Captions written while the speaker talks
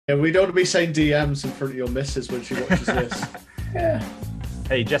Yeah, we don't want to be saying DMs in front of your missus when she watches this. Yeah.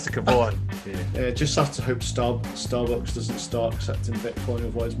 Hey, Jessica Vaughan. Yeah, just have to hope Starbucks doesn't start accepting Bitcoin,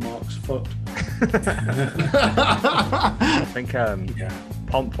 otherwise Mark's fucked. I think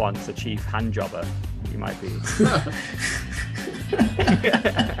Pomp wants a chief hand jobber. You might be.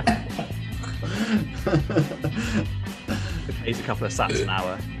 It pays a couple of sats an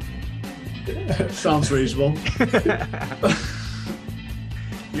hour. Sounds reasonable.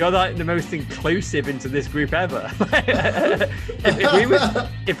 You're like the most inclusive into this group ever.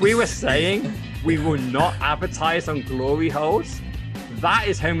 if we were saying we will not advertise on glory holes, that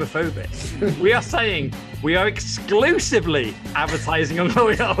is homophobic. We are saying we are exclusively advertising on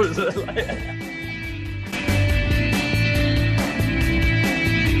glory holes.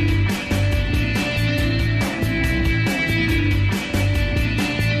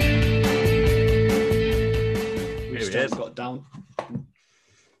 Got down.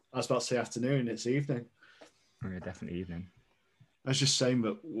 I was about to say afternoon, it's evening. Oh, yeah, definitely evening. I was just saying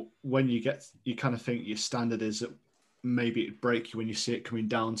that when you kind of think your standard is that maybe it'd break you when you see it coming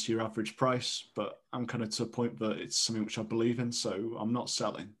down to your average price, but I'm kind of to a point that it's something which I believe in, so I'm not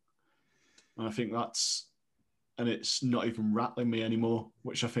selling. And I think and it's not even rattling me anymore,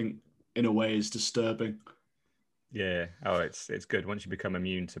 which I think in a way is disturbing. Yeah. Oh, it's good. Once you become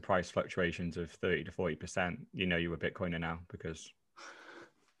immune to price fluctuations of 30 to 40%, you know you're a Bitcoiner now because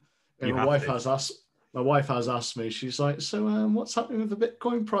my wife has asked me, she's like, so what's happening with the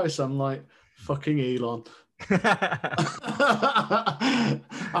Bitcoin price? I'm like, fucking Elon. I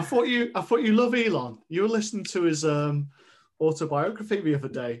thought you love Elon. You were listening to his autobiography the other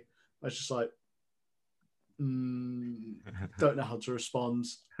day. I was just like, don't know how to respond.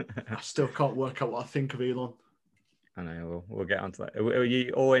 I still can't work out what I think of Elon. I know, we'll get onto that. Are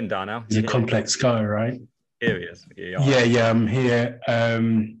you all in, Darnell? He's a complex guy, right? Here he is. Yeah, I'm here.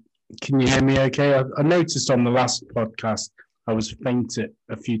 Can you hear me okay? I noticed on the last podcast I was fainted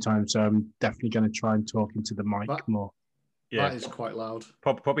a few times, so I'm definitely going to try and talk into the mic more. Yeah, that is quite loud.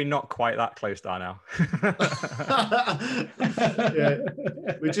 Probably not quite that close, Darnell. Yeah,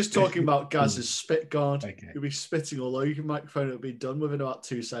 we're just talking about Gaz's spit guard. Okay. You'll be spitting all over your microphone. It'll be done within about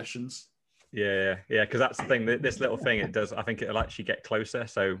 2 sessions. Yeah, because that's the thing. This little thing, it does. I think it'll actually get closer.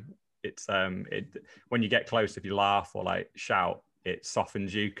 So it's when you get close, if you laugh or like shout, it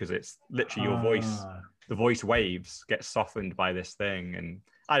softens you because it's literally your voice. The voice waves get softened by this thing, and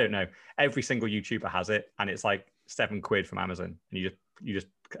I don't know. Every single YouTuber has it, and it's like £7 from Amazon, and you just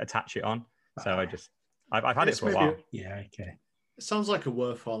attach it on. So I've had it for a while. Yeah, okay. It sounds like a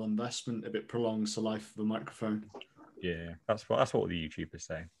worthwhile investment if it prolongs the life of the microphone. Yeah, that's what the YouTubers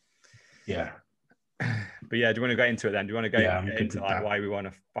say. Yeah. But yeah, do you want to get into it then? Do you want to go into like why we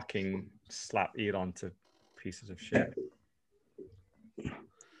want to fucking slap Elon to pieces of shit?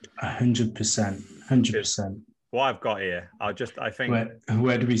 100%. What I've got here, I think.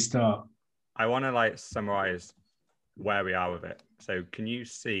 Where do we start? I want to like summarize where we are with it. So can you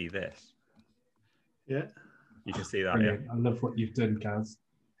see this? Yeah. You can see that. Brilliant. Yeah. I love what you've done, Kaz.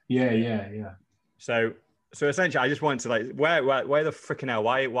 Yeah. So essentially, I just wanted to like, where the freaking hell?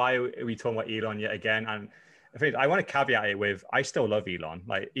 Why are we talking about Elon yet again? And I think I want to caveat it with, I still love Elon.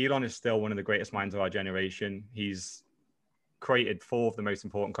 Like, Elon is still one of the greatest minds of our generation. He's created 4 of the most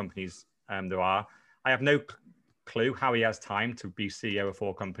important companies there are. I have no clue how he has time to be CEO of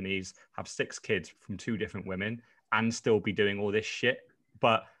 4 companies, have 6 kids from 2 different women, and still be doing all this shit.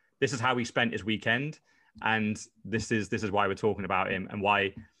 But this is how he spent his weekend, and this is why we're talking about him and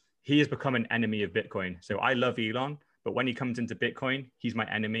why he has become an enemy of Bitcoin. So I love Elon, but when he comes into Bitcoin, he's my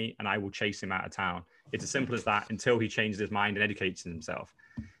enemy and I will chase him out of town. It's as simple as that until he changes his mind and educates himself.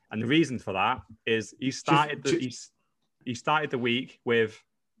 And the reason for that is he started the week with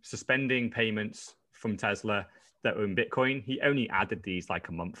suspending payments from Tesla that were in Bitcoin. He only added these like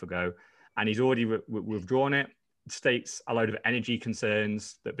a month ago, and he's already withdrawn it. States a load of energy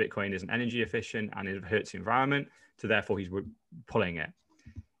concerns that Bitcoin isn't energy efficient and it hurts the environment. So therefore he's pulling it.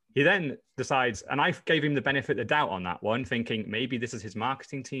 He then decides, and I gave him the benefit of the doubt on that one, thinking maybe this is his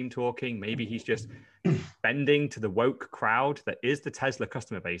marketing team talking. Maybe he's just bending to the woke crowd that is the Tesla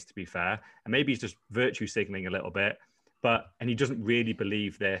customer base, to be fair. And maybe he's just virtue signaling a little bit, and he doesn't really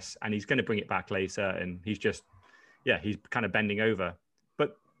believe this, and he's going to bring it back later. And he's kind of bending over.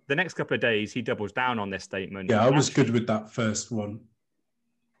 But the next couple of days, he doubles down on this statement. Yeah, I was good with that first one.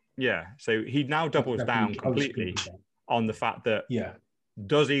 Yeah. So he now doubles down completely on the fact that,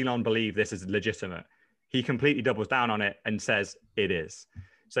 does Elon believe this is legitimate? He completely doubles down on it and says it is.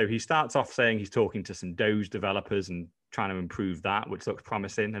 So he starts off saying he's talking to some Doge developers and trying to improve that, which looks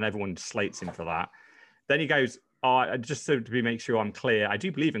promising, and everyone slates him for that. Then he goes, Just so to make sure I'm clear, I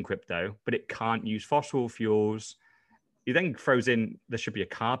do believe in crypto, but it can't use fossil fuels. He then throws in there should be a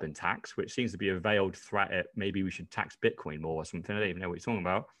carbon tax, which seems to be a veiled threat at maybe we should tax Bitcoin more or something. I don't even know what he's talking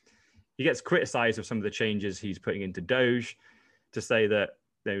about. He gets criticized of some of the changes he's putting into Doge to say that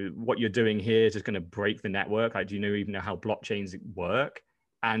what you're doing here is just going to break the network. Like, do you even know how blockchains work?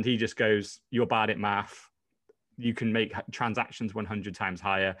 And he just goes, you're bad at math. You can make transactions 100 times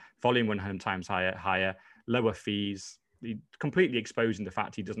higher, volume 100 times higher, lower fees. He completely exposing the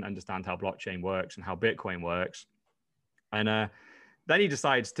fact he doesn't understand how blockchain works and how Bitcoin works. And then he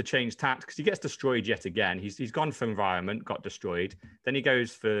decides to change tact because he gets destroyed yet again. He's gone for environment, got destroyed. Then he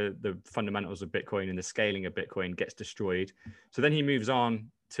goes for the fundamentals of Bitcoin and the scaling of Bitcoin, gets destroyed. So then he moves on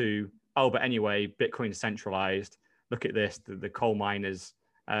to, but anyway, Bitcoin is centralized. Look at this, the coal miners,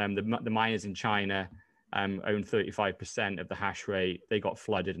 the miners in China own 35% of the hash rate. They got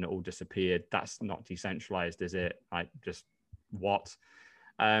flooded and it all disappeared. That's not decentralized, is it? Just what?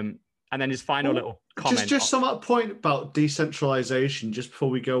 And then his final little comment. Just on that point about decentralization, just before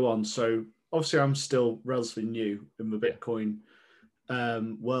we go on. So obviously I'm still relatively new in the Bitcoin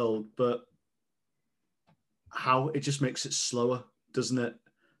world, but how it just makes it slower, doesn't it?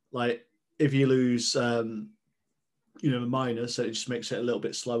 Like if you lose, the miner, so it just makes it a little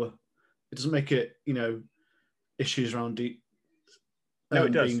bit slower. It doesn't make it, issues around no,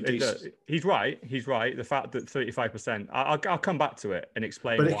 it does. It does. He's right. The fact that 35%, I'll come back to it and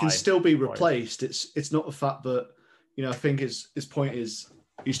explain why. But it can still be replaced. It's not the fact that, I think his point is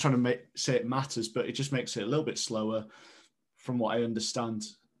he's trying to say it matters, but it just makes it a little bit slower from what I understand.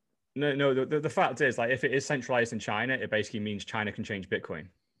 No, the fact is, like, if it is centralized in China, it basically means China can change Bitcoin.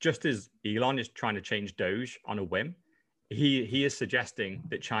 Just as Elon is trying to change Doge on a whim, he is suggesting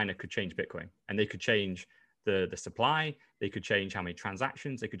that China could change Bitcoin and they could change the supply, they could change how many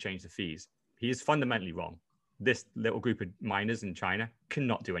transactions, they could change the fees. He is fundamentally wrong. This little group of miners in China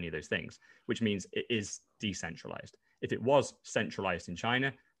cannot do any of those things, which means it is decentralized. If it was centralized in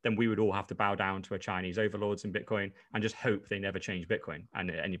China, then we would all have to bow down to a Chinese overlords in Bitcoin and just hope they never change Bitcoin.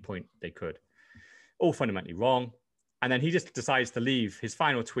 And at any point they could. All fundamentally wrong. And then he just decides to leave. His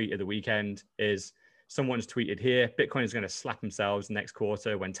final tweet of the weekend is, someone's tweeted here, Bitcoin is going to slap themselves next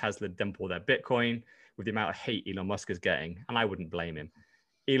quarter when Tesla dump all their Bitcoin, with the amount of hate Elon Musk is getting, and I wouldn't blame him.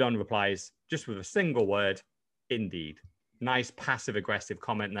 Elon replies just with a single word, indeed. Nice passive-aggressive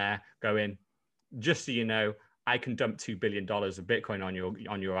comment there, going, just so you know, I can dump $2 billion of Bitcoin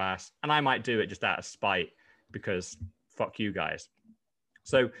on your ass, and I might do it just out of spite because fuck you guys.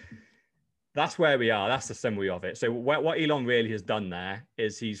 So that's where we are. That's the summary of it. So what Elon really has done there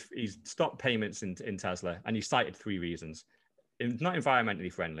is he's stopped payments in Tesla, and he cited 3 reasons. It's not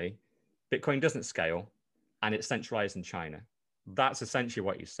environmentally friendly, Bitcoin doesn't scale, and it's centralized in China. That's essentially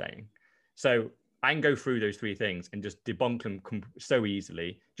what he's saying. So I can go through those 3 things and just debunk them so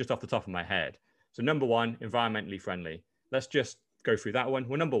easily, just off the top of my head. So number 1, environmentally friendly. Let's just go through that one.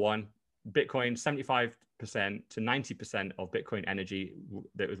 Well, number 1, Bitcoin, 75% to 90% of Bitcoin energy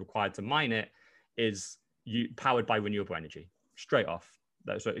that was required to mine it is powered by renewable energy, straight off.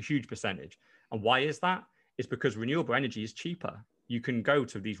 That's a huge percentage. And why is that? It's because renewable energy is cheaper. You can go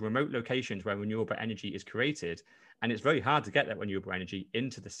to these remote locations where renewable energy is created, and it's very hard to get that renewable energy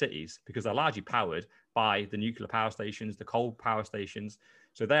into the cities because they're largely powered by the nuclear power stations, the coal power stations.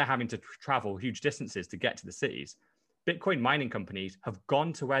 So they're having to travel huge distances to get to the cities. Bitcoin mining companies have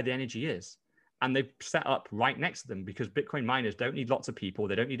gone to where the energy is, and they've set up right next to them because Bitcoin miners don't need lots of people.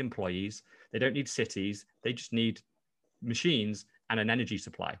 They don't need employees. They don't need cities. They just need machines and an energy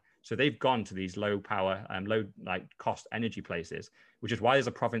supply. So they've gone to these low power, low cost energy places, which is why there's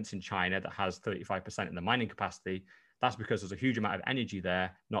a province in China that has 35% in the mining capacity. That's because there's a huge amount of energy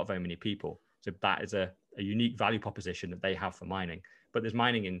there, not very many people. So that is a unique value proposition that they have for mining. But there's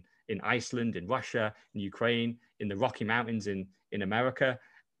mining in Iceland, in Russia, in Ukraine, in the Rocky Mountains in America.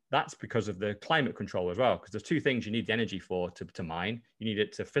 That's because of the climate control as well, because there's 2 things you need the energy for to mine. You need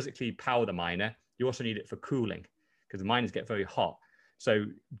it to physically power the miner. You also need it for cooling because the miners get very hot. So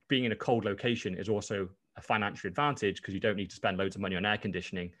being in a cold location is also a financial advantage because you don't need to spend loads of money on air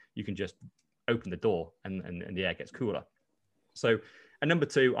conditioning. You can just open the door and the air gets cooler. So, and number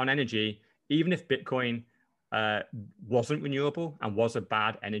 2, on energy, even if Bitcoin wasn't renewable and was a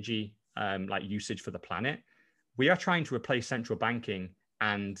bad energy usage for the planet, we are trying to replace central banking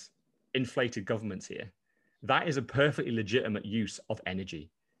and inflated governments here. That is a perfectly legitimate use of energy.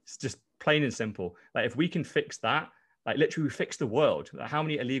 It's just plain and simple. Like if we can fix that, like literally we fix the world. Like how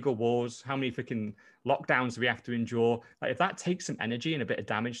many illegal wars, how many freaking lockdowns do we have to endure? Like if that takes some energy and a bit of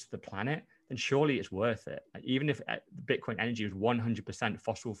damage to the planet, then surely it's worth it. Like even if Bitcoin energy was 100%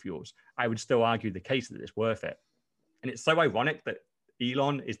 fossil fuels, I would still argue the case that it's worth it. And it's so ironic that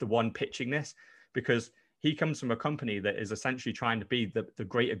Elon is the one pitching this, because he comes from a company that is essentially trying to be the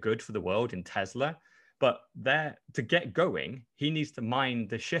greater good for the world in Tesla. But to get going, he needs to mine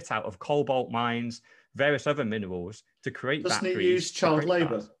the shit out of cobalt mines, various other minerals to create batteries. Doesn't he use child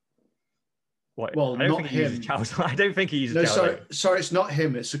labour? What? Well, I don't not think him. He uses child. I don't think he uses no, child labor. Sorry, it's not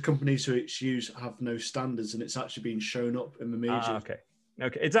him. It's the companies who it's used have no standards, and it's actually being shown up in the media.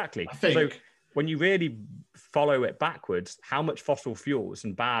 Okay, exactly. I think. So when you really follow it backwards, how much fossil fuels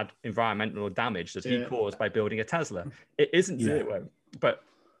and bad environmental damage does he cause by building a Tesla? It isn't zero, but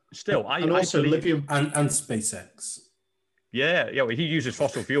still, I also believe, lithium and SpaceX. Yeah, well, he uses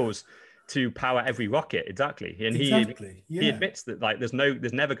fossil fuels to power every rocket. Exactly, and he admits that like there's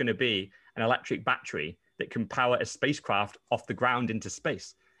never going to be an electric battery that can power a spacecraft off the ground into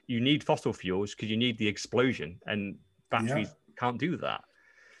space. You need fossil fuels because you need the explosion, and batteries can't do that.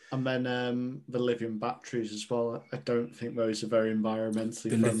 And then the lithium batteries as well. I don't think those are very environmentally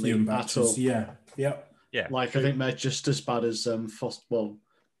The friendly lithium at all. batteries, yeah. Like I think they're just as bad as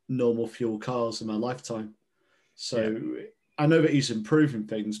normal fuel cars in my lifetime. So I know that he's improving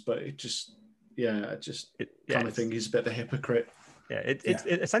things, but it just kind of think he's a bit of a hypocrite.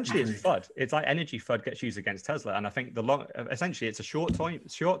 Essentially it's FUD. It's like energy FUD gets used against Tesla, and I think essentially it's a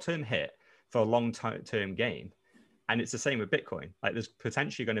short-term hit for a long-term gain. And it's the same with Bitcoin. Like there's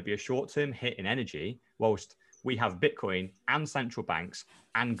potentially going to be a short-term hit in energy whilst we have Bitcoin and central banks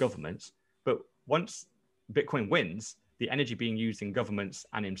and governments. But once Bitcoin wins, the energy being used in governments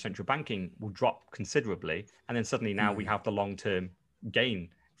and in central banking will drop considerably. And then suddenly now we have the long-term gain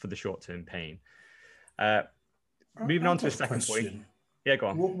for the short-term pain. Moving on to a second point. Yeah, go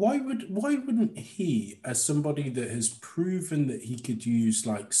on. Why wouldn't he, as somebody that has proven that he could use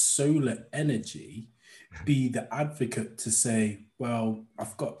like solar energy, be the advocate to say, well,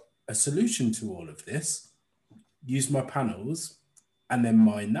 I've got a solution to all of this, use my panels and then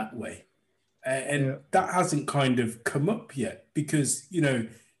mine that way. And that hasn't kind of come up yet because,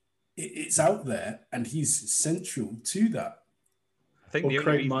 it's out there and he's central to that. I think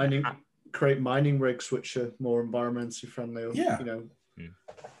create mining rigs which are more environmentally friendly.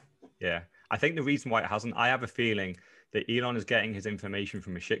 Yeah. I think the reason why it hasn't, I have a feeling that Elon is getting his information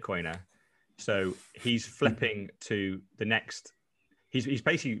from a shitcoiner. So he's flipping to the next. He's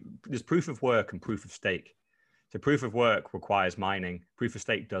basically, there's proof of work and proof of stake. So proof of work requires mining. Proof of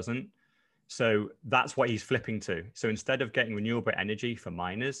stake doesn't. So that's what he's flipping to. So instead of getting renewable energy for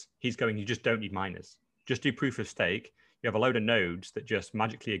miners, he's going, you just don't need miners. Just do proof of stake. You have a load of nodes that just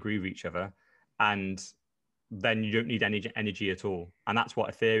magically agree with each other. And then you don't need energy at all. And that's what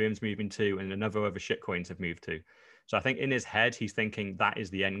Ethereum's moving to, and other shitcoins have moved to. So I think in his head, he's thinking that is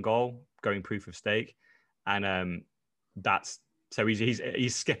the end goal, going proof of stake. And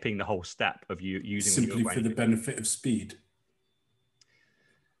he's skipping the whole step of using simply for the benefit of speed.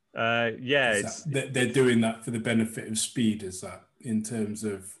 They're doing that for the benefit of speed. Is that in terms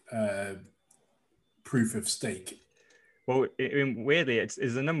of proof of stake? Well, weirdly,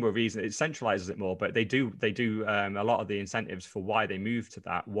 there's a number of reasons. It centralizes it more, but they do a lot of the incentives for why they moved to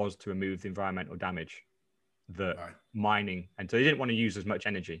that was to remove the environmental damage that mining, and so they didn't want to use as much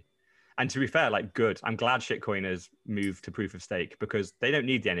energy. And to be fair, I'm glad shitcoiners moved to proof of stake because they don't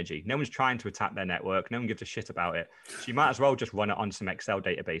need the energy. No one's trying to attack their network. No one gives a shit about it. So you might as well just run it on some Excel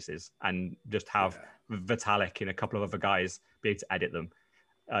databases and just have Vitalik and a couple of other guys be able to edit them.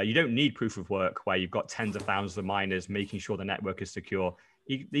 You don't need proof of work where you've got tens of thousands of miners making sure the network is secure.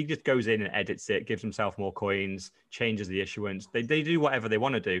 He just goes in and edits it, gives himself more coins, changes the issuance. They do whatever they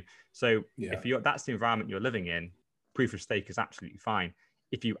want to do. So if that's the environment you're living in, proof of stake is absolutely fine.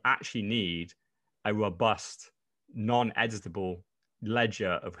 If you actually need a robust, non-editable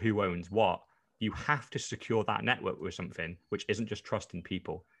ledger of who owns what, you have to secure that network with something which isn't just trust in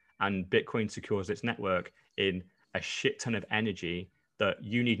people. And Bitcoin secures its network in a shit ton of energy that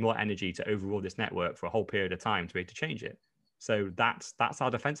you need more energy to overrule this network for a whole period of time to be able to change it. So that's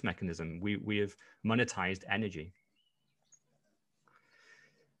our defense mechanism. We have monetized energy.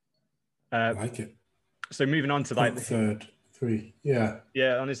 I like it. So moving on to third.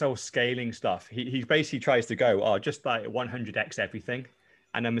 On this whole scaling stuff, he basically tries to go just like 100x everything,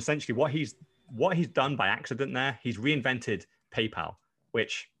 and essentially what he's done by accident there, he's reinvented PayPal,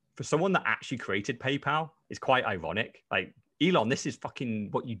 which for someone that actually created PayPal is quite ironic. Like, Elon, this is fucking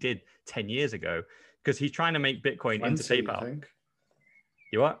what you did 10 years ago, because he's trying to make Bitcoin into PayPal. I think.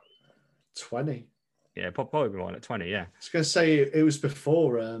 You what? 20. Yeah, probably more like 20, yeah. I was going to say it was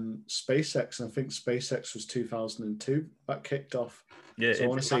before SpaceX, and I think SpaceX was 2002 that kicked off. Yeah, so I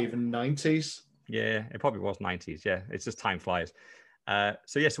want to say even 90s. Yeah, it probably was 90s. Yeah, it's just time flies.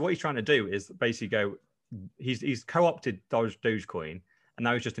 So what he's trying to do is basically go, he's co-opted Dogecoin, and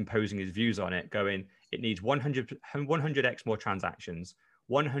now he's just imposing his views on it, going, it needs 100x more transactions,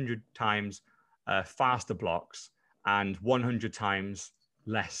 100 times faster blocks, and 100 times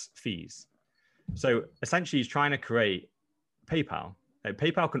less fees. So essentially, he's trying to create PayPal.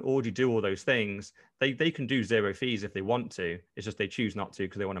 PayPal can already do all those things. They can do 0 fees if they want to. It's just they choose not to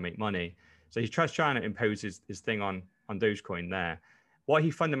because they want to make money. So he's trying to impose his thing on Dogecoin there. What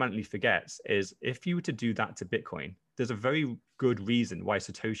he fundamentally forgets is if you were to do that to Bitcoin, there's a very good reason why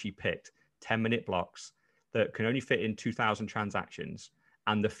Satoshi picked 10-minute blocks that can only fit in 2,000 transactions,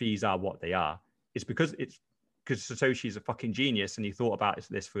 and the fees are what they are. It's because Satoshi is a fucking genius, and he thought about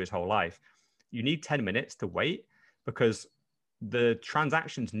this for his whole life. You need 10 minutes to wait because the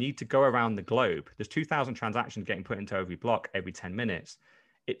transactions need to go around the globe. There's 2,000 transactions getting put into every block every 10 minutes.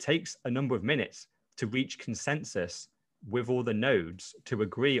 It takes a number of minutes to reach consensus with all the nodes to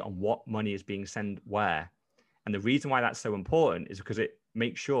agree on what money is being sent where. And the reason why that's so important is because it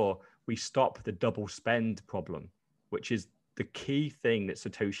makes sure we stop the double spend problem, which is the key thing that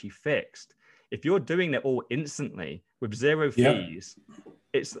Satoshi fixed. If you're doing it all instantly with 0 fees,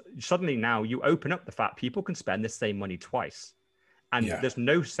 it's suddenly now you open up the fact people can spend the same money twice. And there's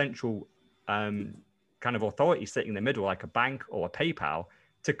no central kind of authority sitting in the middle, like a bank or a PayPal,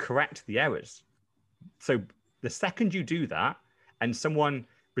 to correct the errors. So the second you do that and someone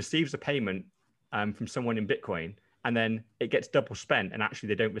receives a payment from someone in Bitcoin, and then it gets double spent and actually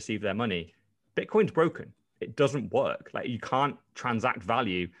they don't receive their money, Bitcoin's broken. It doesn't work. Like, you can't transact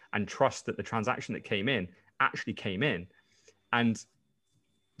value and trust that the transaction that came in actually came in. And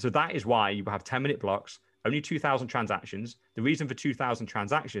so that is why you have 10-minute blocks, only 2,000 transactions. The reason for 2,000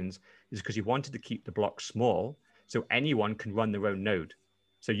 transactions is because you wanted to keep the block small so anyone can run their own node.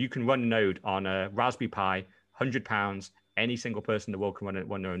 So you can run a node on a Raspberry Pi, £100, any single person in the world can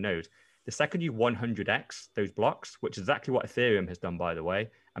run their own node. The second you 100x those blocks, which is exactly what Ethereum has done, by the way,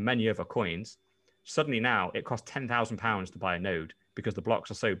 and many other coins, suddenly now it costs £10,000 to buy a node because the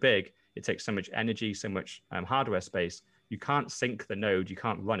blocks are so big. It takes so much energy, so much hardware space. You can't sync the node. You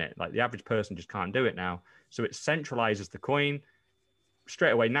can't run it. Like, the average person just can't do it now. So it centralizes the coin.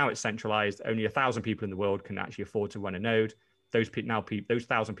 Straight away, now it's centralized. Only 1,000 people in the world can actually afford to run a node. Those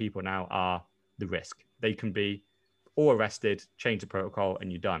 1,000 people now are the risk. They can be all arrested, change the protocol,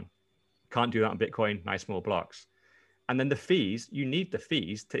 and you're done. Can't do that on Bitcoin, nice small blocks. And then the fees, you need the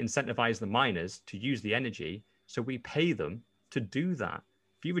fees to incentivize the miners to use the energy. So we pay them to do that.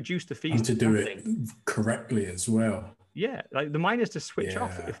 If you reduce the fees and to do it correctly as well. Yeah, like the miners just switch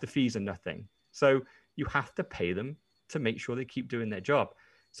off if the fees are nothing. So you have to pay them to make sure they keep doing their job.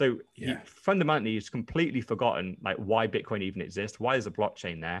 So fundamentally, it's completely forgotten like why Bitcoin even exists. Why is a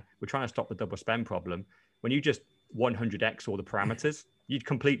blockchain there? We're trying to stop the double spend problem. When you just 100x all the parameters, you'd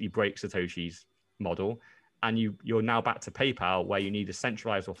completely break Satoshi's model. And you're now back to PayPal, where you need a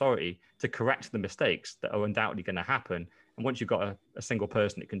centralized authority to correct the mistakes that are undoubtedly going to happen. And once you've got a single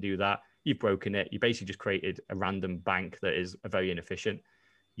person that can do that, you've broken it. You basically just created a random bank that is very inefficient.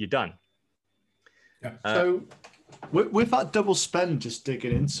 You're done. Yeah. So with that double spend, just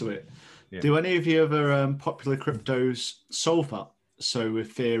digging into it, do any of your other popular cryptos solve that? So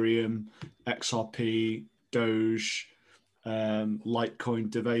Ethereum, XRP, Doge,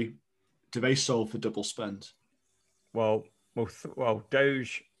 Litecoin, do they solve the double spend? Well,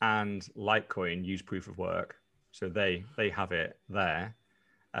 Doge and Litecoin use proof of work, so they have it there.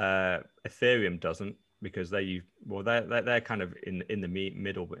 Ethereum doesn't, because they're kind of in the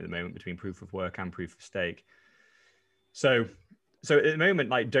middle at the moment between proof of work and proof of stake. So at the moment,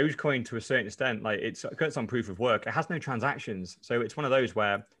 like Dogecoin, to a certain extent, like it's on proof of work. It has no transactions, so it's one of those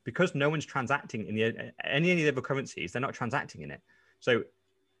where because no one's transacting in any of the other currencies, they're not transacting in it. So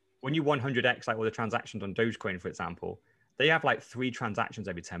when you 100x like all the transactions on Dogecoin, for example, they have like 3 transactions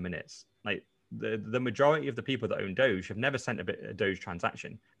every 10 minutes. Like the majority of the people that own Doge have never sent a Doge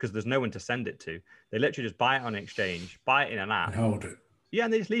transaction because there's no one to send it to. They literally just buy it on an exchange, buy it in an app. And hold it. Yeah,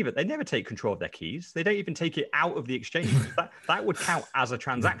 and they just leave it. They never take control of their keys. They don't even take it out of the exchange. that would count as a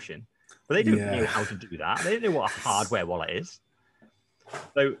transaction. But they don't know how to do that. They don't know what a hardware wallet is.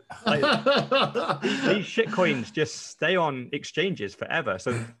 So like, these shitcoins just stay on exchanges forever.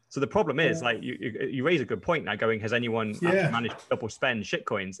 So the problem is, like, you raise a good point now going, has anyone actually managed to double spend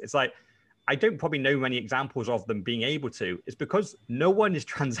shitcoins? It's like, I don't probably know many examples of them being able to. It's because no one is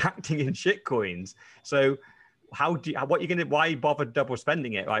transacting in shitcoins. So why bother double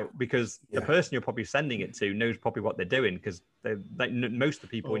spending it, right? Because the person you're probably sending it to knows probably what they're doing, because most of the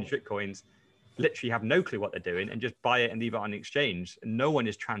people in shitcoins literally have no clue what they're doing and just buy it and leave it on exchange, and no one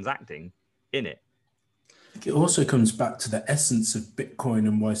is transacting in it. It also comes back to the essence of Bitcoin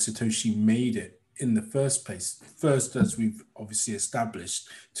and why Satoshi made it in the first place. First, as we've obviously established,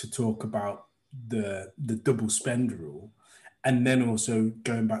 to talk about the double spend rule, and then also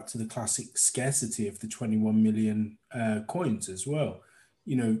going back to the classic scarcity of the 21 million coins as well.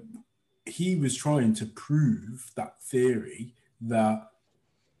 You know, he was trying to prove that theory that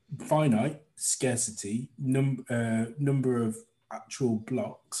finite scarcity, number of actual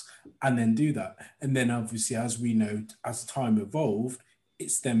blocks, and then do that. And then obviously, as we know, as time evolved,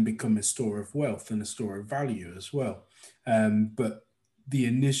 it's then become a store of wealth and a store of value as well. But the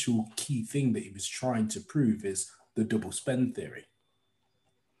initial key thing that he was trying to prove is the double spend theory,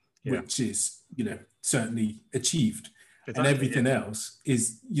 which is, you know, certainly achieved. Exactly, and everything else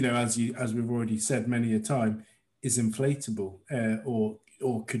is, you know, as we've already said many a time, is inflatable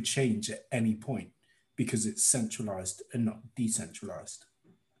or could change at any point because it's centralized and not decentralized.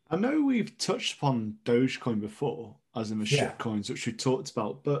 I know we've touched upon Dogecoin before, as in the shit coins, which we talked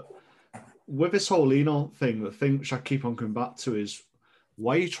about, but with this whole Elon thing, the thing which I keep on coming back to is,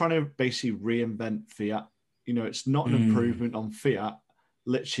 why are you trying to basically reinvent fiat? You know, it's not an improvement on fiat.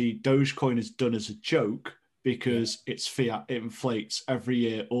 Literally, Dogecoin is done as a joke because it's fiat, it inflates every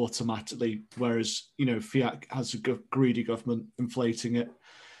year automatically, whereas, you know, fiat has a greedy government inflating it.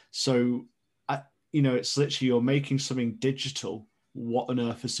 So, you know, it's literally, you're making something digital. What on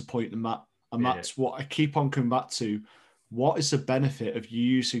earth is the point in that? And that's what I keep on coming back to. What is the benefit of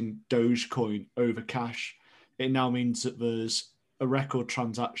using Dogecoin over cash? It now means that there's a record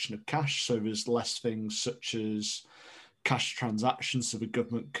transaction of cash, so there's less things such as cash transactions, so the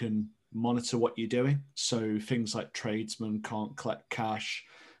government can monitor what you're doing. So things like tradesmen can't collect cash,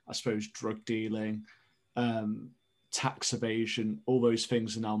 I suppose drug dealing, tax evasion, all those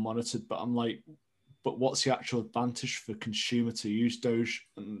things are now monitored. But I'm like, but what's the actual advantage for consumer to use Doge?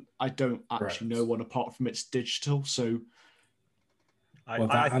 And I don't actually know one apart from it's digital. So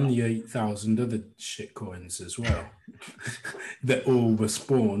and the 8,000 other shit coins as well that all were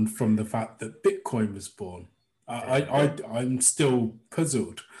spawned from the fact that Bitcoin was born. I'm still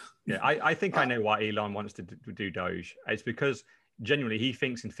puzzled. Yeah, I think I know why Elon wants to do Doge. It's because genuinely he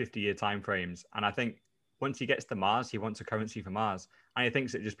thinks in 50-year timeframes. And I think once he gets to Mars, he wants a currency for Mars. And he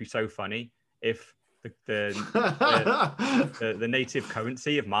thinks it'd just be so funny if the native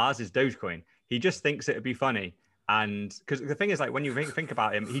currency of Mars is Dogecoin. He just thinks it'd be funny. And because the thing is, like, when you think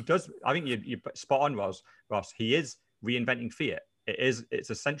about him, he does, I think you're spot on, Ross. He is reinventing fiat. It's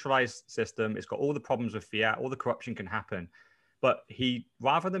a centralized system. It's got all the problems with fiat, all the corruption can happen. But he,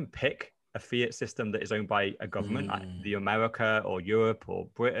 rather than pick a fiat system that is owned by a government, like the America or Europe or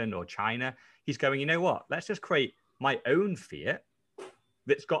Britain or China, he's going, you know what? Let's just create my own fiat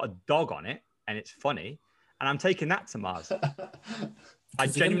that's got a dog on it and it's funny, and I'm taking that to Mars. I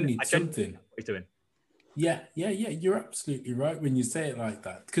genuinely need something. What he's doing. Yeah. You're absolutely right when you say it like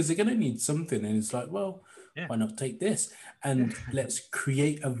that, because they're going to need something, and it's like, well, why not take this and let's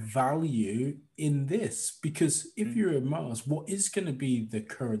create a value in this? Because if you're in Mars, what is going to be the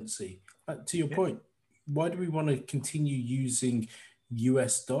currency? To your point, why do we want to continue using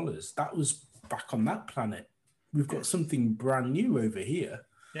US dollars? That was back on that planet. We've got something brand new over here.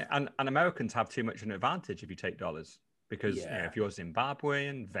 Yeah, and Americans have too much of an advantage if you take dollars. Because you know, if you're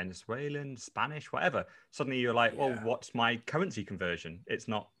Zimbabwean, Venezuelan, Spanish, whatever, suddenly you're like, well, what's my currency conversion? It's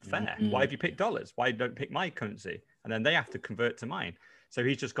not fair. Why have you picked dollars? Why don't pick my currency? And then they have to convert to mine. So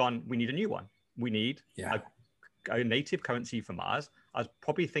he's just gone, we need a new one. We need a native currency for Mars. I was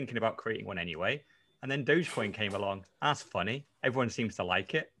probably thinking about creating one anyway. And then Dogecoin came along. That's funny. Everyone seems to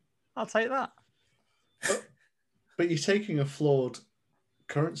like it. I'll take that. But you're taking a flawed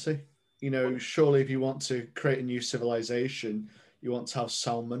currency. You know, surely if you want to create a new civilization, you want to have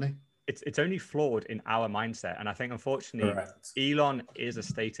sound money. It's only flawed in our mindset. And I think, unfortunately, Elon is a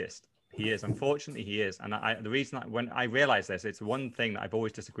statist. He is. Unfortunately, he is. And the reason when I realized this, it's one thing that I've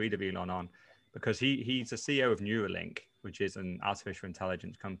always disagreed with Elon on, because he's a CEO of Neuralink, which is an artificial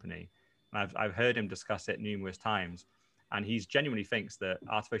intelligence company. And I've heard him discuss it numerous times. And he genuinely thinks that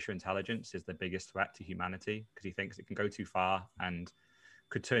artificial intelligence is the biggest threat to humanity, because he thinks it can go too far and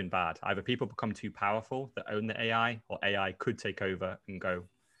could turn bad. Either people become too powerful that own the AI, or AI could take over and go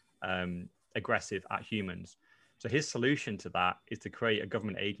aggressive at humans. So his solution to that is to create a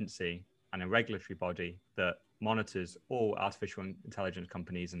government agency and a regulatory body that monitors all artificial intelligence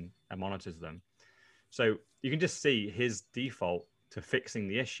companies and monitors them. So you can just see his default to fixing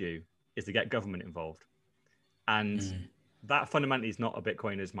the issue is to get government involved. And that fundamentally is not a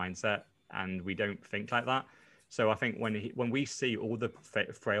Bitcoiner's mindset, and we don't think like that. So I think when we see all the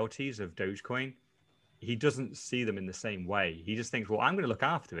frailties of Dogecoin, he doesn't see them in the same way. He just thinks, well, I'm going to look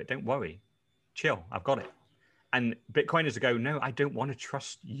after it. Don't worry. Chill. I've got it. And Bitcoiners go, no, I don't want to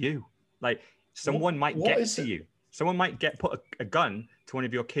trust you. Like, Someone might get to you. Someone might put a gun to one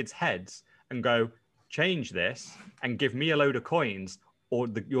of your kids' heads and go, change this and give me a load of coins, or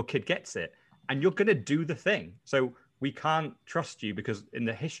your kid gets it. And you're going to do the thing. So we can't trust you, because in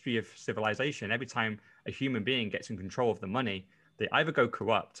the history of civilization, every time a human being gets in control of the money, they either go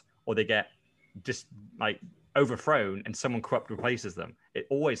corrupt or they get just like overthrown and someone corrupt replaces them. It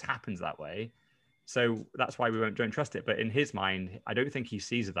always happens that way. So that's why we don't trust it. But in his mind, I don't think he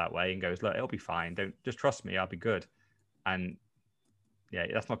sees it that way and goes, look, it'll be fine. Don't just trust me. I'll be good. And yeah,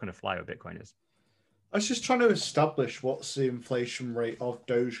 that's not going to fly with Bitcoiners. I was just trying to establish what's the inflation rate of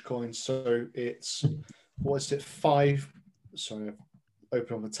Dogecoin. So it's, what is it?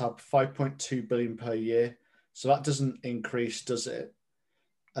 Open on the tab, 5.2 billion per year. So that doesn't increase, does it?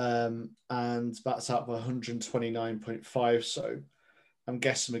 And that's out of 129.5. So I'm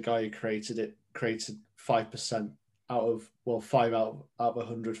guessing the guy who created it created 5% out of 5 out of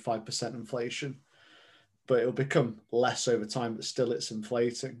 100, 5% inflation. But it'll become less over time, but still it's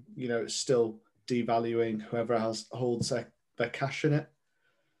inflating. You know, it's still devaluing whoever holds their cash in it.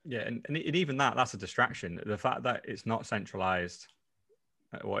 Yeah, and even that's a distraction. The fact that it's not centralized,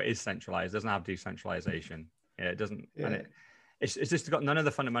 or it is centralized, doesn't have decentralization. Yeah, it doesn't. Yeah. And it's just got none of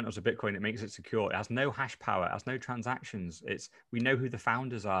the fundamentals of Bitcoin. It makes it secure. It has no hash power. It has no transactions. We know who the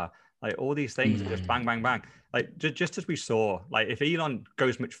founders are. Like all these things are just bang, bang, bang. Like just as we saw, like if Elon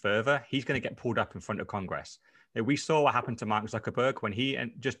goes much further, he's going to get pulled up in front of Congress. Like, we saw what happened to Mark Zuckerberg when he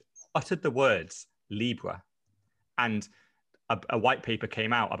just uttered the words Libra, and a white paper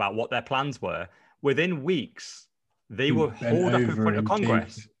came out about what their plans were. Within weeks, they were hauled up in front of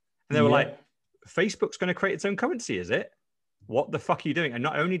Congress. And they were like, Facebook's going to create its own currency, is it? What the fuck are you doing? And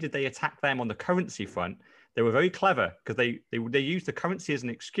not only did they attack them on the currency front, they were very clever, because they used the currency as an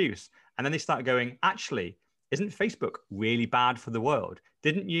excuse. And then they started going, actually, isn't Facebook really bad for the world?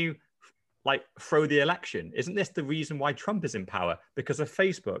 Didn't you like throw the election? Isn't this the reason why Trump is in power? Because of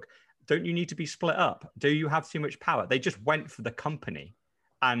Facebook. Don't you need to be split up? Do you have too much power? They just went for the company.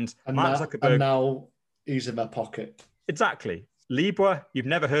 And Mark Zuckerberg... And now he's in their pocket. Exactly. Libra, you've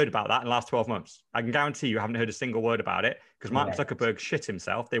never heard about that in the last 12 months. I can guarantee you haven't heard a single word about it, because Mark Zuckerberg shit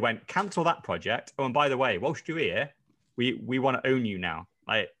himself. They went, cancel that project. Oh, and by the way, whilst you're here, we want to own you now.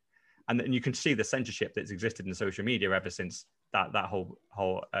 And you can see the censorship that's existed in social media ever since that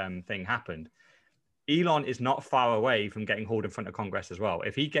whole thing happened. Elon is not far away from getting hauled in front of Congress as well.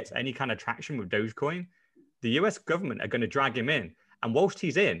 If he gets any kind of traction with Dogecoin, the US government are going to drag him in. And whilst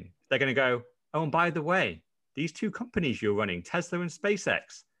he's in, they're going to go, oh, and by the way, these two companies you're running, Tesla and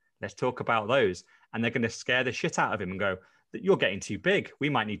SpaceX, let's talk about those. And they're going to scare the shit out of him and go, you're getting too big. We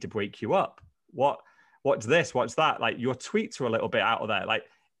might need to break you up. What's this? What's that? Like, your tweets are a little bit out of there. Like,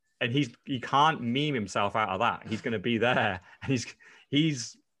 and he can't meme himself out of that. He's going to be there. And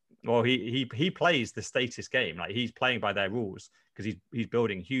he plays the status game. Like, he's playing by their rules, because he's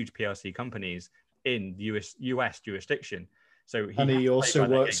building huge PLC companies in US jurisdiction. So he also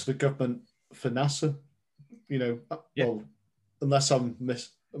works for the government, for NASA. You know, well, unless I'm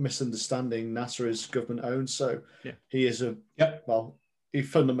misunderstanding, NASA is government owned. So he is he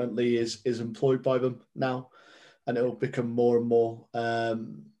fundamentally is employed by them now, and it will become more and more.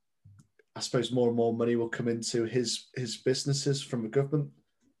 I suppose more and more money will come into his businesses from the government.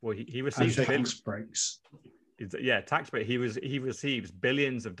 Well, he receives tax breaks. Yeah, tax break. He receives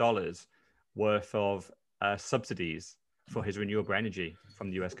billions of dollars worth of subsidies for his renewable energy from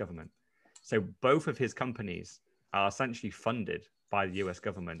the US government. So both of his companies are essentially funded by the US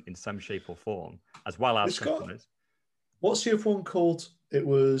government in some shape or form, as well as customers. What's the other one called? It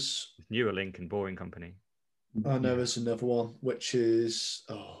was Neuralink and Boring Company. Oh no, there's another one which is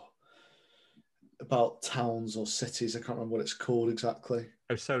about towns or cities. I can't remember what it's called exactly.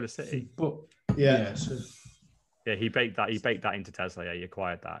 Oh, Solar City. But he baked that. He baked that into Tesla. Yeah, he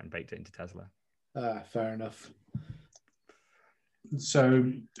acquired that and baked it into Tesla. Fair enough.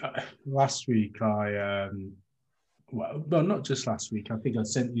 So last week well, not just last week. I think I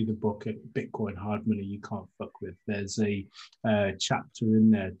sent you the book at Bitcoin Hard Money You Can't Fuck With. There's a chapter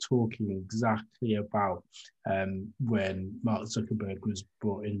in there talking exactly about when Mark Zuckerberg was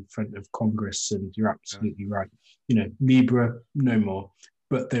brought in front of Congress, and you're absolutely right. You know, Libra, no more.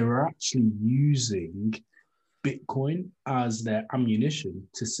 But they were actually using Bitcoin as their ammunition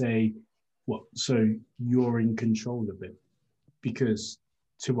to say, so you're in control of it. Because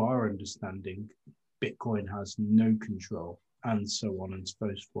to our understanding, Bitcoin has no control, and so on and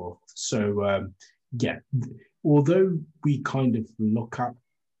so forth. So, although we kind of look at,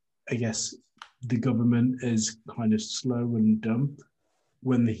 I guess, the government as kind of slow and dumb,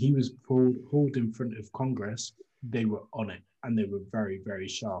 when he was hauled in front of Congress, they were on it, and they were very, very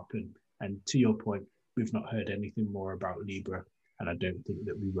sharp. And And to your point, we've not heard anything more about Libra, and I don't think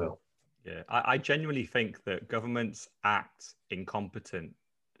that we will. Yeah, I genuinely think that governments act incompetent.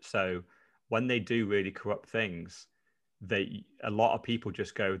 So when they do really corrupt things, a lot of people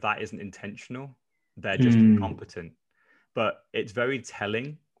just go, that isn't intentional. They're just incompetent. But it's very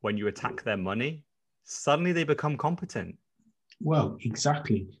telling when you attack their money, suddenly they become competent. Well,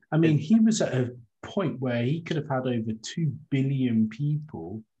 exactly. I mean, he was at a point where he could have had over 2 billion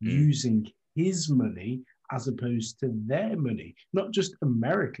people using his money as opposed to their money, not just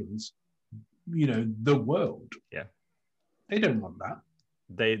Americans, the world. Yeah. They don't want that.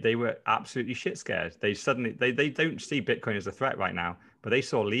 They were absolutely shit scared. They don't see Bitcoin as a threat right now, but they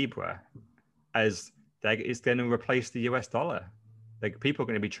saw Libra as it's going to replace the US dollar. Like, people are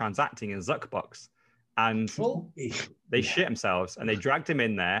going to be transacting in Zuck bucks, and they shit themselves, and they dragged him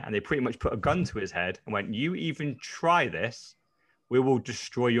in there, and they pretty much put a gun to his head and went, "You even try this, we will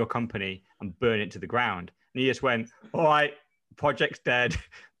destroy your company and burn it to the ground." And he just went, "All right, project's dead.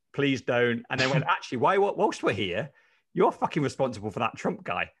 Please don't." And then went, "Actually, whilst we're here, you're fucking responsible for that Trump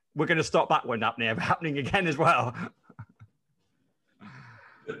guy. We're going to stop that one happening again as well."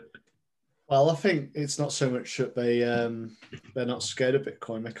 Well, I think it's not so much that they're not scared of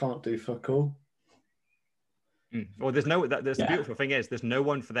Bitcoin. They can't do fuck all. Well, the beautiful thing is there's no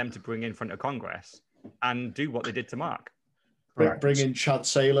one for them to bring in front of Congress and do what they did to Mark. Bring in Chad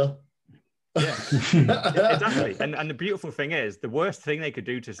Saylor. Yeah, exactly. And the beautiful thing is, the worst thing they could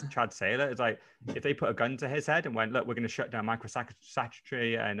do to Chad Saylor is, like, if they put a gun to his head and went, "Look, we're going to shut down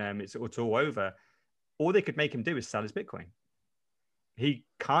MicroStrategy and it's all over," all they could make him do is sell his Bitcoin. He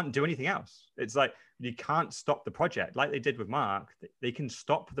can't do anything else. It's like, you can't stop the project like they did with Mark. They can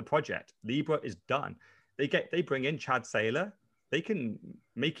stop the project. Libra is done. They bring in Chad Saylor. They can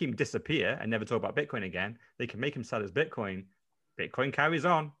make him disappear and never talk about Bitcoin again. They can make him sell his Bitcoin. Bitcoin carries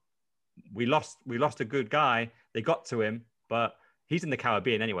on. We lost a good guy. They got to him, but he's in the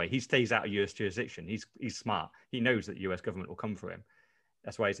Caribbean anyway. He stays out of US jurisdiction. He's smart. He knows that the US government will come for him.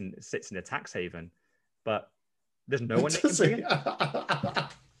 That's why he sits in a tax haven. But there's no one that can bring it.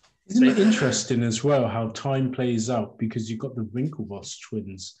 Isn't it interesting as well how time plays out? Because you've got the Winklevoss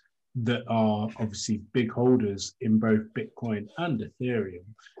twins that are obviously big holders in both Bitcoin and Ethereum,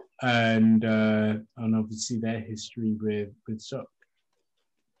 and obviously their history with Zuck.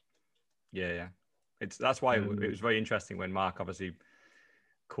 Yeah. That's why it was very interesting when Mark obviously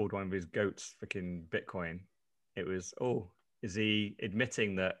called one of his goats freaking Bitcoin. It was, is he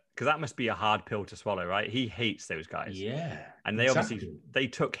admitting that? Because that must be a hard pill to swallow, right? He hates those guys. Yeah. And they obviously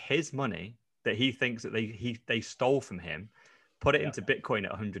took his money that he thinks that they stole from him, put it into Bitcoin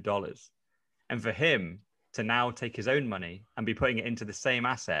at $100. And for him to now take his own money and be putting it into the same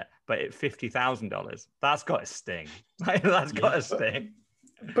asset, but at $50,000, that's got to sting. That's got to sting.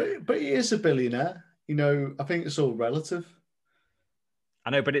 But he is a billionaire. I think it's all relative. I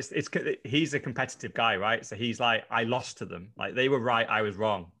know, but he's a competitive guy, right? So he's like, I lost to them. Like, they were right, I was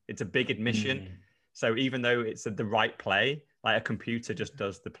wrong. It's a big admission. So even though it's the right play, like a computer just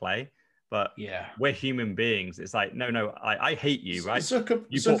does the play, but we're human beings. It's like, no, I hate you, right? You bought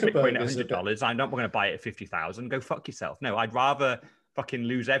Bitcoin at $100. I'm not going to buy it at 50,000. Go fuck yourself. No, I'd rather fucking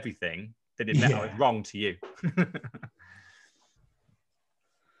lose everything than admit I was wrong to you.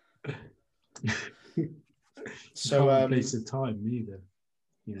 So place of time either.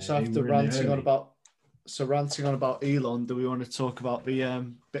 So after ranting on about Elon, do we want to talk about the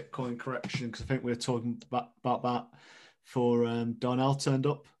Bitcoin correction? Because I think we were talking about that before Darnell turned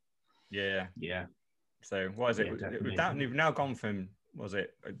up. Yeah. So what is it? We've now gone from,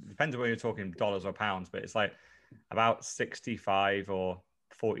 it depends on whether you're talking dollars or pounds, but it's like about 65 or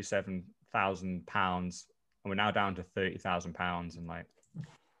 47,000 pounds, and we're now down to 30,000 pounds, and like,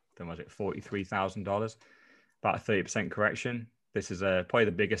 then was it $43,000? About a 30% correction. This is probably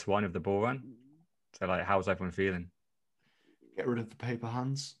the biggest one of the bull run. So, like, how's everyone feeling? Get rid of the paper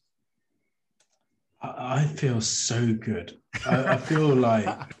hands. I feel so good. I feel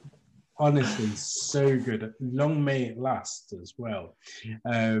like, honestly, so good. Long may it last as well.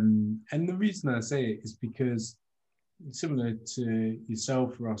 And the reason I say it is because, similar to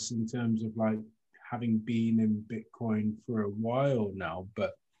yourself, Ross, in terms of like having been in Bitcoin for a while now,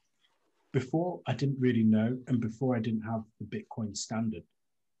 but before I didn't really know, and before I didn't have the Bitcoin standard.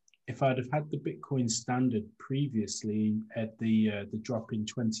 If I'd have had the Bitcoin standard previously at the drop in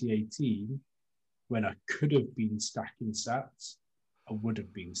 2018, when I could have been stacking sats, I would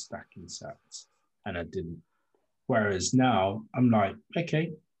have been stacking sats, and I didn't. Whereas now I'm like,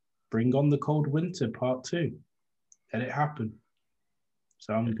 okay, bring on the cold winter part 2. Let it happen.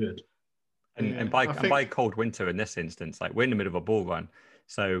 So I'm good. And by cold winter in this instance, like, we're in the middle of a bull run.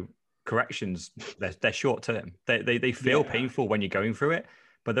 So corrections, they're short term. They feel painful when you're going through it,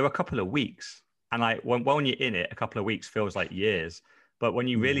 but they're a couple of weeks. And like when you're in it, a couple of weeks feels like years. But when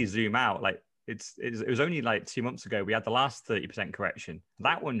you really zoom out, like it was only like 2 months ago, we had the last 30% correction.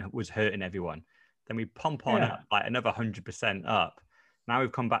 That one was hurting everyone. Then we pump on up like another 100% up. Now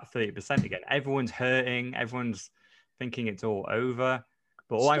we've come back 30% again. Everyone's hurting. Everyone's thinking it's all over.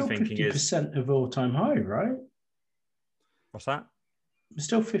 But all I'm thinking is 50% of all-time high, right? What's that?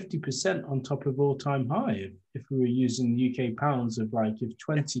 Still 50% on top of all-time high. If we were using UK pounds of like, if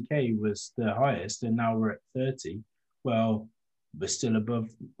 20K was the highest and now we're at 30, well, we're still above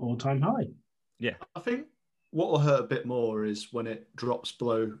all-time high. Yeah. I think what will hurt a bit more is when it drops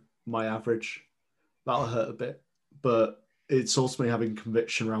below my average. That'll hurt a bit. But it's ultimately having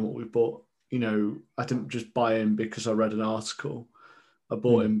conviction around what we bought. You know, I didn't just buy in because I read an article. I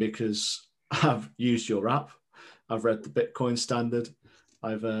bought in because I've used your app. I've read the Bitcoin Standard.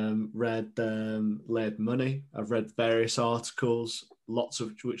 I've read Layered Money. I've read various articles, lots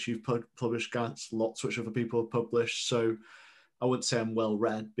of which you've published, Gats, lots which other people have published. So I wouldn't say I'm well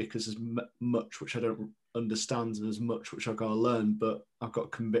read because there's much which I don't understand and there's much which I've got to learn, but I've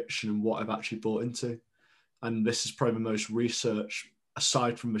got conviction in what I've actually bought into. And this is probably the most research,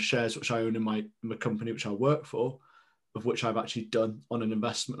 aside from the shares which I own in the company which I work for, of which I've actually done on an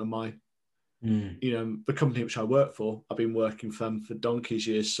investment of mine. You know, the company which I work for, I've been working for them for donkey's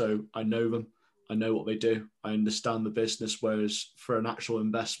years, so I know them. I know what they do. I understand the business, whereas for an actual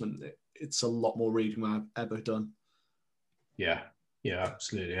investment, it's a lot more reading than I've ever done. Yeah,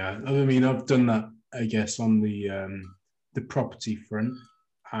 absolutely. I mean, I've done that, I guess, on the property front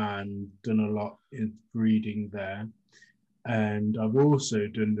and done a lot in reading there. And I've also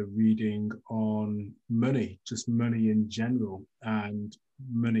done the reading on money, just money in general, and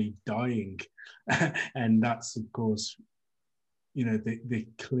money dying. And that's, of course, you know, the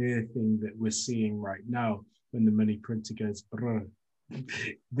clear thing that we're seeing right now when the money printer goes,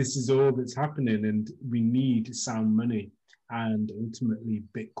 this is all that's happening and we need sound money. And ultimately,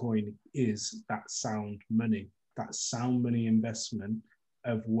 Bitcoin is that sound money investment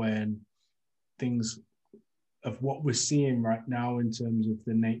of when things of what we're seeing right now in terms of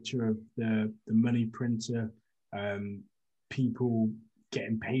the nature of the money printer, people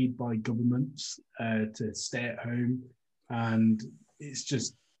getting paid by governments to stay at home, and it's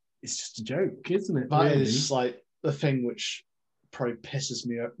just a joke, isn't it? That really is like the thing which probably pisses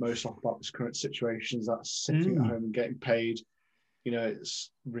me most off about this current situation is that sitting at home and getting paid. You know,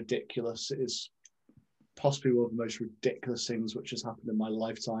 it's ridiculous. It is possibly one of the most ridiculous things which has happened in my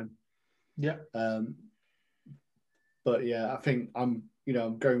lifetime. Yeah. But yeah, I think I'm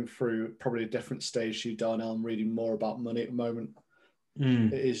going through probably a different stage to you, Darnell. I'm reading more about money at the moment.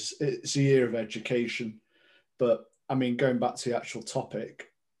 It's a year of education. But I mean, going back to the actual topic,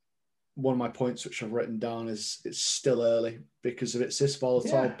 one of my points which I've written down is it's still early, because if it's this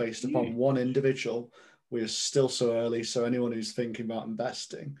volatile based upon one individual, we are still so early. So anyone who's thinking about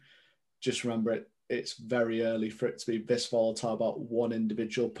investing, just remember it's very early for it to be this volatile about one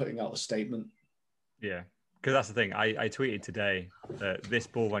individual putting out a statement. Yeah. Because that's the thing. I tweeted today that this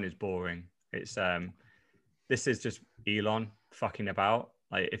bull run is boring. It's this is just Elon fucking about.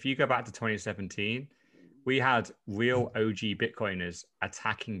 Like, if you go back to 2017, we had real OG Bitcoiners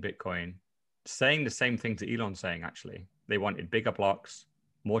attacking Bitcoin, saying the same thing to Elon saying, actually. They wanted bigger blocks,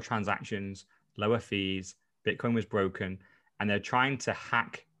 more transactions, lower fees. Bitcoin was broken, and they're trying to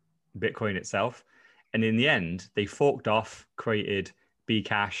hack Bitcoin itself. And in the end, they forked off, created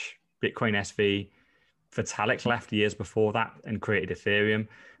Bcash, Bitcoin SV. Vitalik left years before that and created Ethereum.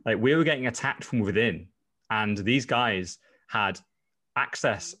 Like, we were getting attacked from within, and these guys had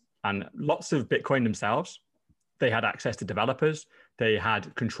access and lots of Bitcoin themselves. They had access to developers. They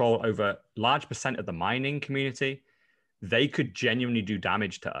had control over large percent of the mining community. They could genuinely do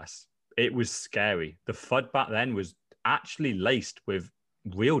damage to us. It was scary. The FUD back then was actually laced with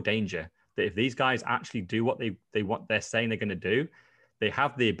real danger, that if these guys actually do what they're saying they're going to do, they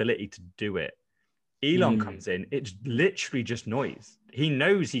have the ability to do it. Elon comes in, it's literally just noise. He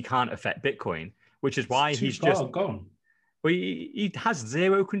knows he can't affect Bitcoin, which is why he's just gone. Well, he has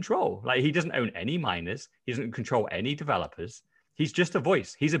zero control. Like, he doesn't own any miners. He doesn't control any developers. He's just a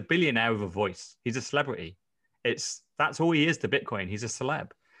voice. He's a billionaire with a voice. He's a celebrity. That's all he is to Bitcoin. He's a celeb.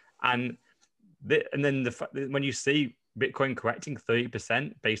 And then when you see Bitcoin correcting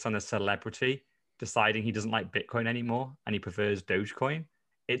 30% based on a celebrity deciding he doesn't like Bitcoin anymore and he prefers Dogecoin,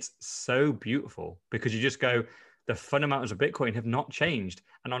 it's so beautiful, because you just go, the fundamentals of Bitcoin have not changed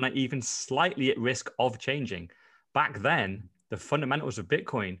and are not even slightly at risk of changing. Back then, the fundamentals of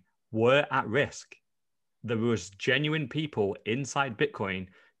Bitcoin were at risk. There was genuine people inside Bitcoin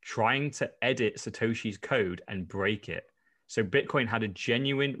trying to edit Satoshi's code and break it. So Bitcoin had a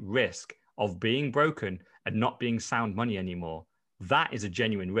genuine risk of being broken and not being sound money anymore. That is a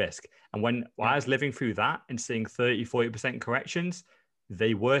genuine risk. And when I was living through that and seeing 30, 40% corrections,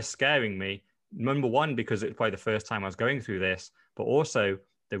 they were scaring me. Number one, because it was probably the first time I was going through this, but also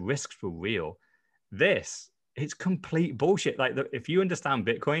the risks were real. It's complete bullshit. Like, if you understand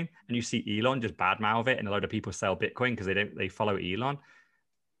Bitcoin and you see Elon just badmouth it and a lot of people sell Bitcoin because they follow Elon,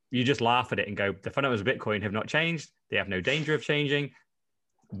 you just laugh at it and go, the fundamentals of Bitcoin have not changed. They have no danger of changing.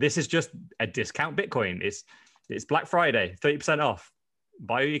 This is just a discount Bitcoin. It's Black Friday, 30% off.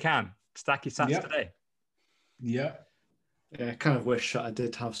 Buy all you can. Stack your sats today. Yeah. Yeah, I kind of wish that I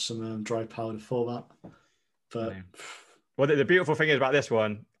did have some dry powder for that. But well, the beautiful thing is about this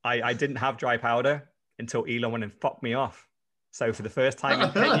one, I didn't have dry powder until Elon went and fucked me off. So for the first time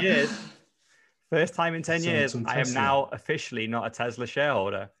in 10 years, I am now officially not a Tesla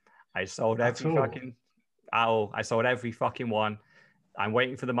shareholder. I sold every fucking one. I'm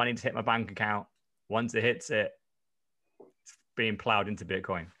waiting for the money to hit my bank account. Once it hits it, it's being plowed into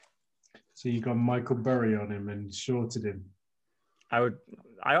Bitcoin. So you got Michael Burry on him and shorted him. I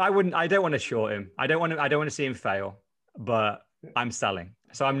don't want to short him. I don't want to see him fail, but I'm selling.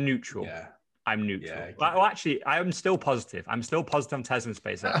 So I'm neutral. Yeah. I'm neutral. Yeah, well, actually, I'm still positive. I'm still positive on Tesla and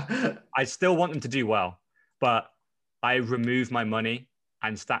SpaceX. I still want them to do well, but I remove my money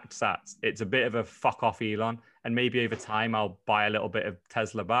and stacked sats. It's a bit of a fuck off Elon, and maybe over time I'll buy a little bit of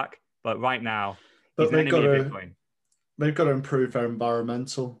Tesla back. But right now, he's an enemy of Bitcoin. They've got to improve their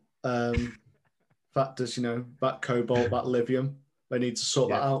environmental factors. That cobalt, that lithium. They need to sort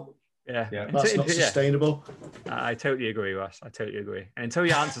that out. Yeah. That's not sustainable. I totally agree, Russ. I totally agree. And until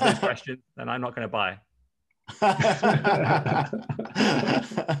you answer those questions, then I'm not going to buy.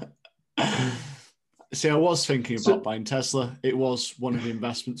 See, I was thinking about buying Tesla. It was one of the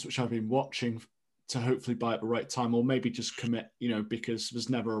investments which I've been watching to hopefully buy at the right time, or maybe just commit, because there's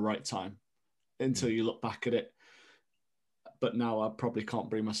never a right time until you look back at it. But now I probably can't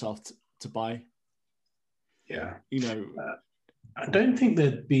bring myself to buy. Yeah. I don't think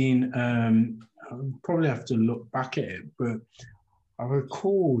there'd been, I'll probably have to look back at it, but I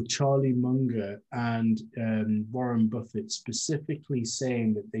recall Charlie Munger and Warren Buffett specifically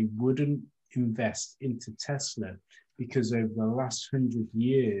saying that they wouldn't invest into Tesla because over the last 100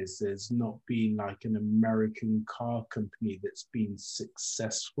 years, there's not been like an American car company that's been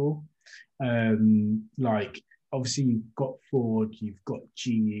successful. Like, obviously, you've got Ford, you've got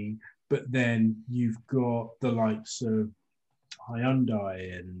GE, but then you've got the likes of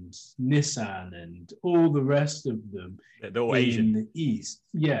Hyundai and Nissan and all the rest of them in the East.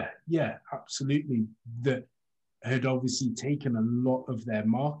 Yeah, absolutely. That had obviously taken a lot of their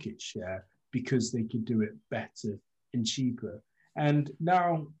market share because they could do it better and cheaper. And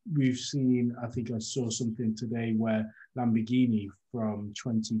now we've seen, I think I saw something today where Lamborghini from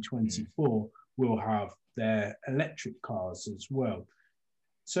 2024 will have their electric cars as well.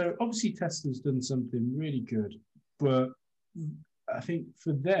 So obviously Tesla's done something really good, but I think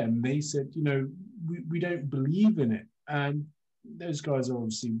for them, they said, we don't believe in it. And those guys are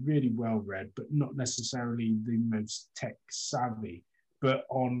obviously really well read, but not necessarily the most tech savvy. But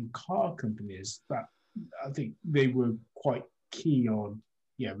on car companies, that I think they were quite key on,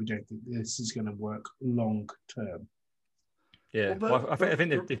 we don't think this is going to work long term. Yeah, I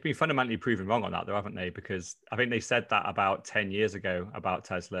think they've been fundamentally proven wrong on that, though, haven't they? Because I think they said that about 10 years ago about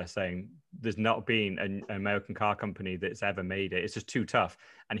Tesla, saying there's not been an American car company that's ever made it. It's just too tough.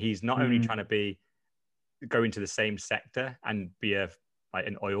 And he's not only trying to go into the same sector and be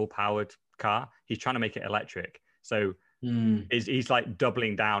an oil-powered car, he's trying to make it electric. So he's like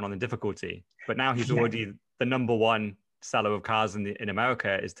doubling down on the difficulty. But now he's already the number one seller of cars in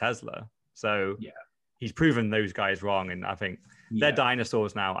America is Tesla. So he's proven those guys wrong, and I think they're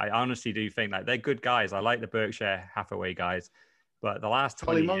dinosaurs now. I honestly do think that they're good guys. I like the Berkshire Hathaway guys, but the last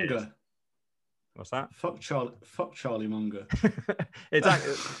 20 Charlie years... Munger. What's that? Fuck Charlie Munger.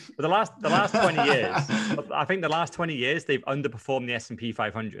 Exactly. The last 20 years, I think the last 20 years, they've underperformed the S&P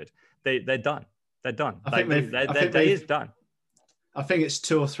 500. They're done. They're done. Their day is done. I think it's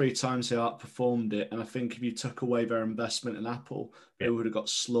 2 or 3 times they outperformed it, and I think if you took away their investment in Apple, they would have got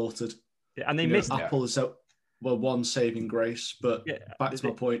slaughtered. Yeah, and they missed Apple is one saving grace, but back to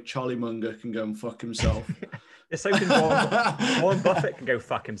my point, Charlie Munger can go and fuck himself. So can Warren Buffett can go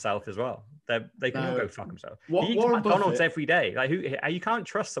fuck himself as well. They can all go fuck himself. He eats McDonald's every day. Like you can't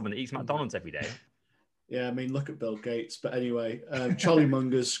trust someone that eats McDonald's every day. Yeah, I mean, look at Bill Gates. But anyway, Charlie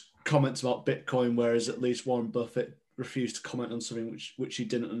Munger's comments about Bitcoin, whereas at least Warren Buffett refused to comment on something which he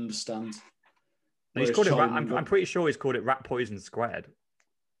didn't understand. He's called it. I'm pretty sure he's called it rat poison squared.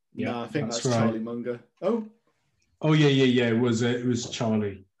 Yeah, No, I think that's right. Charlie Munger. Oh yeah. It was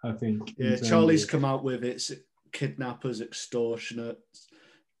Charlie, I think. Yeah, Charlie's come out with it's kidnappers, extortionate,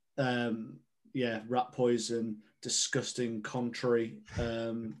 rat poison, disgusting, contrary,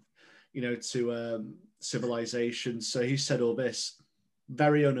 to civilization. So he said all this,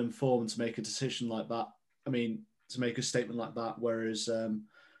 very uninformed to make a decision like that. I mean, to make a statement like that. Whereas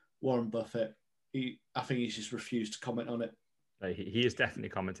Warren Buffett, I think he's just refused to comment on it. Like, he has definitely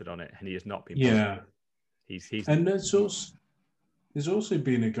commented on it, and he has not been. Yeah, he's. And there's also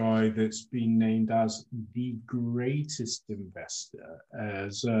been a guy that's been named as the greatest investor,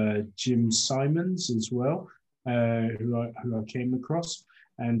 as Jim Simons as well, who I came across,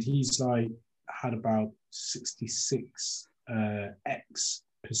 and he's like had about 66 x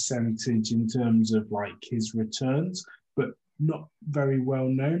percentage in terms of like his returns, but not very well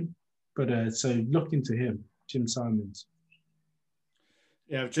known. But so look into him, Jim Simons.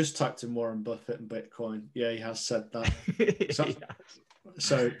 Yeah, I've just typed in Warren Buffett and Bitcoin. Yeah, he has said that.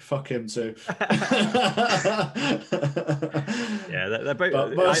 So fuck him too. Yeah, they're both.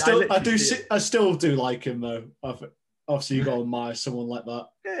 But I still do like him though. Obviously, you got to admire someone like that.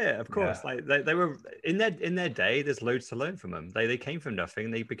 Yeah, of course. Yeah. Like they were in their day. There's loads to learn from them. They came from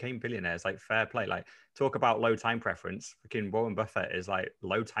nothing. They became billionaires. Like, fair play. Like, talk about low time preference. Fucking Warren Buffett is like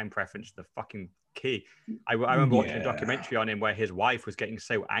low time preference. The fucking key. I remember watching a documentary on him where his wife was getting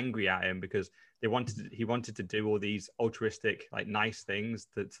so angry at him because he wanted to do all these altruistic, like, nice things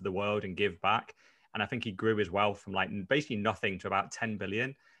to the world and give back. And I think he grew his wealth from like basically nothing to about 10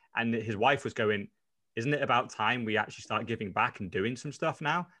 billion. And his wife was going, isn't it about time we actually start giving back and doing some stuff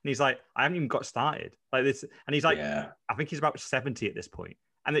now? And he's like, I haven't even got started like this. And he's like, I think he's about 70 at this point.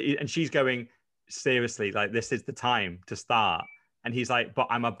 And she's going, seriously, like, this is the time to start. And he's like, but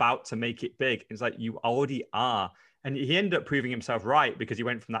I'm about to make it big. And it's like, you already are. And he ended up proving himself right because he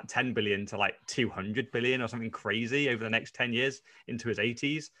went from that 10 billion to like 200 billion or something crazy over the next 10 years into his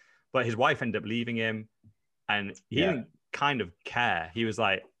 80s. But his wife ended up leaving him and he didn't kind of care. He was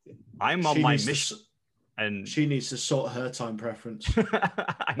like, I'm on my mission. And she needs to sort her time preference.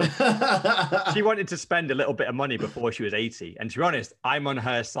 She wanted to spend a little bit of money before she was 80. And to be honest, I'm on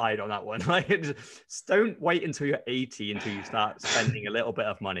her side on that one. Like, just don't wait until you're 80 until you start spending a little bit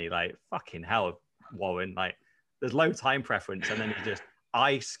of money. Like, fucking hell, Warren. Like, there's low time preference, and then he just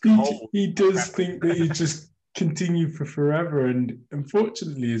ice cold. He does think that he just continue for forever, and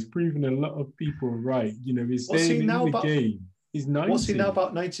unfortunately, has proven a lot of people right. You know, he's staying in the game. He's 90. What's he now,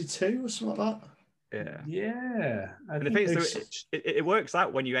 about 92 or something like that? Yeah. And the thing is, it works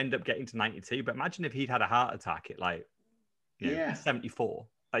out when you end up getting to 92. But imagine if he'd had a heart attack at like 74.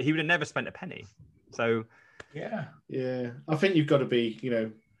 Like, he would have never spent a penny. So yeah. I think you've got to be,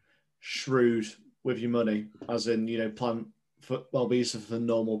 shrewd with your money, as in, plan for, well, these are for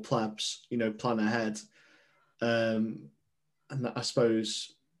normal plebs, plan ahead. And I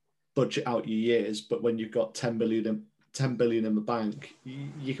suppose budget out your years. But when you've got 10 billion in the bank,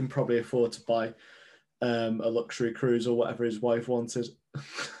 you can probably afford to buy a luxury cruise or whatever his wife wanted.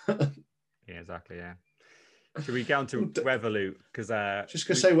 Yeah, exactly. Yeah. Should we get on to Revolut? Because just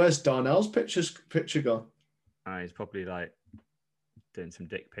gonna say, where's Darnell's picture gone? He's probably like doing some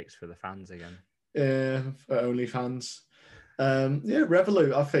dick pics for the fans again. Yeah, for OnlyFans.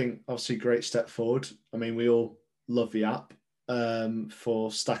 Revolut, I think, obviously great step forward. I mean, we all love the app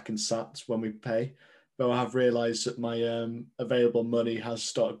for stacking sats when we pay. But I have realised that my available money has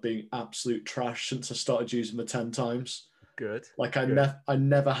started being absolute trash since I started using them 10 times. Good. Like, I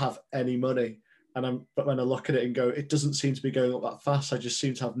never have any money. But when I look at it and go, it doesn't seem to be going up that fast. I just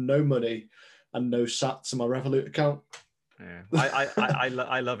seem to have no money and no sats in my Revolut account. Yeah,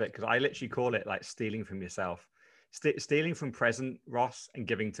 I love it because I literally call it like stealing from yourself, stealing from present Ross and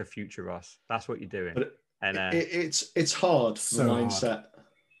giving to future Ross. That's what you're doing. But it's hard for the mindset. Hard.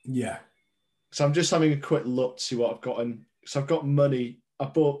 Yeah. So I'm just having a quick look to see what I've gotten. So I've got money. I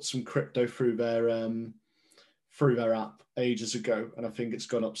bought some crypto through their app ages ago, and I think it's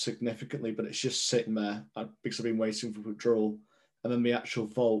gone up significantly. But it's just sitting there because I've been waiting for withdrawal. And then the actual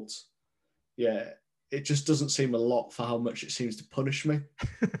vault, it just doesn't seem a lot for how much it seems to punish me.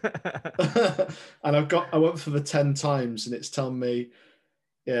 And I went for the 10 times, and it's telling me,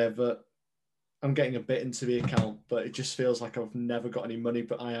 that I'm getting a bit into the account, but it just feels like I've never got any money.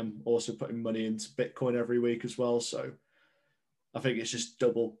 But I am also putting money into Bitcoin every week as well. So I think it's just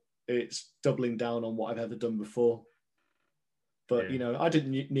it's doubling down on what I've ever done before. But, I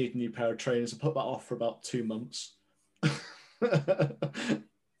didn't need a new pair of trainers. I put that off for about 2 months.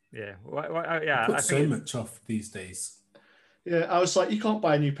 Yeah. I put so much off these days. Yeah, I was like, you can't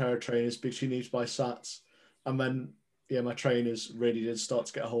buy a new pair of trainers because you need to buy sats. And then, yeah, my trainers really did start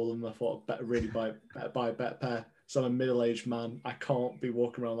to get a hold of them. I thought I'd better buy a better pair. So I'm a middle-aged man. I can't be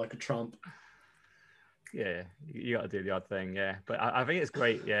walking around like a tramp. Yeah, you got to do the odd thing. Yeah, but I think it's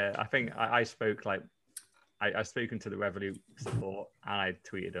great. Yeah, I think I spoke like I've spoken to the Revolut support and I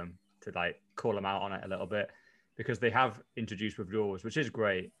tweeted them to like call them out on it a little bit because they have introduced withdrawals, which is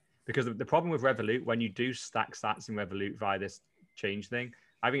great. Because the problem with Revolut, when you do stack sats in Revolut via this change thing,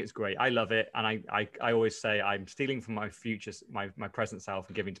 I think it's great. I love it. And I always say I'm stealing from my future, my present self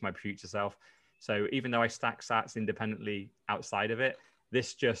and giving to my future self. So even though I stack sats independently outside of it,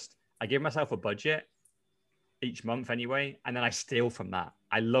 I give myself a budget each month anyway, and then I steal from that.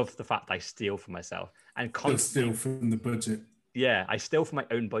 I love the fact that I steal from myself and steal from the budget. Yeah, I steal from my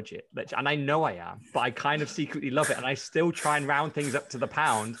own budget, and I know I am, but I kind of secretly love it, and I still try and round things up to the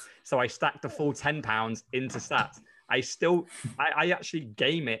pound. So I stack the full £10 into sats. I actually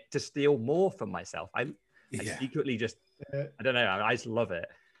game it to steal more from myself. I secretly just, I don't know, I just love it.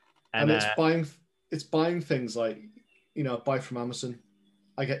 And it's buying things like, I buy from Amazon,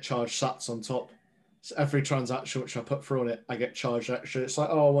 I get charged sats on top. So every transaction which I put through on it, I get charged extra. It's like,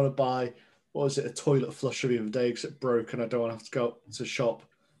 oh, I want to buy, a toilet flusher the other day because it broke and I don't want to have to go to shop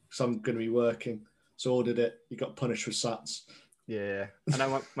because I'm going to be working. So ordered it. You got punished with sats. Yeah.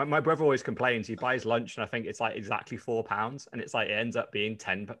 And my brother always complains. He buys lunch and I think it's like exactly £4. And it's like, it ends up being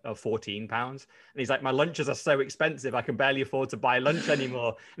 10 or 14 pounds. And he's like, my lunches are so expensive. I can barely afford to buy lunch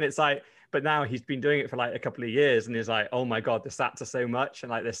anymore. And it's like, but now he's been doing it for like a couple of years and he's like, oh my God, the sats are so much. And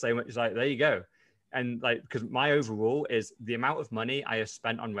like, there's so much. It's like, there you go. And like, because my overall is the amount of money I have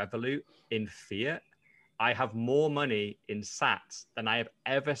spent on Revolut in fiat, I have more money in sats than I have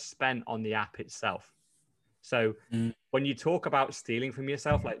ever spent on the app itself. So when you talk about stealing from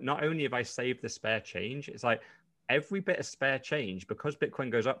yourself, like not only have I saved the spare change, it's like every bit of spare change, because Bitcoin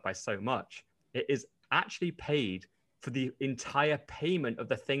goes up by so much, it is actually paid for the entire payment of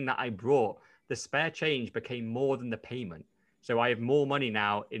the thing that I brought. The spare change became more than the payment. So I have more money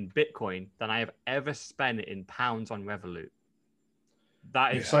now in Bitcoin than I have ever spent in pounds on Revolut.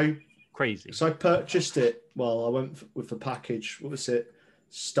 That is crazy. So I purchased it. Well, I went with the package. What was it?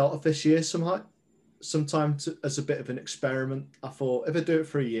 Start of this year sometime as a bit of an experiment. I thought if I do it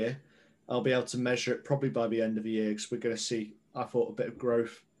for a year, I'll be able to measure it probably by the end of the year because we're going to see, I thought, a bit of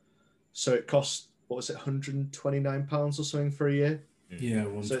growth. So it cost, £129 or something for a year? Yeah,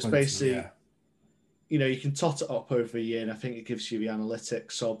 120, so it's basically... you can tot it up over a year and I think it gives you the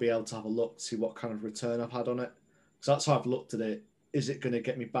analytics. So I'll be able to have a look to see what kind of return I've had on it. Because that's how I've looked at it. Is it going to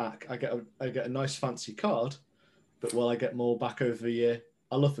get me back? I get a nice fancy card, but will I get more back over a year?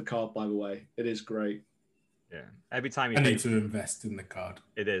 I love the card, by the way. It is great. Yeah. Every time I need to invest in the card.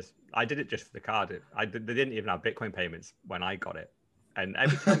 It is. I did it just for the card. They didn't even have Bitcoin payments when I got it. And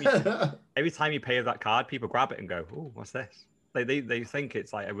every time you pay with that card, people grab it and go, oh, what's this? They think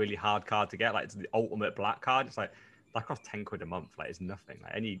it's like a really hard card to get, like it's the ultimate black card. It's like that costs £10 a month. Like it's nothing.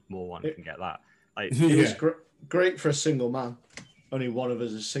 Like any moron can get that. Like it's great for a single man. Only one of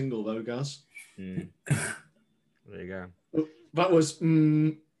us is single though, guys. There you go. That was.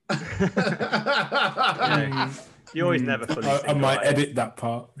 Yeah. You always never fully. I might edit that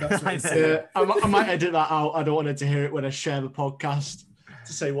part. That's what I might edit that out. I don't want to hear it when I share the podcast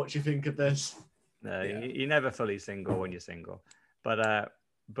to say what you think of this. No, you're never fully single when you're single, but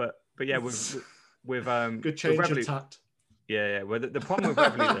yeah, with good change with Revolut, of tact. Yeah. Well, the problem with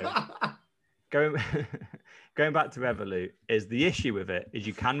Revolut, though, going back to Revolut, is the issue with it is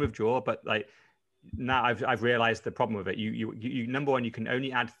you can withdraw, but like now I've realized the problem with it. You number one, you can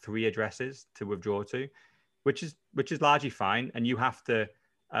only add 3 addresses to withdraw to, which is largely fine, and you have to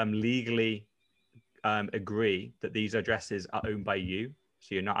legally agree that these addresses are owned by you,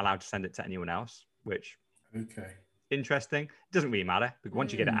 so you're not allowed to send it to anyone else. Which interesting. It doesn't really matter because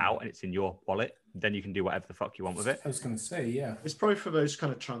once you get it out and it's in your wallet, then you can do whatever the fuck you want with it. I was going to say, yeah, it's probably for those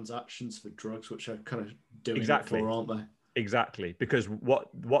kind of transactions for drugs, which are kind of doing exactly it for, aren't they? Exactly, because what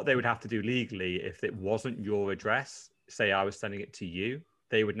they would have to do legally, if it wasn't your address, say I was sending it to you,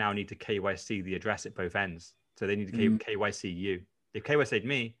 they would now need to KYC the address at both ends. So they need to KYC you. If KYC'd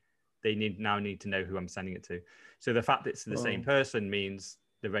me, they now need to know who I'm sending it to. So the fact that it's the same person means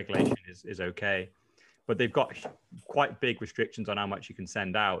the regulation is okay. But they've got quite big restrictions on how much you can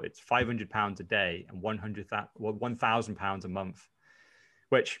send out. It's £500 a day and £1,000 a month,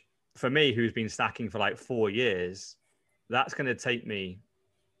 which for me, who's been stacking for like 4 years, that's going to take me,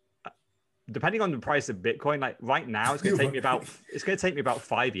 depending on the price of Bitcoin, like right now, it's going to take me about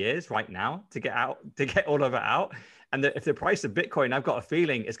 5 years right now to get all of it out. And if the price of Bitcoin, I've got a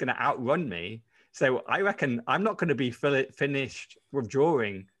feeling it's going to outrun me. So I reckon I'm not going to be finished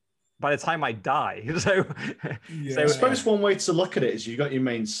withdrawing by the time I die. So, Yeah. I suppose one way to look at it is you got your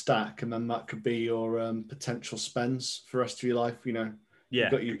main stack, and then that could be your potential spends for the rest of your life. You know, yeah,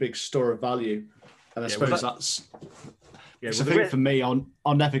 you've got your big store of value, and I Yeah, suppose was that's. yeah. Because I think for me,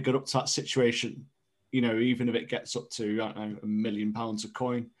 I'll never get up to that situation. You know, even if it gets up to I don't know £1 million a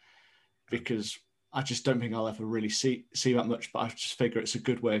coin, because I just don't think I'll ever really see that much. But I just figure it's a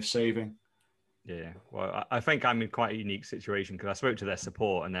good way of saving. Yeah, well, I think I'm in quite a unique situation because I spoke to their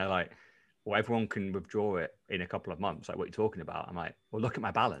support and they're like, well, everyone can withdraw it in a couple of months. Like, what you're talking about? I'm like, well, look at my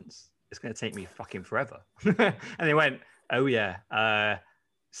balance. It's going to take me fucking forever. And they went, oh, yeah,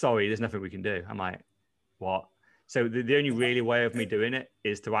 sorry, there's nothing we can do. I'm like, what? So the only really way of me doing it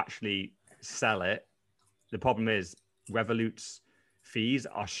is to actually sell it. The problem is Revolut's fees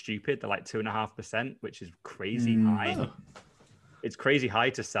are stupid. They're like 2.5%, which is crazy high. Oh. It's crazy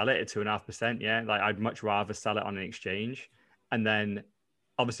high to sell it at 2.5%. Yeah. Like I'd much rather sell it on an exchange. And then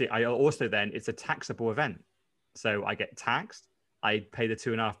obviously it's a taxable event. So I get taxed. I pay the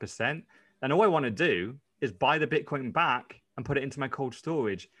 2.5%. Then all I want to do is buy the Bitcoin back and put it into my cold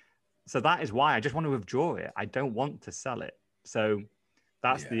storage. So that is why I just want to withdraw it. I don't want to sell it. So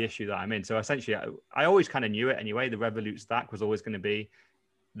that's the issue that I'm in. So essentially, I always kind of knew it anyway. The Revolut stack was always going to be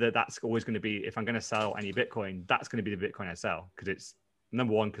that's always going to be, if I'm going to sell any Bitcoin, that's going to be the Bitcoin I sell because it's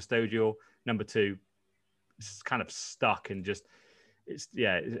number one, custodial. Number two, it's kind of stuck and just,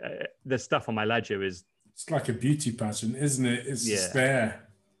 the stuff on my ledger is. It's like a beauty pageant, isn't it? It's just there.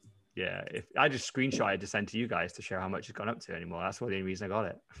 Yeah, if I just screenshot it to send to you guys to show how much it's gone up to anymore. That's the only reason I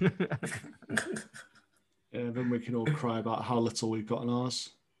got it. Then we can all cry about how little we've got on ours.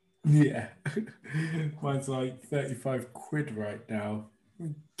 Yeah. Mine's like 35 quid right now,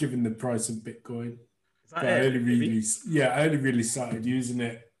 given the price of Bitcoin. But I only really started using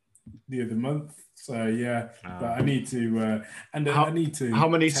it the other month. So yeah, but I need to, I need to. How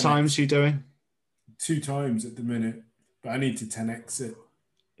many times are you doing? 2 times at the minute, but I need to 10x it.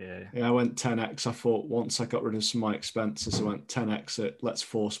 Yeah, I went 10x. I thought once I got rid of some of my expenses, I went 10x it. Let's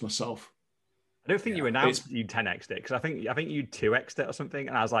force myself. I don't think you announced you 10x'd it because I think you 2x'd it or something,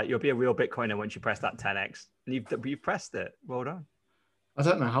 and I was like, you'll be a real Bitcoiner once you press that 10x, and you've pressed it. Well done. I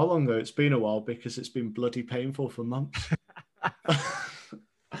don't know how long ago. It's been a while because it's been bloody painful for months.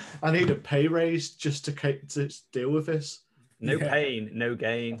 I need a pay raise just to deal with this. No pain, no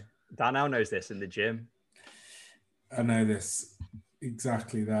gain. Darnell knows this in the gym. I know this.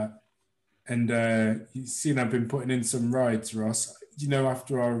 Exactly that. And you've seen I've been putting in some rides, Ross. You know,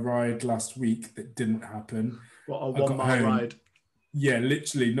 after our ride last week that didn't happen. What, a 1 mile ride? Yeah,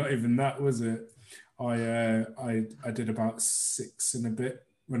 literally, not even that, was it? I did about 6 and a bit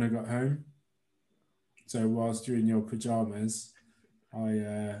when I got home. So whilst you're in your pajamas,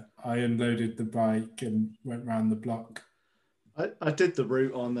 I unloaded the bike and went round the block. I did the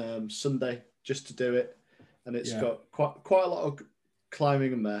route on Sunday just to do it, and it's got quite a lot of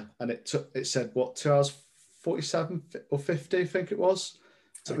climbing in there, and it said 2 hours 47 or 50, I think it was.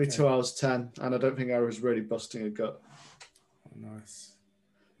 It took me 2 hours 10, and I don't think I was really busting a gut. Oh, nice.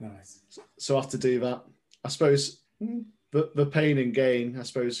 So I have to do that. I suppose the pain and gain, I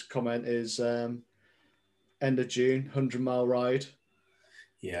suppose, comment is end of June, 100-mile ride.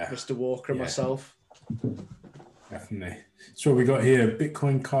 Yeah. Mr. Walker and myself. Definitely. So what we got here,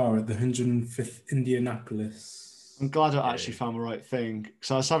 Bitcoin car at the 105th Indianapolis. I'm glad I actually found the right thing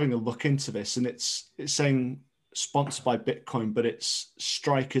because I was having a look into this and it's saying sponsored by Bitcoin, but it's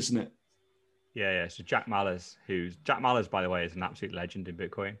Strike, isn't it? Yeah. So Jack Mallers, by the way, is an absolute legend in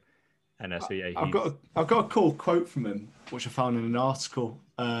Bitcoin. And I've got a cool quote from him, which I found in an article.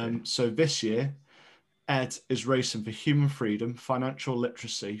 So this year, Ed is racing for human freedom, financial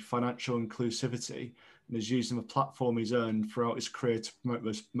literacy, financial inclusivity, and is using the platform he's earned throughout his career to promote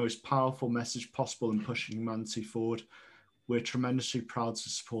the most powerful message possible in pushing humanity forward. We're tremendously proud to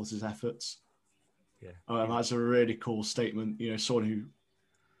support his efforts. Yeah, that's a really cool statement. You know, someone who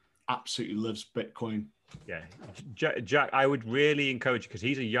absolutely loves Bitcoin. Yeah, Jack, I would really encourage you because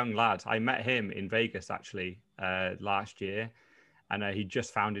he's a young lad. I met him in Vegas actually last year, and he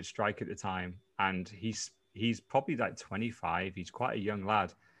just founded Strike at the time. And he's probably like 25. He's quite a young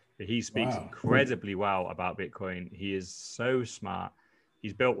lad. But he speaks incredibly well about Bitcoin. He is so smart.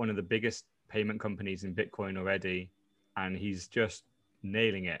 He's built one of the biggest payment companies in Bitcoin already, and he's just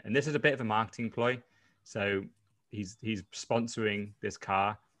nailing it. And this is a bit of a marketing ploy. So he's sponsoring this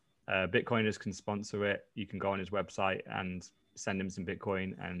car. Bitcoiners can sponsor it. You can go on his website and send him some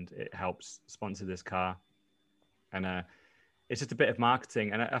Bitcoin, and it helps sponsor this car. And it's just a bit of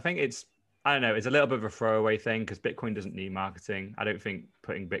marketing. And I think it's a little bit of a throwaway thing because Bitcoin doesn't need marketing. I don't think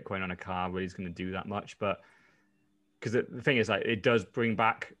putting Bitcoin on a car really is going to do that much. But because the thing is, like, it does bring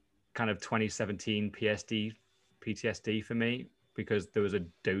back kind of 2017 PTSD for me, because there was a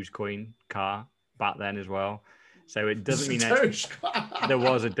Dogecoin car back then as well. So it doesn't mean there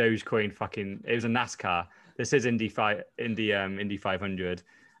was a Dogecoin it was a NASCAR. This is Indy 500,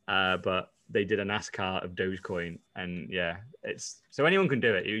 but they did a NASCAR of Dogecoin, and yeah, so anyone can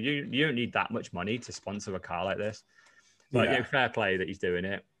do it. You don't need that much money to sponsor a car like this, but fair play that he's doing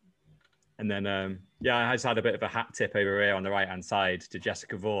it. And then I just had a bit of a hat tip over here on the right hand side to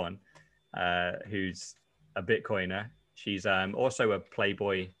Jessica Vaughan, who's a Bitcoiner. She's also a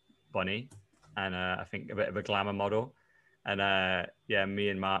Playboy bunny, and I think a bit of a glamour model. And me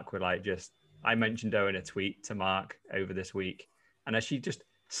and Mark were like, I mentioned her in a tweet to Mark over this week, and she just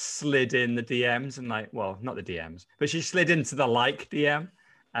slid in the DMs and not the DMs, but she slid into the DM,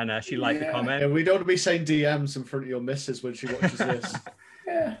 and she liked the comment. Yeah, we don't want to be saying DMs in front of your missus when she watches this.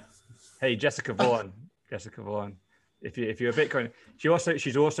 Yeah. Hey, Jessica Vaughan. If you're a Bitcoin,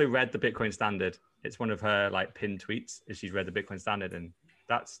 she's also read the Bitcoin Standard. It's one of her pinned tweets. Is she's read the Bitcoin Standard, and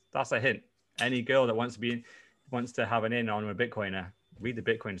that's a hint. Any girl that wants to have an in on a Bitcoiner, read the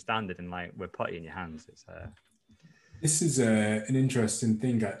Bitcoin Standard, and we're putty in your hands. This is an interesting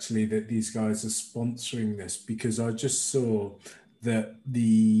thing, actually, that these guys are sponsoring this, because I just saw that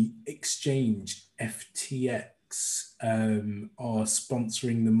the exchange FTX are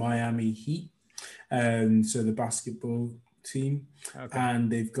sponsoring the Miami Heat, so the basketball team,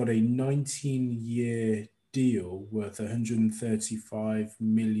 and they've got a 19-year deal worth $135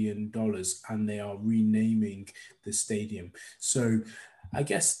 million, and they are renaming the stadium. So I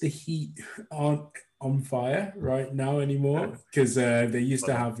guess the Heat aren't on fire right now anymore, because they used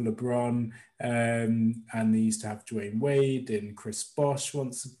to have LeBron, and they used to have Dwayne Wade and Chris Bosh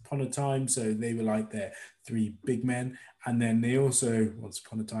once upon a time. So they were their three big men. And then they also, once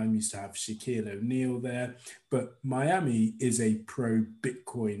upon a time, used to have Shaquille O'Neal there. But Miami is a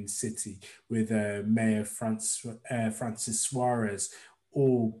pro-Bitcoin city with Mayor Francis Suarez,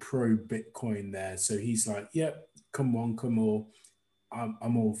 all pro-Bitcoin there. So he's yep, come on, come on.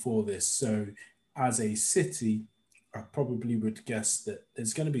 I'm all for this. So as a city, I probably would guess that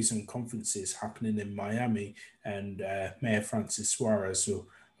there's going to be some conferences happening in Miami, and Mayor Francis Suarez will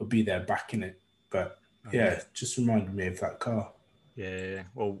be there backing it. But just reminded me of that car. Yeah.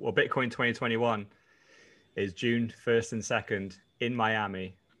 Well, Bitcoin 2021 is June 1st and 2nd in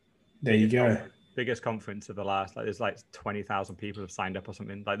Miami. There you go. Biggest conference of the last, there's 20,000 people have signed up or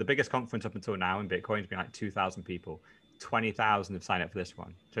something. The biggest conference up until now in Bitcoin has been 2,000 people. 20,000 have signed up for this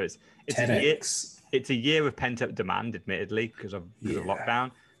one. So it's a year of pent up demand, admittedly, because of lockdown,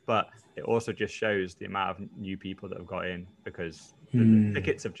 but it also just shows the amount of new people that have got in, because the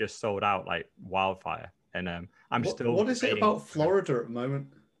tickets have just sold out like wildfire. And what is it about Florida at the moment?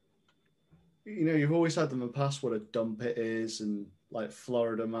 You've always had them in the past what a dump it is, and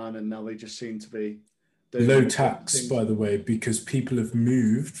Florida, man, and now they just seem to be low tax, by the way, because people have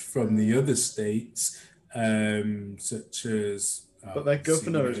moved from the other states, such as but their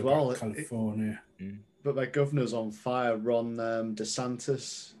governor as well, California. But their governor's on fire, Ron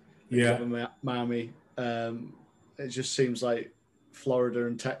DeSantis. Miami. It just seems like Florida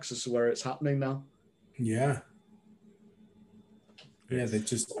and Texas are where it's happening now. Yeah, they're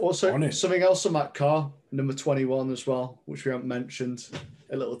just also on it. Something else on that car, number 21 as well, which we haven't mentioned.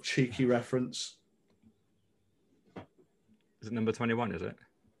 A little cheeky reference. Is it number 21? Is it?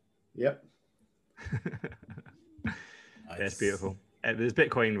 Yep. Nice. Yeah, it's beautiful. There's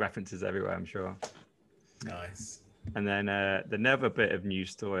Bitcoin references everywhere, I'm sure. Nice. And then another bit of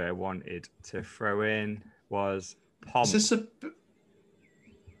news story I wanted to throw in was Pomp. Is this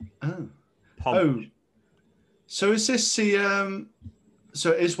Pomp. Oh. So is this the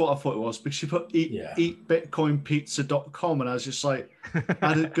so it is what I thought it was, because you put eatbitcoinpizza.com, and I was just I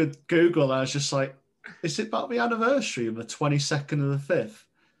had a good Google, and I was just is it about the anniversary of the 22nd of the 5th?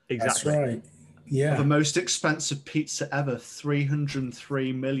 Exactly. That's right. Yeah. Of the most expensive pizza ever,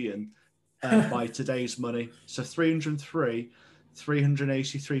 303 million by today's money. So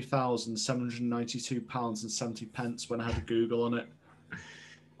 383,792 pounds and 70 pence when I had a Google on it.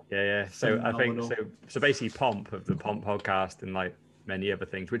 Yeah. So phenomenal. I think so basically Pomp of the Pomp podcast and many other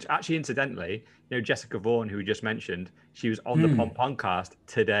things, which actually incidentally, Jessica Vaughan, who we just mentioned, she was on the Pomp podcast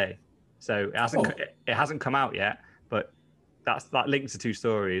today. So it hasn't come out yet, but that links to two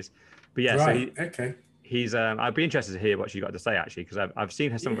stories. But yeah, right. So he's I'd be interested to hear what she got to say, actually, because I've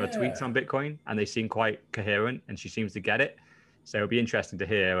seen some of her tweets on Bitcoin, and they seem quite coherent, and she seems to get it. So it'll be interesting to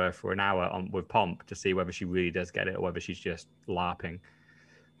hear her for an hour with Pomp to see whether she really does get it or whether she's just LARPing.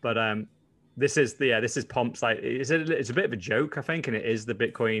 But this is Pomp's it's a bit of a joke, I think, and it is the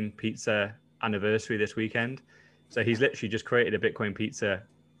Bitcoin pizza anniversary this weekend. So he's literally just created a Bitcoin pizza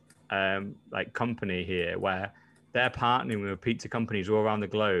like company here where they're partnering with pizza companies all around the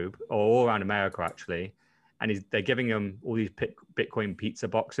globe, or all around America actually, and they're giving them all these Bitcoin pizza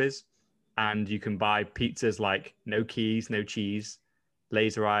boxes, and you can buy pizzas like no keys, no cheese,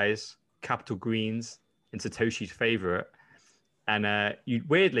 laser eyes, capital greens, and Satoshi's favorite. And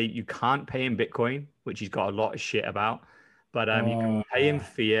you can't pay in Bitcoin, which he's got a lot of shit about, but you can pay in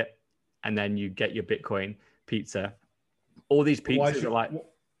fiat, and then you get your Bitcoin pizza. All these pizzas are like.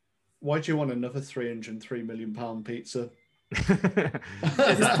 Why do you want another £303 million pizza?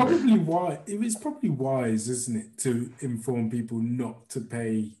 It's probably why. It was probably wise, isn't it, to inform people not to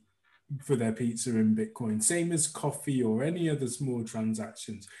pay for their pizza in Bitcoin, same as coffee or any other small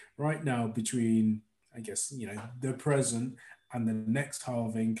transactions. Right now, between, I guess, the present and the next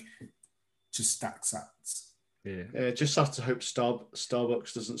halving, just stack sats. Yeah, just have to hope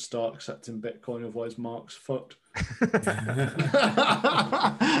Starbucks doesn't start accepting Bitcoin, otherwise Mark's fucked.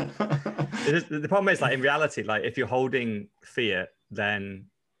 The problem is, like, in reality, like, if you're holding fiat, then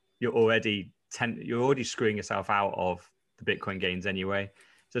you're already screwing yourself out of the Bitcoin gains anyway.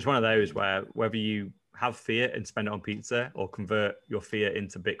 So it's one of those where whether you have fiat and spend it on pizza, or convert your fiat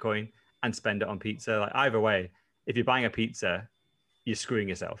into Bitcoin and spend it on pizza, like, either way, if you're buying a pizza, you're screwing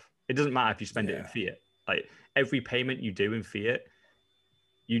yourself. It doesn't matter if you spend it in fiat. Like, every payment you do in fiat,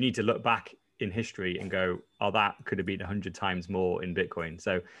 you need to look back in history and go, oh, that could have been 100 times more in Bitcoin.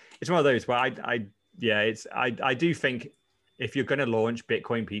 So it's one of those where I do think if you're going to launch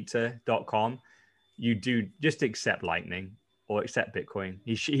bitcoinpizza.com, you do just accept Lightning or accept Bitcoin.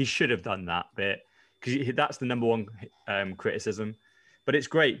 He should have done that bit, because that's the number one criticism. But it's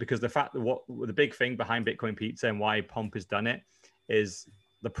great because the fact that the big thing behind Bitcoin Pizza and why Pomp has done it is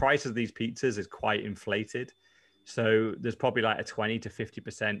the price of these pizzas is quite inflated. So there's probably like a 20 to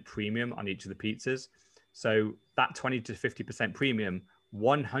 50% premium on each of the pizzas. So that 20 to 50% premium,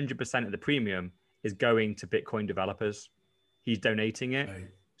 100% of the premium is going to Bitcoin developers. He's donating it. Right.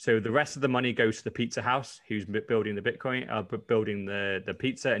 So the rest of the money goes to the pizza house, who's building the Bitcoin, building the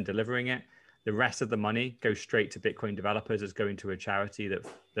pizza and delivering it. The rest of the money goes straight to Bitcoin developers. It's going to a charity that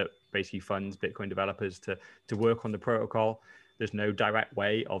basically funds Bitcoin developers to work on the protocol. There's no direct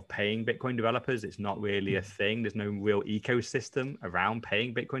way of paying Bitcoin developers. It's not really a thing. There's no real ecosystem around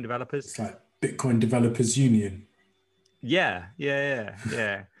paying Bitcoin developers. It's like Bitcoin Developers Union. Yeah.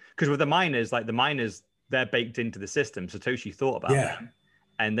 Because with the miners, they're baked into the system. Satoshi thought about that,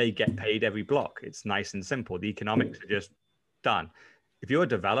 and they get paid every block. It's nice and simple. The economics are just done. If you're a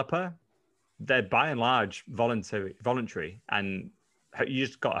developer, they're by and large voluntary, and you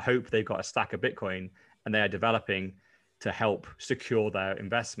just got to hope they've got a stack of Bitcoin and they are developing to help secure their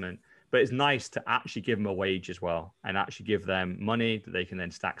investment. But it's nice to actually give them a wage as well, and actually give them money that they can then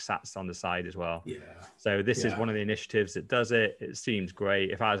stack sats on the side as well. Yeah. So this is one of the initiatives that does it. It seems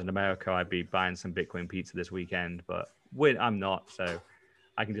great. If I was in America, I'd be buying some Bitcoin pizza this weekend, but I'm not, so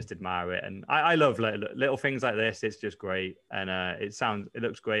I can just admire it. And I love little things like this. It's just great. And it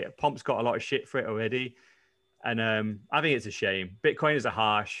looks great. Pomp's got a lot of shit for it already. And I think it's a shame. Bitcoiners are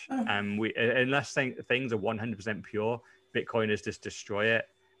harsh, and unless things are 100% pure, Bitcoiners just destroy it.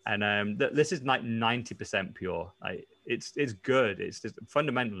 And this is like 90% pure. Like, it's good. It's just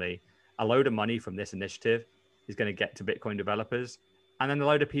fundamentally a load of money from this initiative is going to get to Bitcoin developers, and then a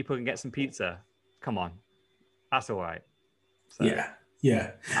load of people can get some pizza. Come on, that's all right. So,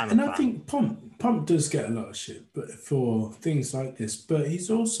 yeah. And I think Pomp does get a lot of shit, but for things like this. But he's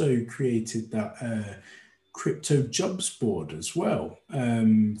also created that crypto jobs board as well,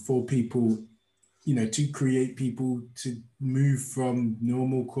 for people, to create people to move from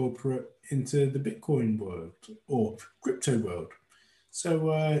normal corporate into the Bitcoin world or crypto world.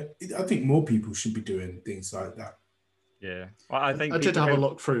 So I think more people should be doing things like that. Yeah, well, I think I did have a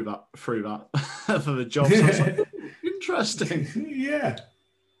look through that for the jobs. I was like, interesting. Yeah.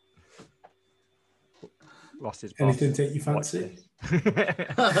 Lost his boss. Anything take you fancy?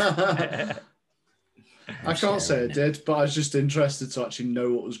 I can't say I did, but I was just interested to actually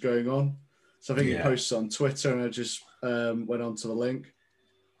know what was going on. So I think he posted on Twitter, and I just went onto the link.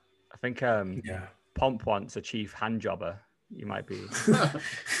 I think Pomp wants a chief hand jobber. You might be.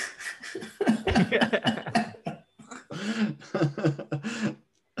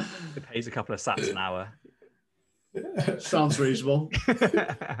 It pays a couple of sats an hour. Sounds reasonable.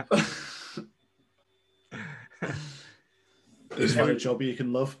 It's not a job you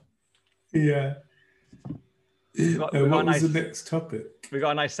can love. Yeah. What was the next topic? We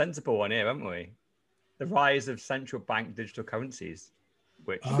got a nice sensible one here, haven't we? The rise of central bank digital currencies.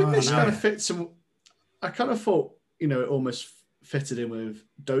 Which I think this kind of fits some. I kind of thought, it almost fitted in with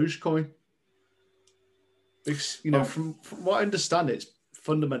Dogecoin. Because, from what I understand, it's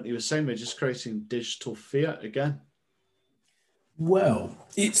fundamentally the same. They're just creating digital fiat again. Well,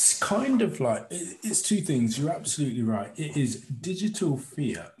 it's kind of like, it's two things. You're absolutely right. It is digital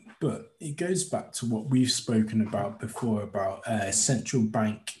fiat, but it goes back to what we've spoken about before about central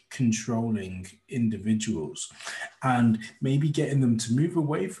bank controlling individuals and maybe getting them to move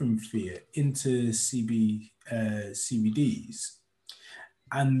away from fiat into CBDCs.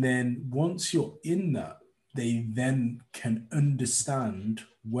 And then once you're in that, they then can understand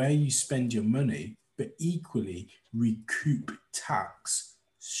where you spend your money, but equally recoup tax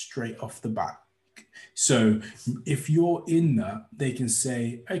straight off the bat. So if you're in that, they can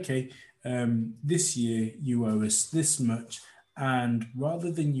say, okay, this year you owe us this much. And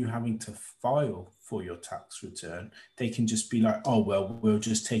rather than you having to file for your tax return, they can just be like, oh, well, we'll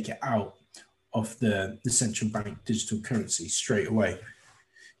just take it out of the central bank digital currency straight away.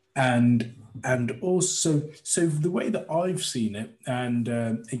 And also, so the way that I've seen it, and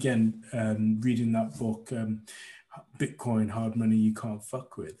again, reading that book, Bitcoin, Hard Money You Can't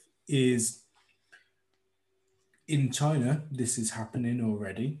Fuck With, is in China, this is happening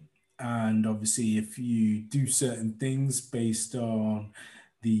already. And obviously, if you do certain things based on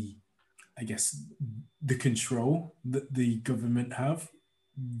the, I guess, the control that the government have,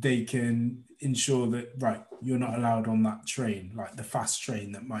 they can ensure that, right, you're not allowed on that train, like the fast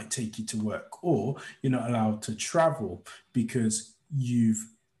train that might take you to work, or you're not allowed to travel because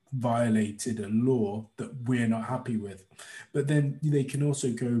you've violated a law that we're not happy with. But then they can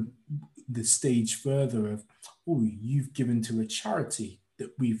also go the stage further of, oh, you've given to a charity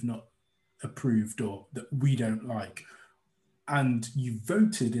that we've not approved or that we don't like, and you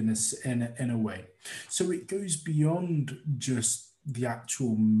voted in a way. So it goes beyond just the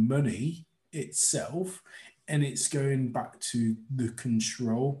actual money itself, and it's going back to the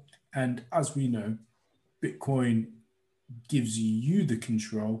control. And as we know, Bitcoin gives you the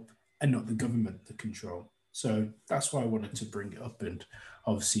control and not the government the control. So that's why I wanted to bring it up and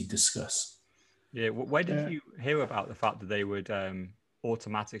obviously discuss. Yeah, where did you hear about the fact that they would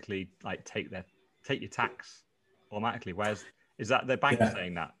automatically like take your tax automatically? Is that the bank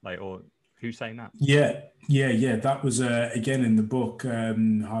saying that, like, or who's saying that? Yeah. That was again in the book,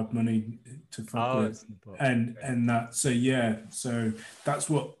 Hard Money to Fuck With, and that. So that's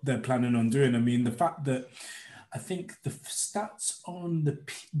what they're planning on doing. I mean, the fact that I think the stats on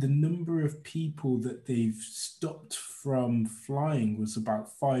the number of people that they've stopped from flying was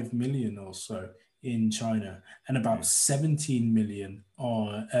about 5 million or so in China, and about 17 million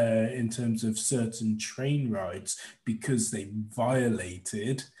in terms of certain train rides because they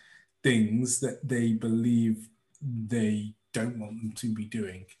violated things that they believe they don't want them to be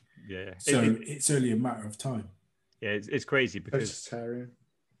doing. Yeah. So it's only a matter of time. Yeah, it's crazy because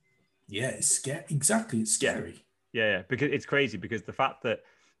yeah, it's scary. Exactly, it's scary. Yeah, because it's crazy because the fact that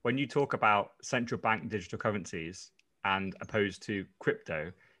when you talk about central bank digital currencies and opposed to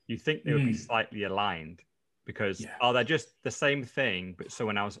crypto, you think they would be slightly aligned because they're just the same thing, but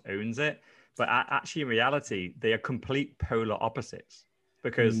someone else owns it. But actually, in reality, they are complete polar opposites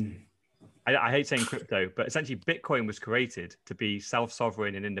because I hate saying crypto, but essentially Bitcoin was created to be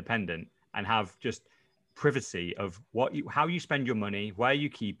self-sovereign and independent and have just privacy of how you spend your money, where you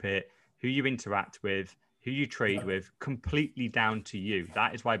keep it, who you interact with, who you trade with, completely down to you.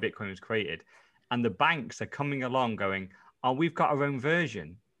 That is why Bitcoin was created. And the banks are coming along going, oh, we've got our own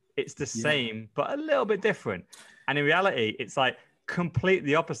version. It's the same, but a little bit different. And in reality, it's like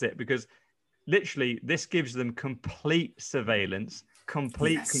completely opposite because literally this gives them complete surveillance,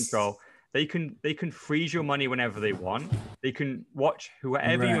 complete control. They can freeze your money whenever they want. They can watch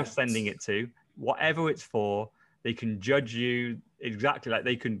whoever you're sending it to, whatever it's for. They can judge you exactly, like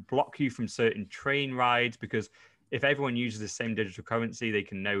they can block you from certain train rides because if everyone uses the same digital currency, they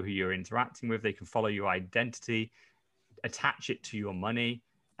can know who you're interacting with. They can follow your identity, attach it to your money.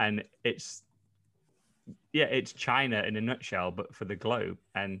 And it's China in a nutshell, but for the globe.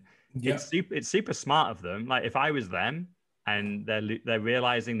 And it's super smart of them. Like if I was them and they're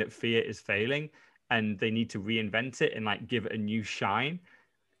realizing that fiat is failing and they need to reinvent it and like give it a new shine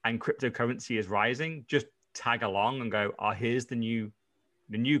and cryptocurrency is rising, just tag along and go, oh, here's the new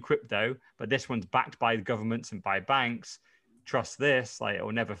crypto, but this one's backed by governments and by banks. Trust this, like it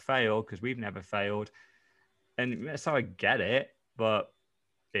will never fail because we've never failed. And so I get it, but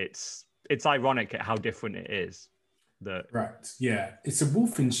it's ironic at how different it is. It's a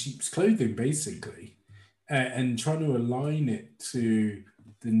wolf in sheep's clothing basically, and trying to align it to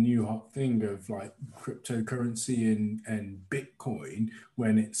the new hot thing of like cryptocurrency and Bitcoin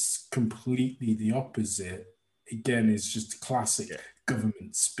when it's completely the opposite, again, is just a classic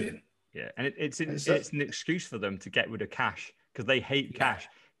government spin. Yeah, and it's an excuse for them to get rid of cash because they hate cash.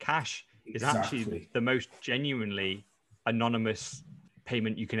 Cash is actually the most genuinely anonymous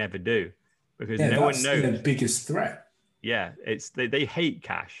payment you can ever do, because no one knows. Their biggest threat. Yeah, it's they hate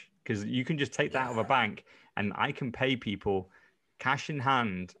cash, because you can just take that out of a bank, and I can pay people cash in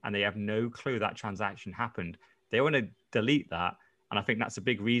hand, and they have no clue that transaction happened. They want to delete that, and I think that's a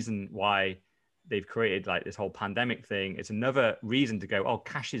big reason why they've created like this whole pandemic thing. It's another reason to go, oh,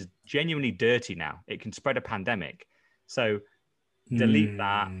 cash is genuinely dirty now. It can spread a pandemic. So delete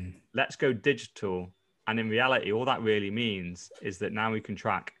that. Let's go digital. And in reality, all that really means is that now we can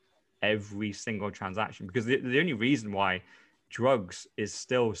track every single transaction, because the only reason why drugs is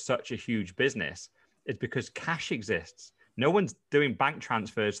still such a huge business is because cash exists. No one's doing bank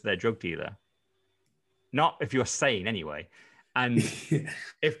transfers to their drug dealer. Not if you're sane anyway. And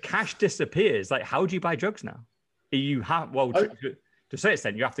if cash disappears, like, how do you buy drugs now? You have, well, to a certain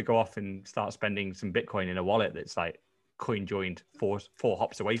extent, you have to go off and start spending some Bitcoin in a wallet that's like coin joined four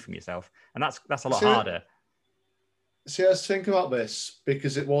hops away from yourself. And that's a lot harder. See, I was thinking about this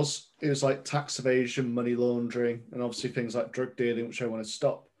because it was like tax evasion, money laundering, and obviously things like drug dealing, which I want to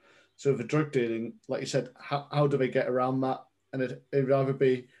stop. So for drug dealing, like you said, how do they get around that? And it would either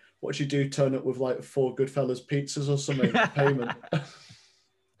be, what you do, turn up with like 4 Goodfellas pizzas or something for payment.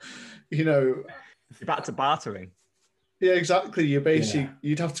 You know, you're back to bartering. Yeah, exactly. You basically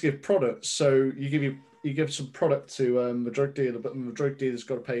you'd have to give products. So you give some product to the drug dealer, but the drug dealer's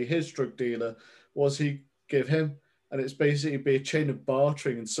got to pay his drug dealer. What does he give him? And it's basically be a chain of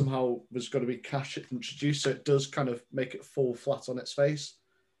bartering, and somehow there's got to be cash introduced, so it does kind of make it fall flat on its face.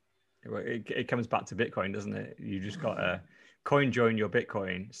 It comes back to Bitcoin, doesn't it? You just got to coin join your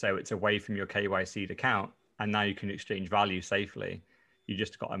Bitcoin, so it's away from your KYC'd account, and now you can exchange value safely. You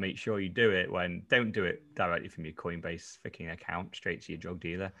just got to make sure you do it don't do it directly from your Coinbase freaking account straight to your drug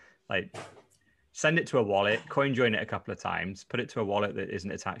dealer. Like, send it to a wallet, coin join it a couple of times, put it to a wallet that isn't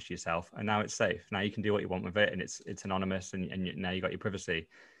attached to yourself, and now it's safe. Now you can do what you want with it, and it's anonymous, and now you got your privacy.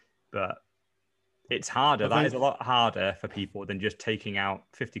 But it's harder. That is a lot harder for people than just taking out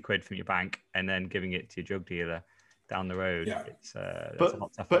 50 quid from your bank and then giving it to your drug dealer down the road. Yeah. It's a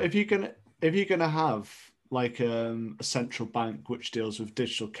lot tougher. But if you're gonna have like a central bank which deals with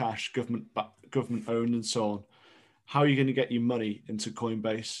digital cash, government owned and so on, how are you going to get your money into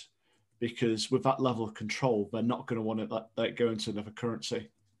Coinbase? Because with that level of control, they're not going to want to let it go into another currency.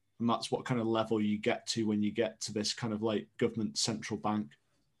 And that's what kind of level you get to when you get to this kind of like government central bank.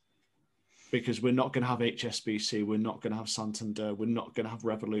 Because we're not going to have HSBC, we're not going to have Santander, we're not going to have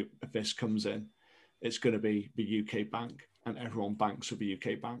Revolut if this comes in. It's going to be the UK bank, and everyone banks with the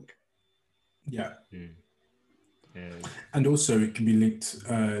UK bank. Yeah. Mm. Yeah. And also it can be linked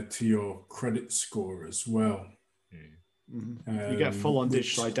to your credit score as well. Mm-hmm. You get full-on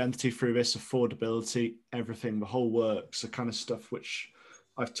digital identity through this, affordability, everything, the whole works, the kind of stuff which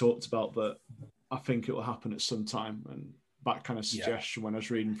I've talked about that I think it will happen at some time. And that kind of suggestion when I was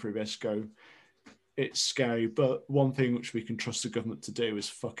reading through this, it's scary, but one thing which we can trust the government to do is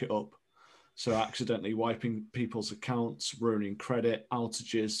fuck it up. So accidentally wiping people's accounts, ruining credit,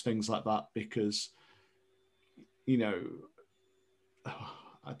 outages, things like that, because, you know,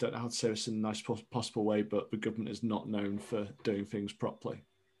 I don't know how to say this in the nice possible way, but the government is not known for doing things properly.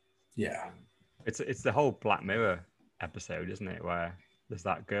 Yeah. It's the whole Black Mirror episode, isn't it? Where there's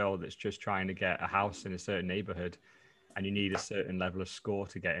that girl that's just trying to get a house in a certain neighborhood, and you need a certain level of score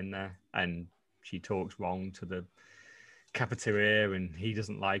to get in there. And she talks wrong to the cafeteria, and he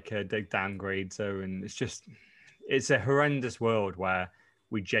doesn't like her, they downgrades her. And it's a horrendous world where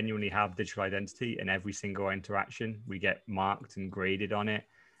we genuinely have digital identity, and every single interaction we get marked and graded on it,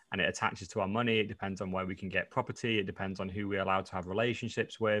 and it attaches to our money. It depends on where we can get property. It depends on who we're allowed to have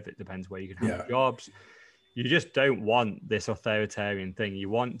relationships with. It depends where you can have jobs. You just don't want this authoritarian thing. You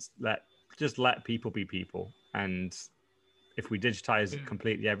want just let people be people. And if we digitize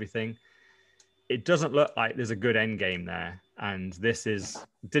completely everything, it doesn't look like there's a good end game there. And this is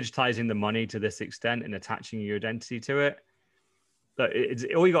digitizing the money to this extent and attaching your identity to it. But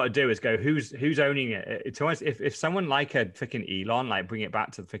all you got to do is go, who's owning it? It's almost, if someone like a freaking Elon, like bring it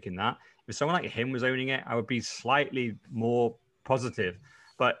back to freaking that, if someone like him was owning it, I would be slightly more positive.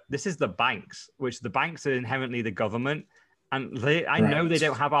 But this is the banks, which the banks are inherently the government. And I know they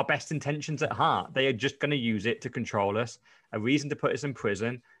don't have our best intentions at heart. They are just going to use it to control us, a reason to put us in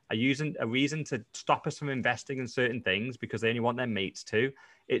prison, a reason to stop us from investing in certain things because they only want their mates to.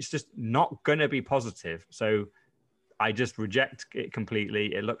 It's just not going to be positive. So I just reject it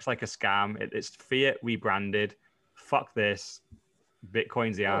completely. It looks like a scam. It's fiat rebranded. Fuck this.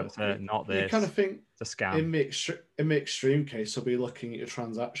 Bitcoin's the answer, not this. You kind of think it's a scam. In the extreme case, I'll be looking at your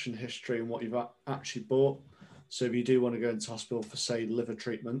transaction history and what you've actually bought. So if you do want to go into hospital for, say, liver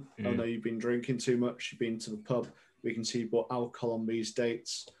treatment, I know you've been drinking too much, you've been to the pub, we can see you bought alcohol on these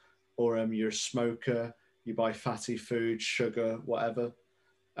dates, or you're a smoker, you buy fatty food, sugar, whatever.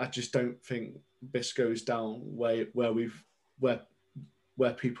 I just don't think this goes down where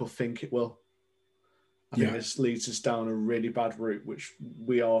people think it will. I think this leads us down a really bad route, which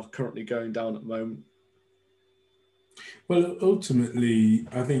we are currently going down at the moment. Well, ultimately,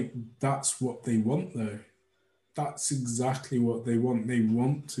 I think that's what they want, though. That's exactly what they want. They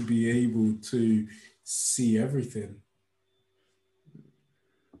want to be able to see everything.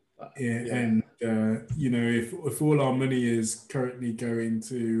 And if all our money is currently going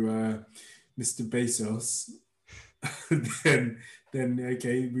to Mr. Bezos, then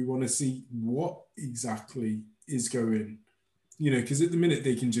okay, we want to see what exactly is going. Because at the minute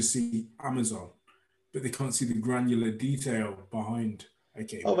they can just see Amazon, but they can't see the granular detail behind.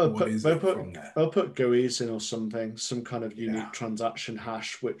 Okay, they'll put GUIs in or something, some kind of unique transaction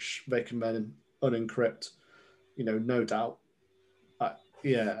hash, which they can then unencrypt. No doubt.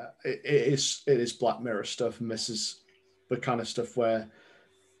 It is Black Mirror stuff, and this is the kind of stuff where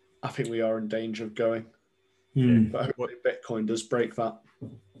I think we are in danger of going. But hopefully Bitcoin does break that. Yeah,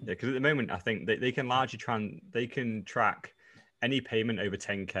 because at the moment I think they can largely track any payment over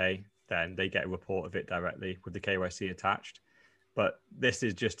 10K, then they get a report of it directly with the KYC attached. But this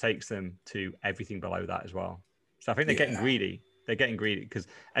just takes them to everything below that as well. So I think they're getting greedy. They're getting greedy because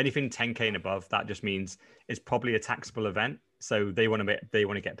anything 10K and above, that just means it's probably a taxable event. So they want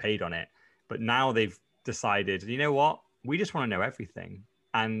to get paid on it. But now they've decided, you know what? We just want to know everything.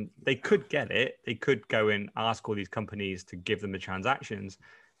 And they could get it. They could go and ask all these companies to give them the transactions,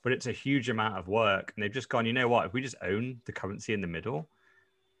 but it's a huge amount of work. And they've just gone, you know what? If we just own the currency in the middle,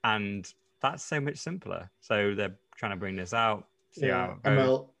 and that's so much simpler. So they're trying to bring this out.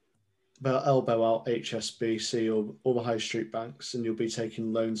 And they'll elbow out HSBC or all the high street banks, and you'll be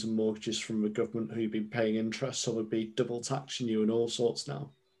taking loans and mortgages from the government who you'll be paying interest, so they'll be double taxing you and all sorts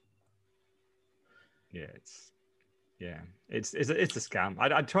now. It's a scam.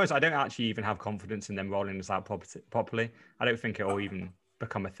 I don't actually even have confidence in them rolling this out properly. I don't think it will even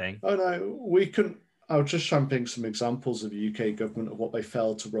become a thing. Oh no, we couldn't. I'll just try and think some examples of the UK government of what they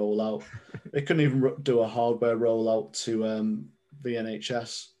failed to roll out. They couldn't even do a hardware rollout to the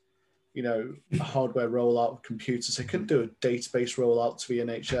NHS. A hardware rollout of computers. They couldn't do a database rollout to the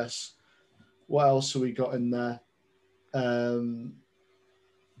NHS. What else have we got in there? Not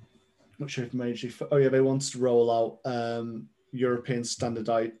sure if they wanted to roll out European standard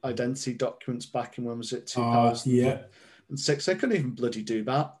identity documents back in, when was it, 2006? They couldn't even bloody do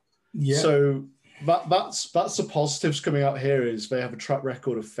that. Yeah. So that's the positives coming out here, is they have a track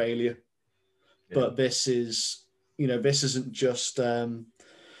record of failure. Yeah. But this isn't just a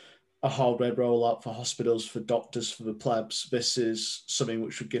hardware rollout for hospitals, for doctors, for the plebs. This is something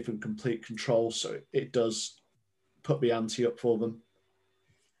which would give them complete control. So it does put the ante up for them.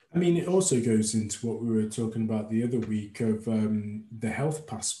 I mean, it also goes into what we were talking about the other week of the health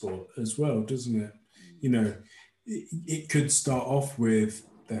passport as well, doesn't it? It could start off with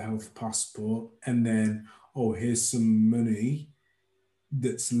the health passport and then, here's some money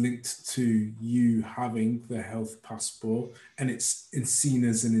that's linked to you having the health passport, and it's seen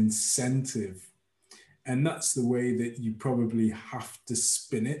as an incentive. And that's the way that you probably have to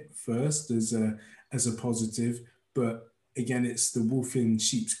spin it first as a positive. But again, it's the wolf in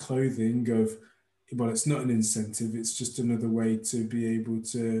sheep's clothing of, well, it's not an incentive, it's just another way to be able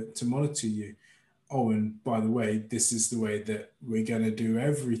to monitor you. Oh, and by the way, this is the way that we're going to do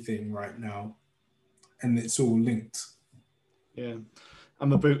everything right now. And it's all linked. Yeah. And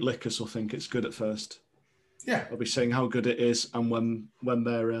the bootlickers will think it's good at first. Yeah. They'll be saying how good it is. And when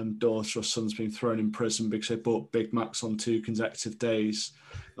their daughter or son's been thrown in prison because they bought Big Macs on 2 consecutive days,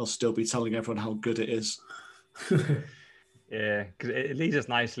 they'll still be telling everyone how good it is. Yeah, because it leads us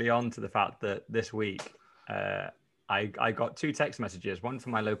nicely on to the fact that this week I got 2 text messages, one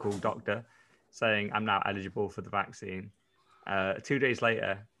from my local doctor saying I'm now eligible for the vaccine. 2 days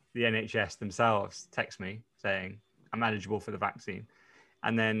later, the NHS themselves text me saying I'm eligible for the vaccine.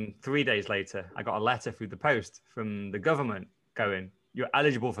 And then 3 days later, I got a letter through the post from the government going, you're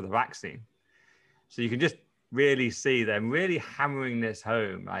eligible for the vaccine. So you can just really see them really hammering this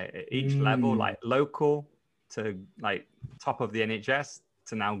home, like at each level, like local to like top of the NHS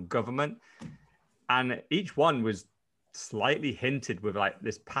to now government. And each one was slightly hinted with like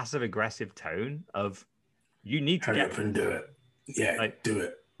this passive aggressive tone of, you need to hurry up and do it. Yeah, like, do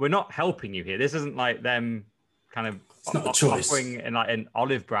it. We're not helping you here. This isn't like them kind of it's not a choice. Offering in like an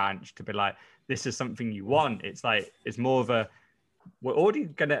olive branch to be like, this is something you want. It's like, it's more of a, we're already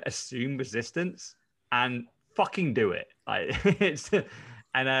going to assume resistance. And fucking do it. Like it's,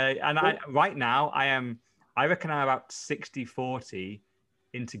 right now I reckon I'm about 60-40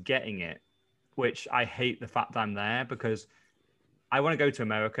 into getting it, which I hate the fact I'm there because I want to go to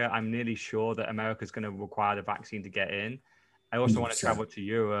America. I'm nearly sure that America's going to require the vaccine to get in. I also want to travel to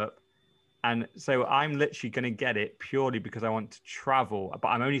Europe. And so I'm literally going to get it purely because I want to travel, but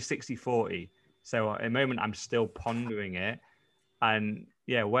I'm only 60-40. So at the moment I'm still pondering it. And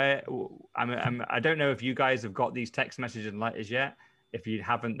yeah, I don't know if you guys have got these text messages and letters yet. If you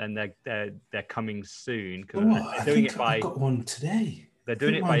haven't, then they're coming soon. Because I think I got one today. They're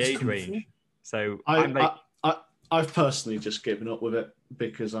doing it by age range. So I've personally just given up with it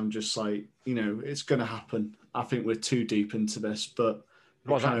because I'm just like, it's going to happen. I think we're too deep into this, but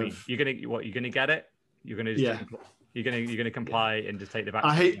what does that mean? You're gonna get it? You're gonna comply and just take the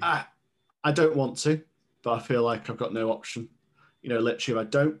vaccine? I don't want to, but I feel like I've got no option. Literally, if I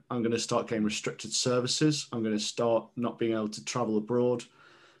don't, I'm going to start getting restricted services. I'm going to start not being able to travel abroad.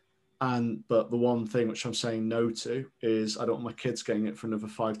 But the one thing which I'm saying no to is I don't want my kids getting it for another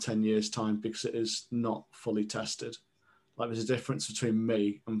 5-10 years time because it is not fully tested. Like there's a difference between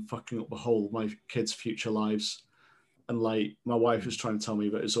me and fucking up the whole of my kids' future lives. And like my wife was trying to tell me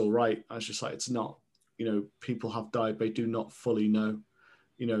that it's all right. I was just like, it's not. People have died. They do not fully know.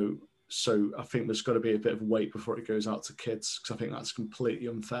 So I think there's got to be a bit of weight before it goes out to kids because I think that's completely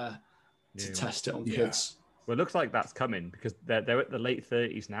unfair to test it on kids. Well, it looks like that's coming because they're at the late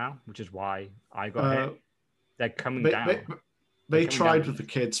 30s now, which is why I got hit. They're coming down. They tried with the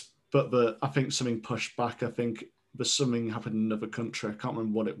kids, but I think something pushed back. I think there's something happened in another country. I can't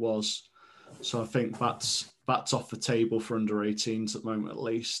remember what it was. So I think that's off the table for under 18s at the moment, at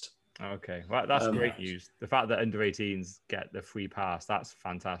least. Okay, well, that's great news. The fact that under 18s get the free pass, that's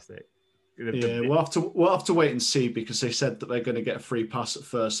fantastic. We'll have to wait and see because they said that they're going to get a free pass at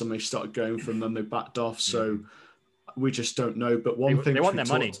first, and they started going for them, then they backed off. So we just don't know. But they want their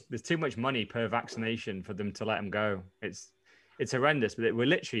money. There's too much money per vaccination for them to let them go. It's horrendous. But we're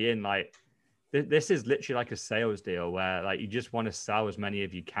literally in like this is literally like a sales deal where like you just want to sell as many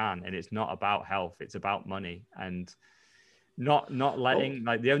as you can, and it's not about health. It's about money and not letting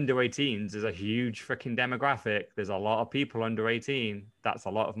like the under 18s is a huge freaking demographic. There's a lot of people under 18. That's a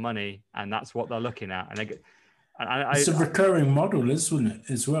lot of money, and that's what they're looking at. And it's a recurring model, isn't it,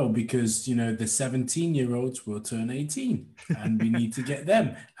 as well? Because the 17-year-olds will turn 18, and we need to get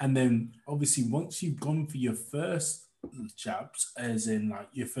them. And then obviously, once you've gone for your first jabs, as in like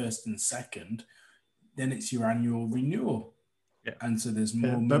your first and second, then it's your annual renewal. Yeah. And so there's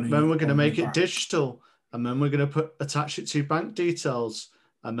more money. But then we're going to make it digital. And then we're going to attach it to bank details.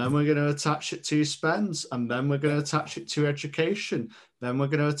 And then we're going to attach it to spends. And then we're going to attach it to education. Then we're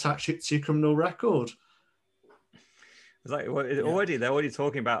going to attach it to your criminal record. It's like they're already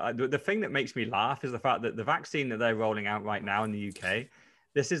talking about the thing that makes me laugh is the fact that the vaccine that they're rolling out right now in the UK,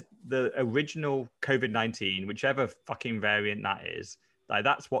 this is the original COVID-19, whichever fucking variant that is. Like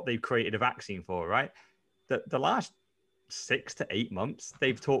that's what they've created a vaccine for, right? The last 6 to 8 months,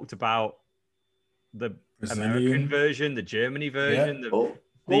 they've talked about the American version, the Germany version,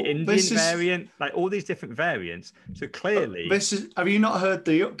 the Indian variant, like all these different variants. So clearly, have you not heard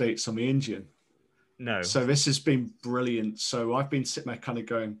the updates on the Indian? No. So this has been brilliant. So I've been sitting there kind of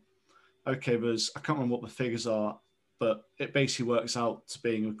going, okay, I can't remember what the figures are, but it basically works out to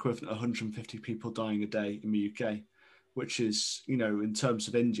being equivalent to 150 people dying a day in the UK, which is, in terms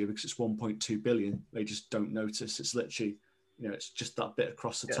of India, because it's 1.2 billion, they just don't notice. It's literally, it's just that bit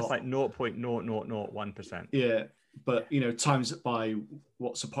across the top. It's like 0.0001%. Yeah, but times it by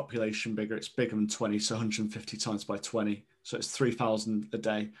what's a population bigger? It's bigger than 20, so 150 times by 20, so it's 3,000 a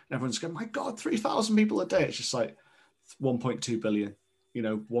day. And everyone's going, my God, 3,000 people a day. It's just like 1.2 billion.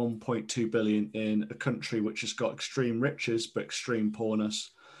 1.2 billion in a country which has got extreme riches but extreme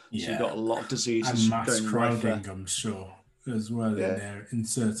poorness. Yeah. So you've got a lot of diseases and mass going crowding, right there. I'm sure, as well in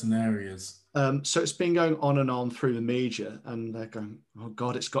certain areas. So it's been going on and on through the media, and they're going, oh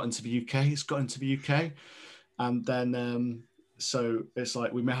God, it's got into the UK. It's got into the UK. And then, so it's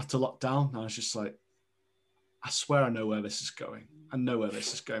like, we may have to lock down. And I was just like, I swear I know where this is going. I know where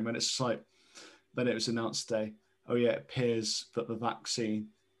this is going. And it's like, then it was announced today, oh yeah, it appears that the vaccine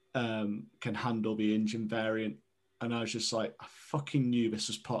can handle the Indian variant. And I was just like, I fucking knew this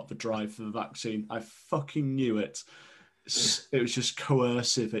was part of the drive for the vaccine. I fucking knew it. It was just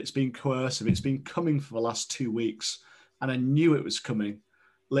coercive. It's been coercive. It's been coming for the last 2 weeks. And I knew it was coming.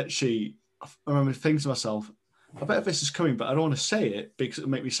 Literally, I remember thinking to myself, I bet if this is coming, but I don't want to say it because it'll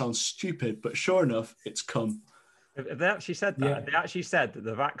make me sound stupid. But sure enough, it's come. They actually said that. Yeah. They actually said that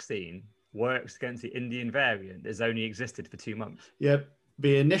the vaccine works against the Indian variant has only existed for 2 months. Yeah,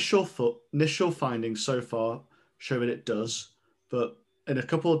 the initial findings so far show that it does, but in a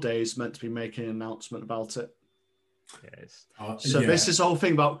couple of days meant to be making an announcement about it. Yes. So this is the whole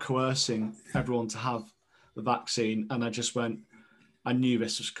thing about coercing everyone to have the vaccine, and I just went, I knew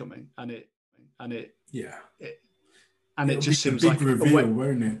this was coming, and it just seems like reveal,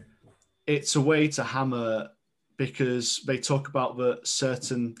 won't it? It's a way to hammer, because they talk about that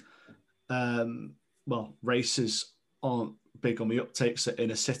certain races aren't big on the uptakes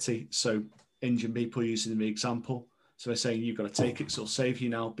in a city. So Indian people using the example. So they're saying you've got to take it, so it'll save you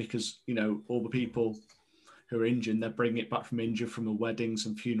now, because all the people who are Indian, they're bringing it back from India from the weddings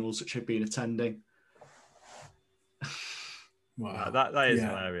and funerals that you've been attending. Wow, that is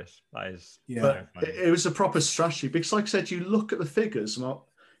hilarious. That is, but it was a proper strategy, because, like I said, you look at the figures. And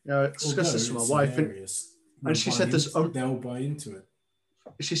I discussed this with my wife, and she said they'll buy into it.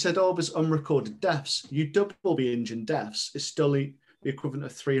 She said, there's unrecorded deaths. You double the Indian deaths, it's still the equivalent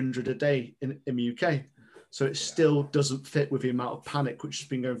of 300 a day in the UK. So it still doesn't fit with the amount of panic which has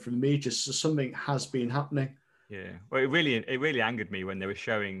been going through the media. So something has been happening. Yeah, well, it really angered me when they were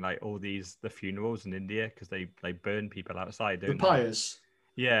showing like all the funerals in India, because they burn people outside. The pyres.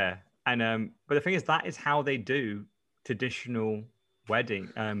 Yeah, and but the thing is, that is how they do traditional wedding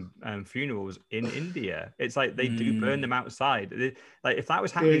funerals in India. It's like they do burn them outside. Like if that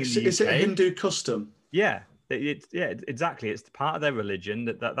was happening in the UK, is it a Hindu custom? Yeah, exactly. It's part of their religion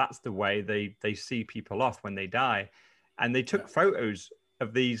that's the way they see people off when they die, and they took photos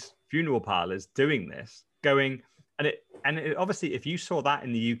of these funeral parlors doing this. Going and it obviously, if you saw that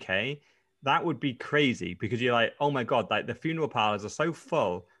in the UK, that would be crazy, because you're like, oh my god, like the funeral parlors are so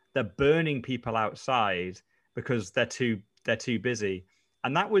full, they're burning people outside because they're too busy,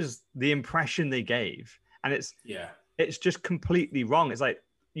 and that was the impression they gave. And it's just completely wrong. It's like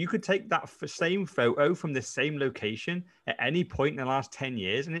you could take that same photo from the same location at any point in the last 10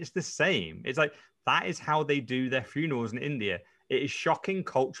 years, and it's the same. It's like that is how they do their funerals in India. It is shocking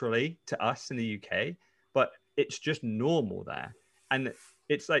culturally to us in the UK, but it's just normal there. And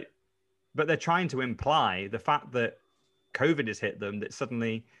it's like, but they're trying to imply the fact that COVID has hit them, that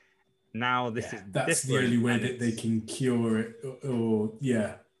suddenly now that's the only way that they can cure it.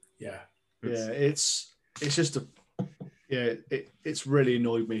 It's really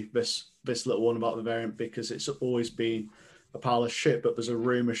annoyed me, this little one about the variant, because it's always been a pile of shit. But there's a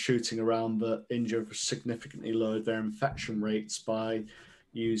rumor shooting around that India have significantly lowered their infection rates by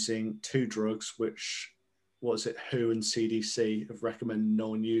using two drugs, which WHO and CDC have recommended no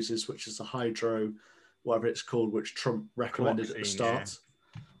one uses, which is the hydro, whatever it's called, which Trump recommended at the start,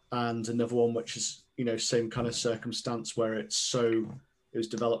 and another one which is same kind of circumstance, where it was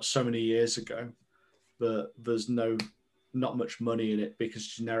developed so many years ago that there's not much money in it, because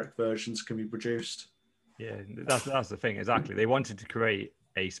generic versions can be produced. Yeah, that's the thing. Exactly. They wanted to create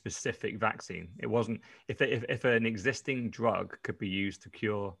a specific vaccine. It wasn't if an existing drug could be used to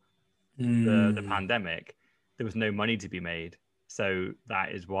cure the pandemic, there was no money to be made. So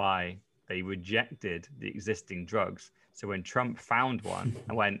that is why they rejected the existing drugs. So when Trump found one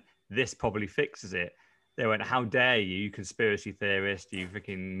and went, this probably fixes it, they went, how dare you conspiracy theorist, you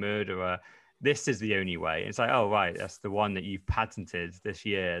freaking murderer. This is the only way. It's like, oh, right, that's the one that you've patented this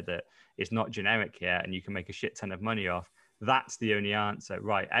year, that it's not generic yet and you can make a shit ton of money off. That's the only answer.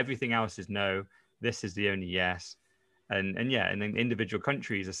 Right. Everything else is no. This is the only yes. And then individual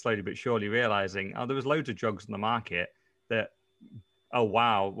countries are slowly but surely realizing, there was loads of drugs on the market that, oh,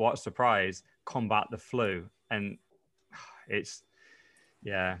 wow, what a surprise, combat the flu. And it's,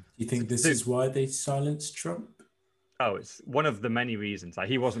 yeah. You think this is why they silenced Trump? Oh, it's one of the many reasons. Like,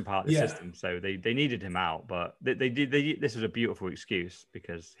 he wasn't part of the system, so they needed him out. But they this was a beautiful excuse,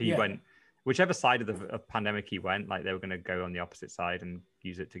 because he went, whichever side of the pandemic he went, like they were going to go on the opposite side and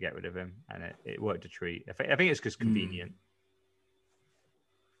use it to get rid of him, and it worked a treat. I think it's just convenient.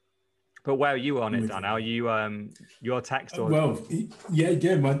 But where are you on it, Dan? Are you your text? Or... Well,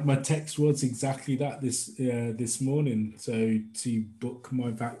 yeah. My text was exactly that this morning. So to book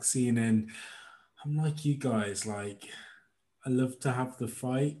my vaccine, and I'm like you guys, like I love to have the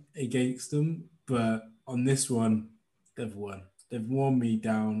fight against them, but on this one, they've won. They've worn me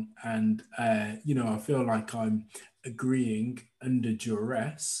down, and I feel like I'm agreeing under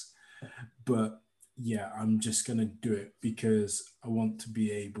duress, but yeah, I'm just gonna do it because I want to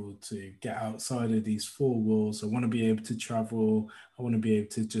be able to get outside of these four walls. I want to be able to travel. I want to be able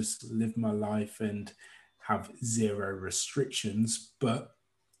to just live my life and have zero restrictions, but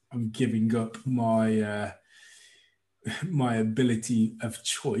I'm giving up my my ability of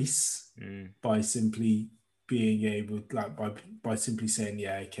choice by simply being able, like by simply saying,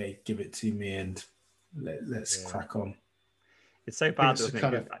 yeah, okay, give it to me and let's crack on. It's so bad,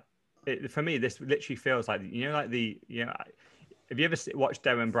 doesn't it? For me, this literally feels like, you know, like have you ever watched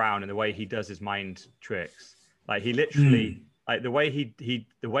Darren Brown and the way he does his mind tricks? Like he literally, like the way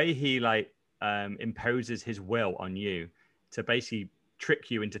he like imposes his will on you to basically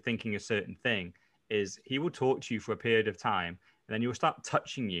trick you into thinking a certain thing is he will talk to you for a period of time and then he will start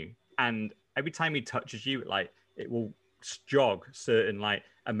touching you. And every time he touches you, like it will jog certain like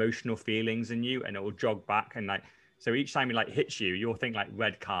emotional feelings in you and it will jog back. And like, so each time he like hits you, you'll think like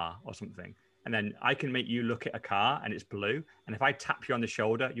red car or something. And then I can make you look at a car and it's blue. And if I tap you on the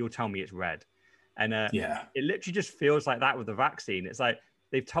shoulder, you'll tell me it's red. And it literally just feels like that with the vaccine. It's like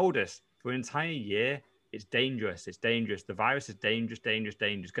they've told us for an entire year, it's dangerous. It's dangerous. The virus is dangerous, dangerous,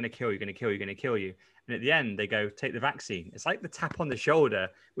 dangerous. Going to kill you, going to kill you, going to kill you. And at the end, they go, take the vaccine. It's like the tap on the shoulder,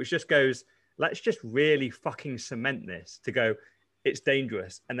 which just goes, let's just really fucking cement this to go, it's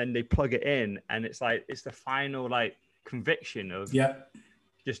dangerous. And then they plug it in. And it's like, it's the final like conviction of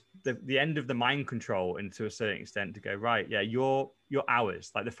just the end of the mind control, and to a certain extent to go, right, yeah, you're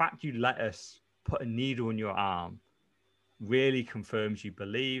ours. Like the fact you let us put a needle in your arm really confirms you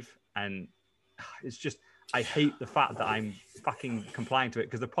believe. And it's just, I hate the fact that I'm fucking complying to it,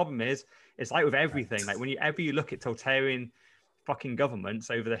 because the problem is, it's like with everything, like whenever you look at totalitarian fucking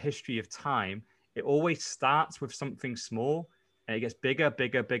governments over the history of time, it always starts with something small and it gets bigger,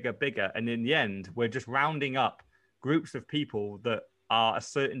 bigger, bigger, bigger. And in the end, we're just rounding up groups of people that are a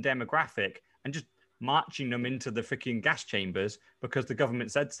certain demographic and just marching them into the freaking gas chambers because the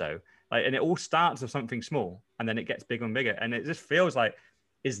government said so. Like, and it all starts with something small and then it gets bigger and bigger. And it just feels like,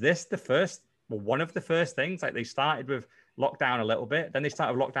 is this the first, well, one of the first things? Like they started with lockdown a little bit, then they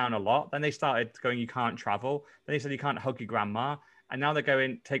started lockdown a lot, then they started going, you can't travel, then they said you can't hug your grandma, and now they're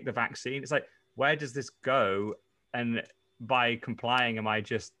going, take the vaccine. It's like, where does this go? And by complying, am I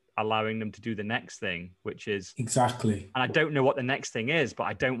just allowing them to do the next thing, which is exactly, and I don't know what the next thing is, but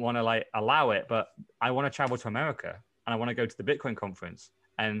I don't want to like allow it, but I want to travel to America and I want to go to the Bitcoin conference,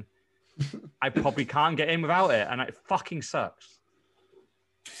 and I probably can't get in without it, and it fucking sucks.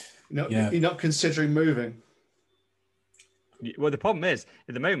 You're not considering moving. Well, the problem is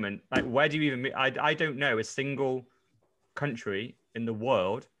at the moment, like, where do you even? I don't know a single country in the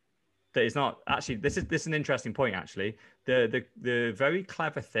world that is not actually. This is an interesting point. Actually, the very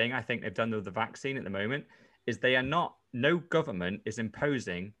clever thing I think they've done with the vaccine at the moment is they are not. No government is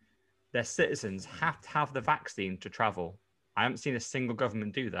imposing their citizens have to have the vaccine to travel. I haven't seen a single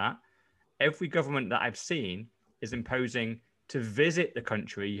government do that. Every government that I've seen is imposing to visit the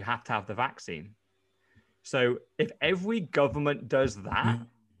country, you have to have the vaccine. So if every government does that,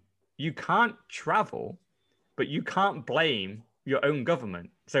 you can't travel, but you can't blame your own government.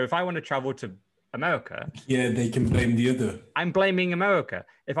 So if I want to travel to America, they can blame the other. I'm blaming America.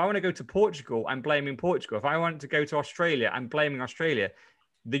 If I want to go to Portugal, I'm blaming Portugal. If I want to go to Australia, I'm blaming Australia.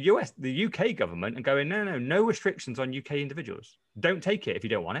 The UK government are going, no restrictions on UK individuals. Don't take it if you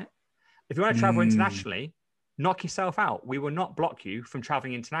don't want it. If you want to travel internationally, knock yourself out. We will not block you from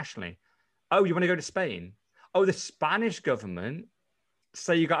traveling internationally. Oh, you want to go to Spain? Oh, the Spanish government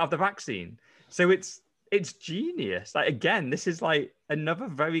say you got to have the vaccine. So it's genius. Like, again, this is like another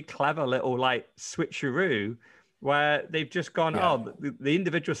very clever little like switcheroo where they've just gone, the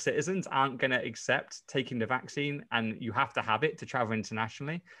individual citizens aren't going to accept taking the vaccine and you have to have it to travel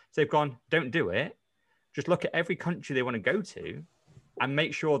internationally. So they've gone, don't do it. Just look at every country they want to go to and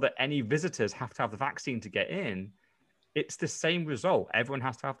make sure that any visitors have to have the vaccine to get in. It's the same result. Everyone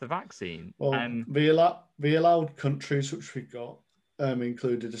has to have the vaccine. Well, the allowed countries which we got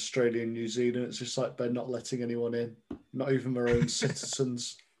included Australia and New Zealand. It's just like they're not letting anyone in, not even their own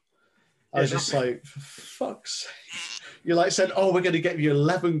citizens. I was just like, for fuck's sake. You like said, oh, we're going to get you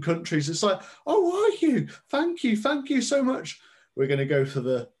 11 countries. It's like, oh, are you? Thank you so much. We're going to go for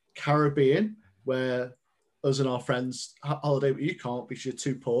the Caribbean, where us and our friends holiday, but you can't because you're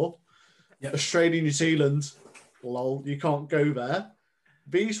too poor. Yep. Australia, New Zealand, lol, you can't go there.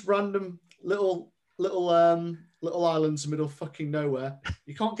 These random little islands in the middle of fucking nowhere,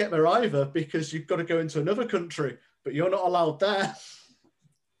 you can't get there either because you've got to go into another country, but you're not allowed there.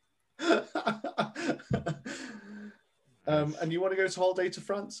 And you want to go to holiday to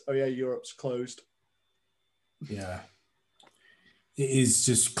France? Oh yeah, Europe's closed. Yeah. It is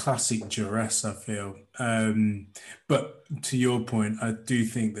just classic duress, I feel. But to your point, I do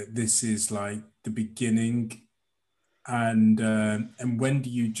think that this is like the beginning. And when do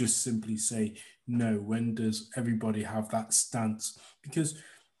you just simply say no? When does everybody have that stance? Because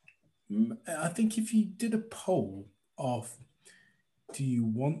I think if you did a poll of do you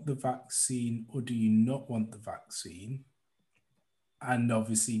want the vaccine or do you not want the vaccine, and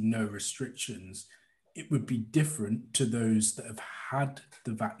obviously no restrictions, it would be different to those that have had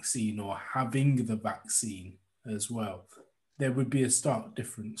the vaccine or having the vaccine as well. There would be a stark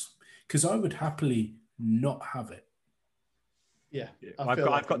difference, because I would happily not have it. Yeah,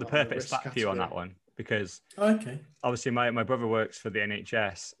 I've got the perfect stat for you on that one, because obviously my brother works for the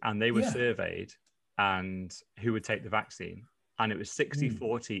NHS, and they were surveyed and who would take the vaccine, and it was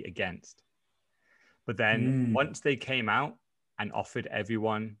 60-40 against. But then once they came out and offered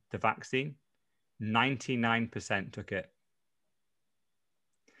everyone the vaccine, 99% took it.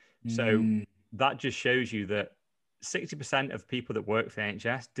 So that just shows you that 60% of people that work for the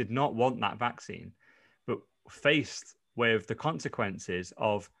NHS did not want that vaccine, but faced with the consequences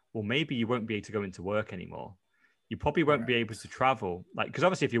of, well, maybe you won't be able to go into work anymore. You probably won't be able to travel. Like, because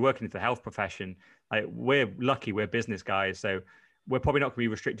obviously if you're working in the health profession, like, we're lucky, we're business guys, so we're probably not going to be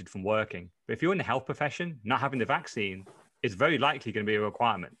restricted from working. But if you're in the health profession, not having the vaccine is very likely going to be a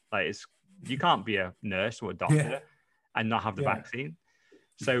requirement. Like, you can't be a nurse or a doctor and not have the vaccine.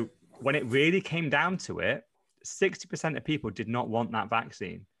 So when it really came down to it, 60% of people did not want that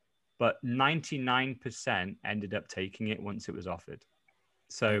vaccine, but 99% ended up taking it once it was offered.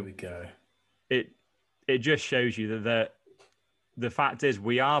 So there we go. It just shows you that the fact is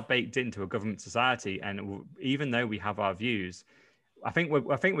we are baked into a government society, and even though we have our views, I think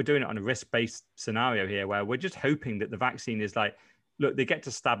we're doing it on a risk-based scenario here, where we're just hoping that the vaccine is like, look, they get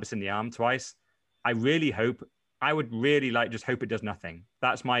to stab us in the arm twice. I would really just hope it does nothing.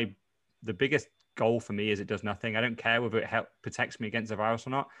 That's the biggest goal for me, is it does nothing. I don't care whether it protects me against a virus or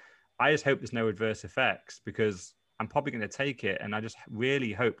not. I just hope there's no adverse effects, because I'm probably going to take it. And I just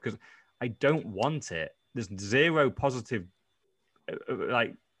really hope, because I don't want it. There's zero positive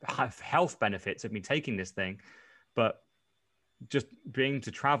like health benefits of me taking this thing, but just being able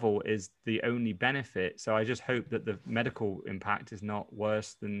to travel is the only benefit. So I just hope that the medical impact is not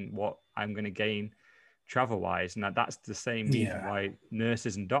worse than what I'm going to gain travel wise. And that's the same reason why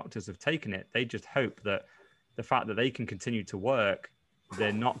nurses and doctors have taken it. They just hope that the fact that they can continue to work,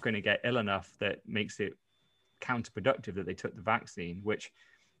 they're not going to get ill enough that makes it counterproductive that they took the vaccine, which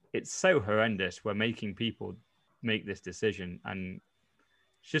it's so horrendous. We're making people make this decision, and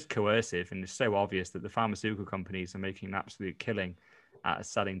it's just coercive, and it's so obvious that the pharmaceutical companies are making an absolute killing at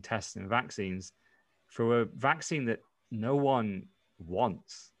selling tests and vaccines for a vaccine that no one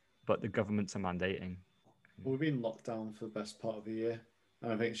wants, but the governments are mandating. We've been locked down for the best part of a year,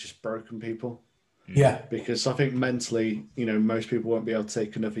 and I think it's just broken people. Yeah. Because I think mentally, most people won't be able to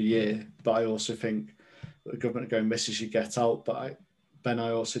take another year, but I also think the government are going, this is your get out, but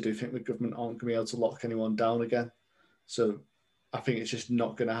I also do think the government aren't going to be able to lock anyone down again. So I think it's just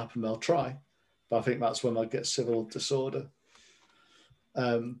not going to happen. They'll try, but I think that's when they'll get civil disorder.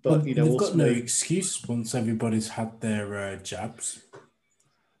 But they've got no excuse once everybody's had their jabs.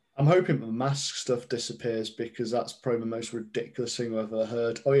 I'm hoping the mask stuff disappears, because that's probably the most ridiculous thing I've ever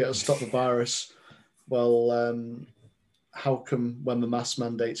heard. Oh yeah, it'll stop the virus. Well, how come when the mask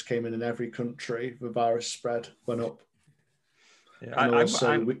mandates came in every country, the virus spread went up? Yeah, and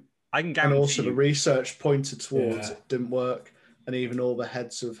I can guarantee. And also the research pointed towards it didn't work, and even all the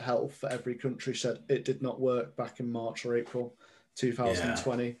heads of health for every country said it did not work back in March or April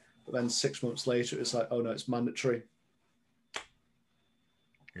 2020. Yeah. But then 6 months later, it was like, oh no, it's mandatory.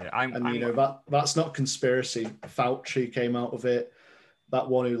 Yeah, that's not conspiracy. Fauci came out of it. That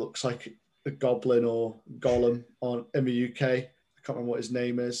one who looks like a goblin or golem in the UK, I can't remember what his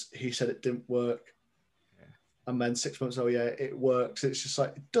name is. He said it didn't work. Yeah. And then 6 months, it works. It's just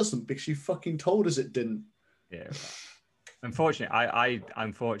like, it doesn't, because you fucking told us it didn't. Yeah. Unfortunately, I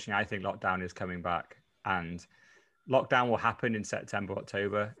think lockdown is coming back, and lockdown will happen in September,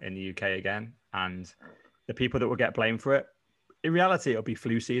 October in the UK again. And the people that will get blamed for it, in reality, it'll be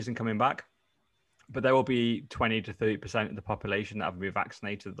flu season coming back, but there will be 20 to 30% of the population that have been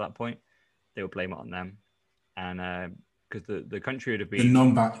vaccinated at that point. They will blame it on them. And because the country would have been... The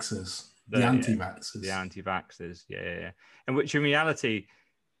non-vaxxers, the anti-vaxxers. The anti-vaxxers, yeah. And which in reality,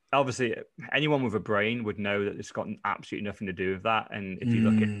 obviously, anyone with a brain would know that it's got absolutely nothing to do with that. And if you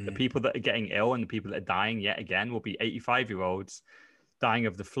look at the people that are getting ill and the people that are dying yet again will be 85-year-olds dying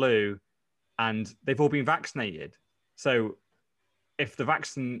of the flu, and they've all been vaccinated. So if the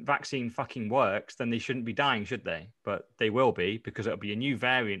vaccine fucking works, then they shouldn't be dying, should they? But they will be, because it'll be a new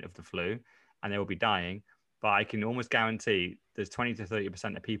variant of the flu and they will be dying. But I can almost guarantee there's 20 to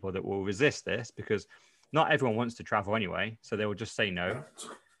 30% of people that will resist this, because not everyone wants to travel anyway. So they will just say no.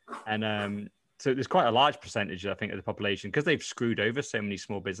 And so there's quite a large percentage, I think, of the population, because they've screwed over so many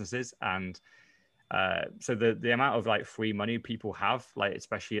small businesses. And so the amount of like free money people have, like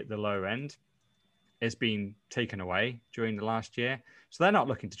especially at the lower end, has been taken away during the last year. So they're not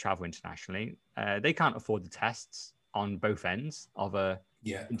looking to travel internationally. They can't afford the tests on both ends of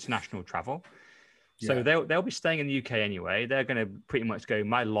international travel. So they'll be staying in the UK anyway. They're going to pretty much go,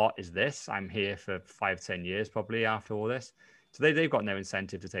 my lot is this. I'm here for 5-10 years probably after all this. So they've got no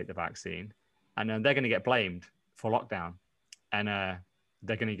incentive to take the vaccine. And they're going to get blamed for lockdown. And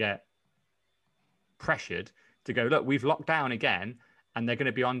they're going to get pressured to go, look, we've locked down again. And they're going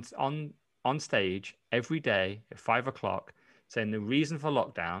to be on stage every day at 5 o'clock saying the reason for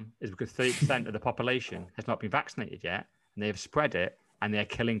lockdown is because 30% of the population has not been vaccinated yet. And they have spread it and they're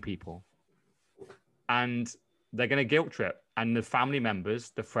killing people. And they're going to guilt trip. And the family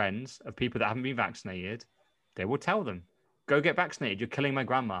members, the friends of people that haven't been vaccinated, they will tell them, go get vaccinated. You're killing my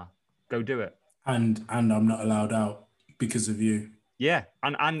grandma. Go do it. And I'm not allowed out because of you. Yeah.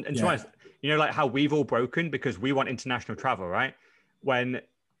 And to be honest, you know, like how we've all broken because we want international travel, right? When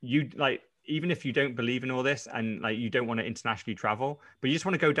you like, even if you don't believe in all this and like you don't want to internationally travel, but you just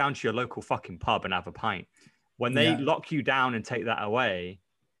want to go down to your local fucking pub and have a pint. When they lock you down and take that away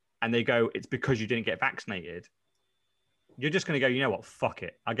and they go, it's because you didn't get vaccinated, you're just going to go, you know what? Fuck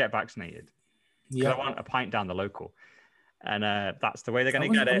it. I'll get vaccinated. Yeah. I want a pint down the local. And that's the way they're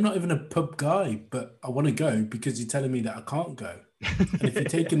going to get it. I'm not even a pub guy, but I want to go because you're telling me that I can't go. And if you're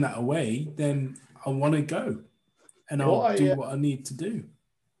taking that away, then I want to go. And I'll do what I need to do.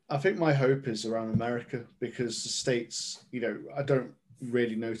 I think my hope is around America because the states, you know, I don't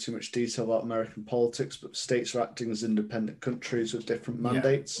really know too much detail about American politics, but states are acting as independent countries with different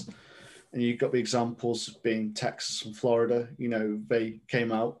mandates. And you've got the examples of being Texas and Florida. You know, they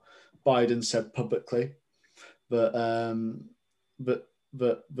came out, Biden said publicly that there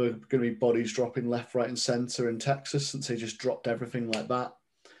are going to be bodies dropping left, right, and center in Texas since they just dropped everything like that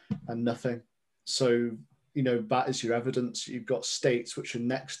and nothing. So, you know, that is your evidence. You've got states which are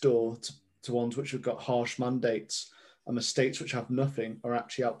next door to ones which have got harsh mandates, and the states which have nothing are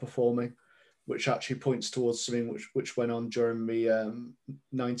actually outperforming, which actually points towards something which went on during the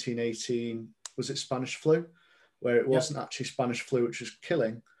 1918, was it Spanish flu, where it wasn't actually Spanish flu which was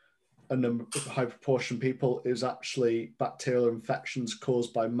killing a number of high proportion of people. It was actually bacterial infections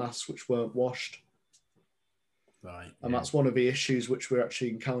caused by masks which weren't washed. Right. And that's one of the issues which we're actually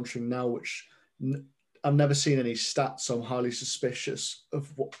encountering now, which I've never seen any stats, so I'm highly suspicious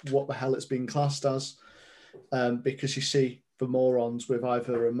of what the hell it's being classed as. Because you see the morons with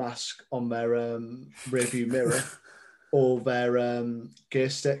either a mask on their rearview mirror or their gear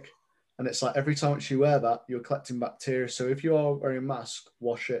stick. And it's like every time you wear that, you're collecting bacteria. So if you are wearing a mask,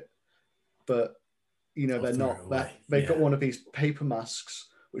 wash it. But, you know, they're not. They've got one of these paper masks,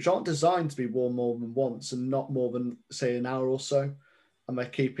 which aren't designed to be worn more than once and not more than, say, an hour or so. And they're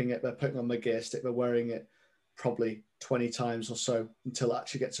keeping it, they're putting on their gear stick, they're wearing it probably 20 times or so until it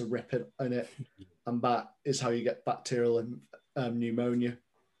actually gets a rip in it. And that is how you get bacterial and pneumonia.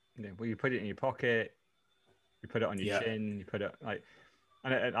 Yeah, well, you put it in your pocket, you put it on your chin, you put it like,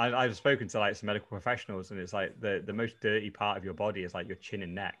 and I've spoken to like some medical professionals, and it's like the most dirty part of your body is like your chin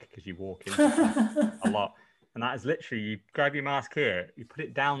and neck because you walk into a lot. And that is literally, you grab your mask here, you put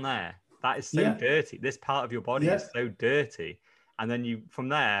it down there. That is so dirty. This part of your body is so dirty. And then you, from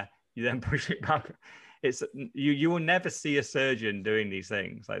there, you then push it back. It's you will never see a surgeon doing these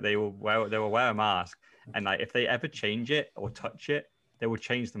things. Like they will wear a mask, and like if they ever change it or touch it, they will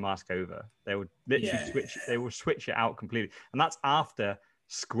change the mask over. They would literally switch it out completely. And that's after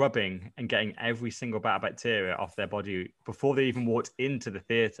scrubbing and getting every single bit of bacteria off their body before they even walked into the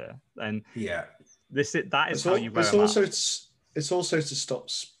theater. And that is how you wear a mask. It's also to stop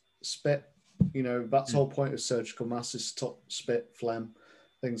spit. You know, that's the whole point of surgical masks, is stop spit, phlegm,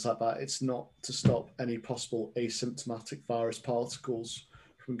 things like that. It's not to stop any possible asymptomatic virus particles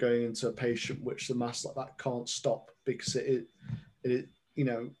from going into a patient, which the mask like that can't stop because it you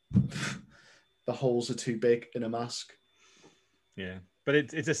know, the holes are too big in a mask. Yeah, but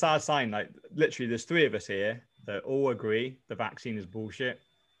it's a sad sign. Like literally, there's 3 of us here that all agree the vaccine is bullshit,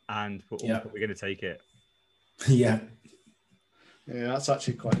 and we're going to take it. Yeah. Yeah, that's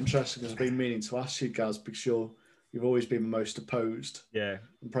actually quite interesting because I've been meaning to ask you guys because you've always been the most opposed. Yeah.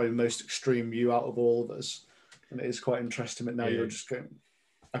 And probably the most extreme view out of all of us. And it is quite interesting that now you're just going,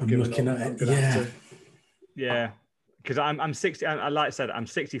 I'm looking at it. Yeah. Yeah. Because I'm 60, like I said, I'm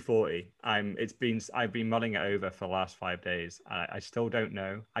 60-40. I've been mulling it over for the last 5 days. I still don't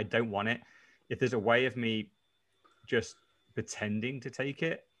know. I don't want it. If there's a way of me just pretending to take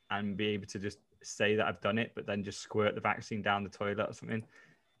it and be able to just say that I've done it, but then just squirt the vaccine down the toilet or something,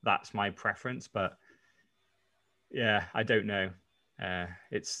 that's my preference. But yeah, I don't know.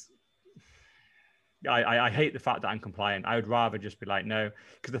 I hate the fact that I'm compliant. I would rather just be like, no,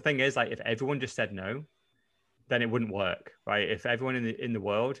 because the thing is, like, if everyone just said no, then it wouldn't work, right? If everyone in the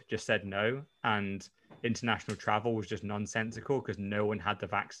world just said no and international travel was just nonsensical because no one had the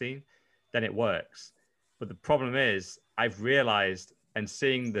vaccine, then it works. But the problem is, I've realized, and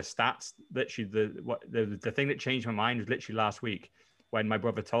seeing the stats, literally the thing that changed my mind was literally last week when my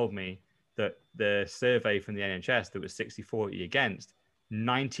brother told me that the survey from the NHS that was 60-40 against,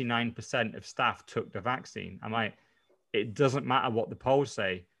 99% of staff took the vaccine. I'm like, it doesn't matter what the polls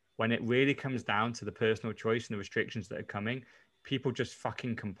say. When it really comes down to the personal choice and the restrictions that are coming, people just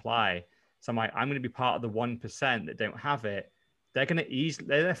fucking comply. So I'm like, I'm going to be part of the 1% that don't have it. They're going to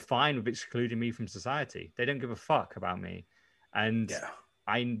they're fine with excluding me from society. They don't give a fuck about me. And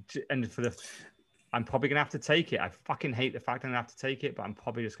I'm probably going to have to take it. I fucking hate the fact that I'm going to have to take it, but I'm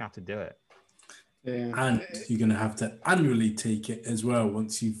probably just going to have to do it. Yeah. And you're going to have to annually take it as well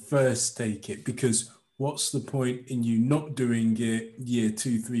once you first take it, because what's the point in you not doing it year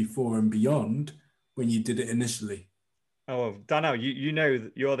 2, 3, 4 and beyond when you did it initially? Oh, Daniel, you know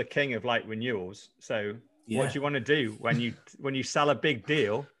you're the king of like renewals. So what do you want to do when you sell a big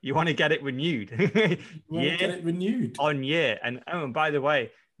deal? You want to get it renewed. Get it renewed on year. And by the way,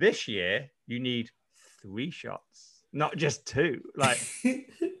 this year you need 3 shots, not just 2. Like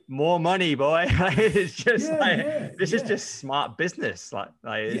more money, boy. It's just this is just smart business. Like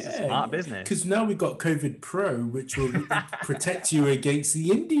it's a smart business. Because now we've got COVID Pro, which will protect you against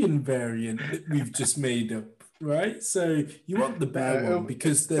the Indian variant that we've just made up. Right, so you want the better one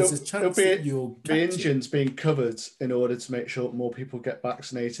because there's a chance that you'll catch the engine's being covered in order to make sure more people get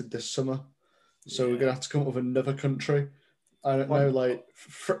vaccinated this summer. So we're gonna have to come up with another country. I don't know, like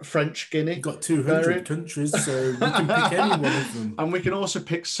French Guinea. You've got 200 countries, so we can pick any one of them. And we can also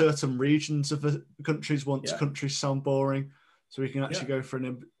pick certain regions of the countries once countries sound boring. So we can actually go for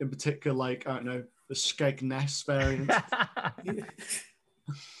in particular, like, I don't know, the Skegness variant.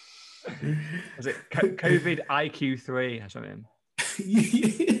 Was it COVID IQ3 or something?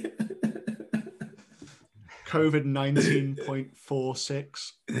 COVID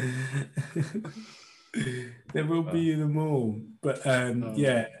 19.46. There will be them all, but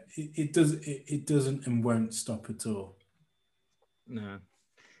it doesn't and won't stop at all. No.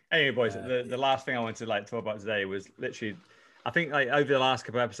 Anyway, boys, the last thing I wanted to like talk about today was literally, I think like over the last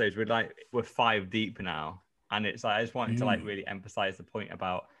couple of episodes we're 5 deep now, and it's like I just wanted to like really emphasize the point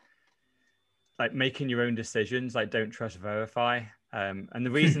about like making your own decisions, like don't trust, verify. And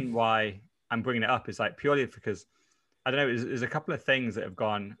the reason why I'm bringing it up is like purely because I don't know, there's a couple of things that have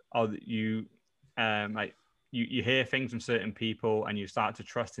gone, you hear things from certain people and you start to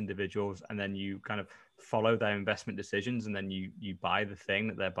trust individuals, and then you kind of follow their investment decisions, and then you buy the thing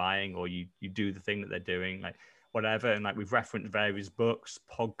that they're buying, or you do the thing that they're doing, like whatever. And like we've referenced various books,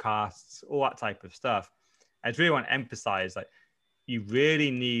 podcasts, all that type of stuff. I just really want to emphasize, like, you really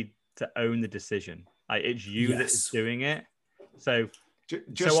need to own the decision. Like it's you that's doing it. So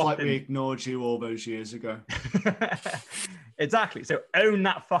just so like often, we ignored you all those years ago. Exactly. So own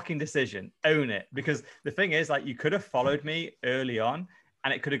that fucking decision. Own it. Because the thing is, like, you could have followed me early on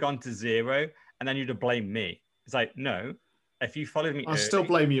and it could have gone to 0, and then you'd have blamed me. It's like, no, if you followed me I'll still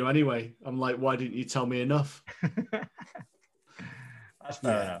blame you anyway. I'm like, why didn't you tell me enough? That's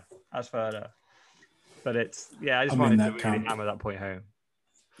fair enough. That's fair enough. But it's, I just wanted to really hammer that point home.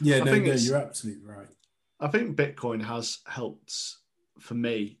 Yeah, no, you're absolutely right. I think Bitcoin has helped for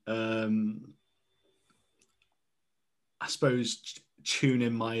me, I suppose, tune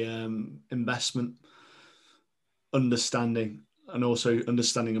in my investment understanding, and also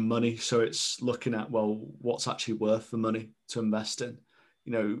understanding of money. So it's looking at, well, what's actually worth the money to invest in.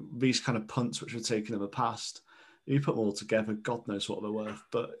 You know, these kind of punts which were taken in the past, you put them all together, God knows what they're worth,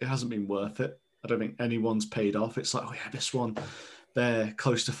 but it hasn't been worth it. I don't think anyone's paid off. It's like, oh yeah, this one, they're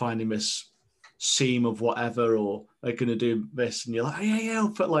close to finding this seam of whatever, or they're going to do this, and you're like, oh, yeah, I'll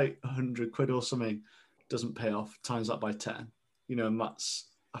put like 100 quid or something. Doesn't pay off. Times that by 10. You know, and that's,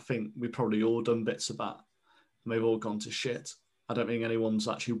 I think we probably all done bits of that, and they've all gone to shit. I don't think anyone's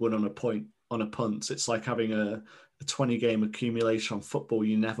actually won on a point on a punt. It's like having a 20 game accumulation on football.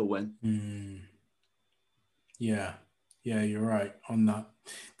 You never win. Yeah, you're right on that.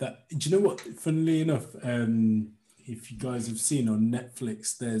 Do you know what? Funnily enough, if you guys have seen on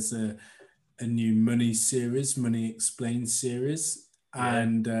Netflix, there's a new Money Explained series,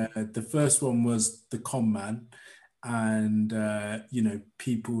 and the first one was the con man, and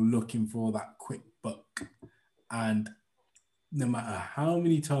people looking for that quick buck, and no matter how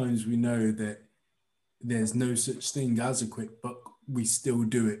many times we know that there's no such thing as a quick buck, we still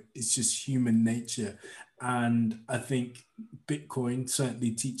do it. It's just human nature. And I think Bitcoin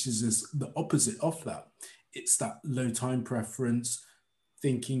certainly teaches us the opposite of that. It's that low time preference,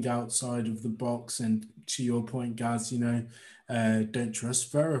 thinking outside of the box, and to your point, Gaz, don't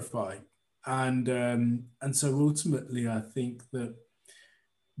trust, verify. And so ultimately, I think that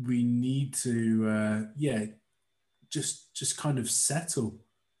we need to, just kind of settle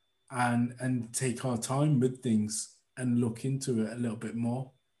and take our time with things and look into it a little bit more.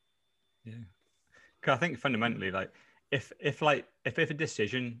 Yeah, because I think fundamentally, like if a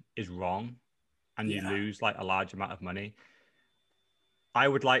decision is wrong and you lose like a large amount of money, I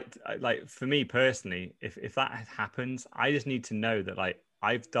would like for me personally, if that happens, I just need to know that like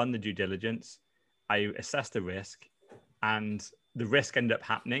I've done the due diligence, I assessed the risk, and the risk ended up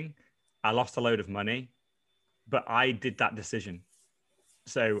happening. I lost a load of money, but I did that decision,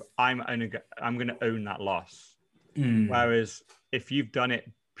 so I'm going to own that loss. Whereas if you've done it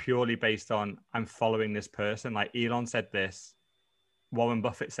purely based on I'm following this person, like Elon said this, Warren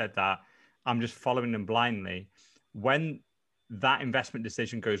Buffett said that, I'm just following them blindly. When that investment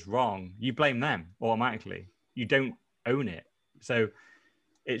decision goes wrong, you blame them automatically. You don't own it. So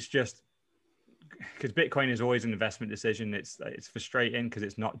it's just because Bitcoin is always an investment decision. It's frustrating because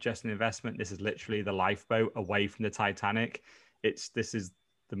it's not just an investment. This is literally the lifeboat away from the Titanic. This is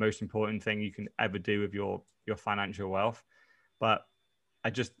the most important thing you can ever do with your financial wealth. But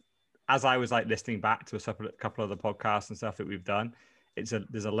as I was like listening back to a couple of the podcasts and stuff that we've done,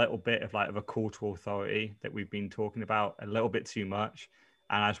 there's a little bit of like of a call to authority that we've been talking about a little bit too much.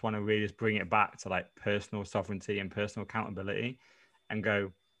 And I just want to really just bring it back to like personal sovereignty and personal accountability and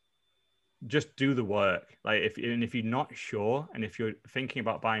go, just do the work. Like if you're not sure, and if you're thinking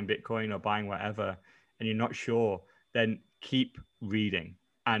about buying Bitcoin or buying whatever, and you're not sure, then keep reading.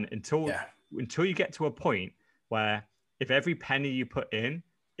 And until you get to a point where if every penny you put in,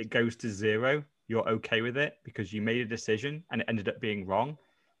 it goes to zero, you're okay with it because you made a decision and it ended up being wrong.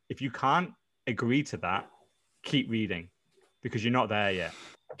 If you can't agree to that, keep reading because you're not there yet.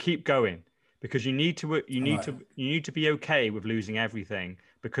 Keep going because you need to be okay with losing everything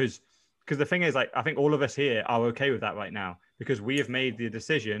because the thing is, like, I think all of us here are okay with that right now because we have made the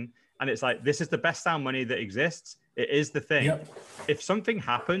decision and it's like, this is the best sound money that exists. It is the thing. Yep. If something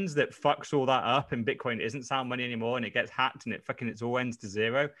happens that fucks all that up and Bitcoin isn't sound money anymore and it gets hacked and it all ends to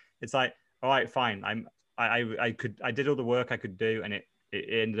zero, it's like, all right, fine. I did all the work I could do and it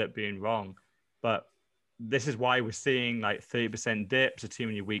ended up being wrong. But this is why we're seeing like 30% dips or too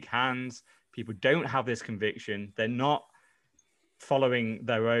many weak hands. People don't have this conviction. They're not following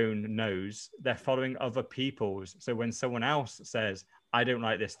their own nose. They're following other people's. So when someone else says, I don't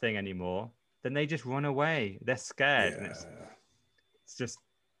like this thing anymore, then they just run away. They're scared. Yeah. And it's just,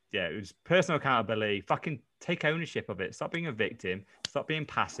 it was personal accountability. Fucking take ownership of it. Stop being a victim. Stop being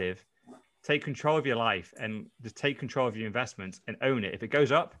passive. Take control of your life and just take control of your investments and own it. If it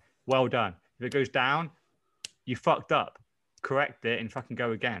goes up, well done. If it goes down, you fucked up. Correct it and fucking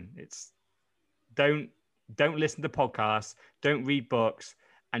go again. Don't listen to podcasts. Don't read books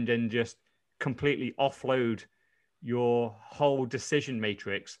and then just completely offload your whole decision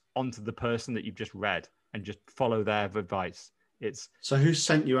matrix onto the person that you've just read and just follow their advice. So who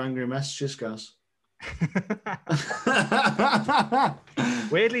sent you angry messages, guys?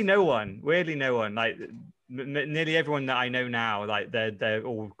 Weirdly no one. Like nearly everyone that I know now, like they're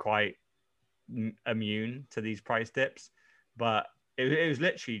all quite immune to these price dips. But it was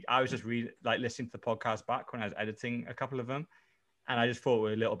literally, I was just listening to the podcast back when I was editing a couple of them, and I just thought we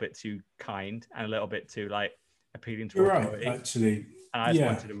were a little bit too kind and a little bit too like appealing to authority. Right, actually, and I just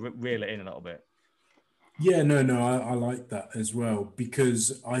wanted to reel it in a little bit. Yeah, no, I like that as well,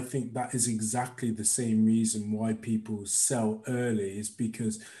 because I think that is exactly the same reason why people sell early, is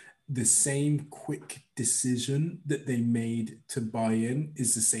because the same quick decision that they made to buy in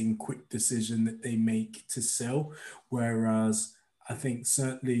is the same quick decision that they make to sell. Whereas I think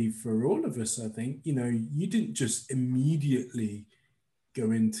certainly for all of us, I think, you didn't just immediately get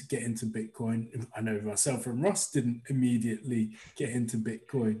into Bitcoin. I know myself and Ross didn't immediately get into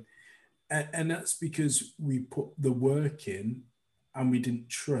Bitcoin. And that's because we put the work in and we didn't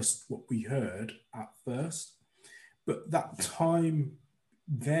trust what we heard at first. But that time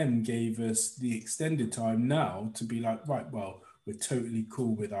then gave us the extended time now to be like, right, well, we're totally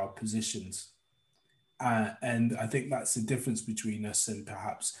cool with our positions. And I think that's the difference between us and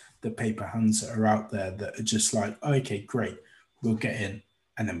perhaps the paper hands that are out there that are just like, oh, okay, great, we'll get in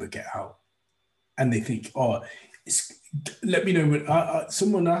and then we'll get out. And they think, let me know when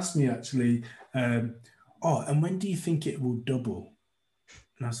someone asked me actually, and when do you think it will double?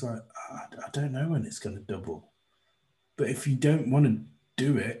 And I was like, I don't know when it's going to double. But if you don't want to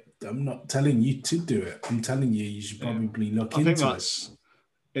do it, I'm not telling you to do it. I'm telling you, you should probably look into it.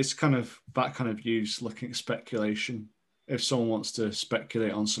 It's kind of that kind of use looking at speculation. If someone wants to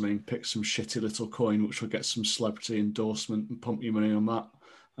speculate on something, pick some shitty little coin which will get some celebrity endorsement and pump your money on that,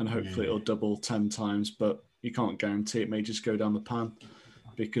 and hopefully it'll double 10 times. But you can't guarantee it. May just go down the pan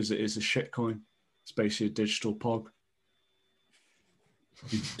because it is a shit coin. It's basically a digital pog.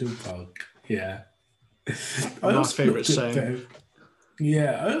 Digital pog, yeah. My favourite saying.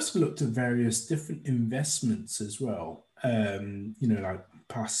 I also looked at various different investments as well. Like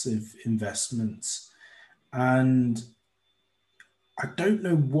passive investments, and I don't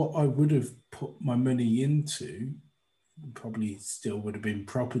know what I would have put my money into. Probably still would have been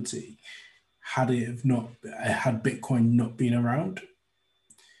property had Bitcoin not been around.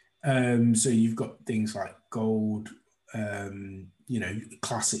 So you've got things like gold,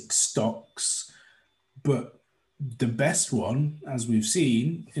 classic stocks, but the best one, as we've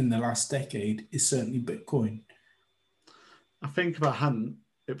seen in the last decade, is certainly Bitcoin. I think if I hadn't,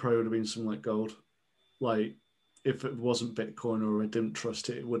 it probably would have been something like gold. Like, if it wasn't Bitcoin or I didn't trust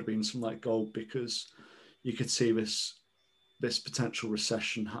it, it would have been something like gold, because you could see this potential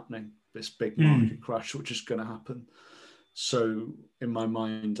recession happening, this big market crash, which is going to happen. So in my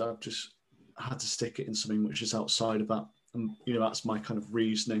mind, I've just had to stick it in something which is outside of that. And, that's my kind of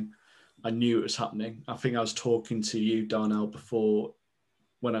reasoning. I knew it was happening. I think I was talking to you, Darnell, before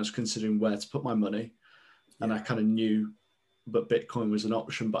when I was considering where to put my money. And I kind of knew that Bitcoin was an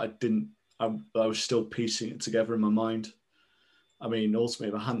option, but I was still piecing it together in my mind. I mean, ultimately,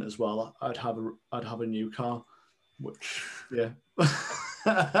 if I hadn't as well, I'd have a new car, which, yeah.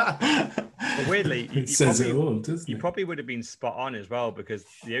 But weirdly, you probably would have been spot on as well, because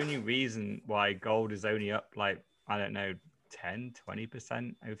the only reason why gold is only up like, I don't know, 10,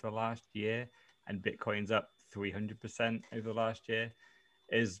 20% over the last year, and Bitcoin's up 300% over the last year,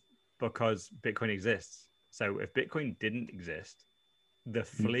 is because Bitcoin exists. So if Bitcoin didn't exist, the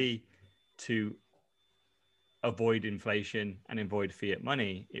flee to avoid inflation and avoid fiat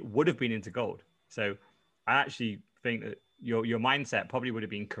money, it would have been into gold. So I actually think that your mindset probably would have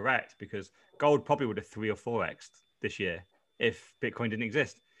been correct, because gold probably would have 3 or 4x'd this year if Bitcoin didn't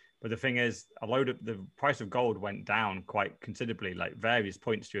exist. But the thing is, the price of gold went down quite considerably, like various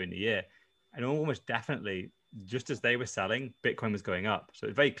points during the year. And almost definitely, just as they were selling, Bitcoin was going up. So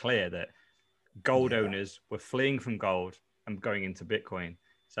it's very clear that gold owners were fleeing from gold and going into Bitcoin.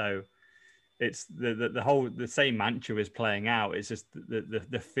 So it's the same mantra is playing out. It's just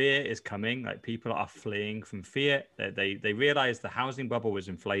the fear is coming. Like, people are fleeing from fear. They realize the housing bubble was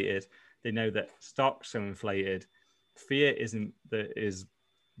inflated. They know that stocks are inflated. Fear is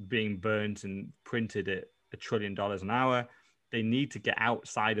being burnt and printed at $1 trillion an hour. They need to get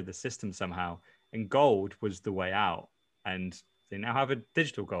outside of the system somehow. And gold was the way out. And they now have a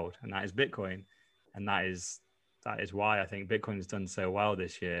digital gold, and that is Bitcoin. And that is why I think Bitcoin has done so well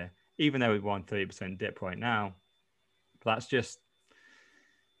this year, even though we've won 30% dip right now. But that's just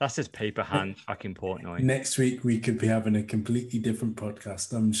paper hand fucking Portnoy. Next week we could be having a completely different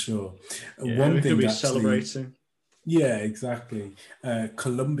podcast, I'm sure. Yeah, one thing we celebrating. Yeah, exactly.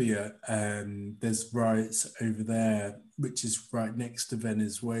 Colombia, there's riots over there, which is right next to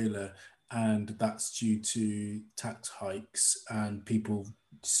Venezuela, and that's due to tax hikes and people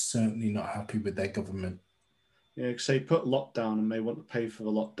certainly not happy with their government. Yeah, because they put lockdown and they want to pay for the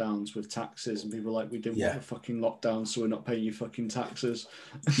lockdowns with taxes, and people are like, we didn't want a fucking lockdown, so we're not paying you fucking taxes.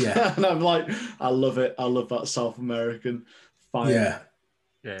 Yeah. And I'm like, I love it. I love that South American fire.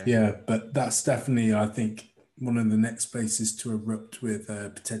 Yeah, but that's definitely, I think, one of the next places to erupt with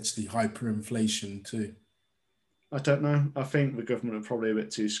potentially hyperinflation too. I don't know. I think the government are probably a bit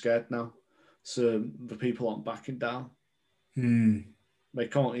too scared now. So the people aren't backing down. They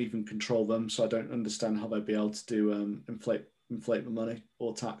can't even control them, so I don't understand how they'd be able to do inflate the money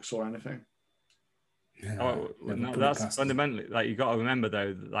or tax or anything. Yeah, that's fundamentally, like, you got to remember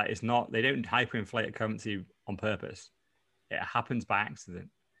though, like, it's not, they don't hyperinflate a currency on purpose. It happens by accident.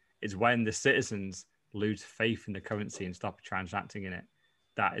 It's when the citizens lose faith in the currency and stop transacting in it.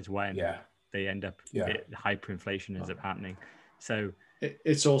 That is when they end up, hyperinflation ends up happening. So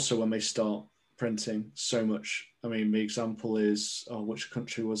it's also when they start printing so much. I mean, the example is, which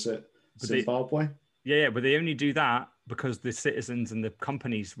country was it? Zimbabwe? But they only do that because the citizens and the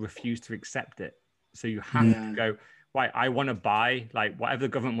companies refuse to accept it. So you have to go, right, I want to buy, like, whatever the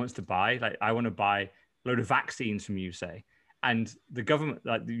government wants to buy. Like, I want to buy a load of vaccines from you, say. And the government,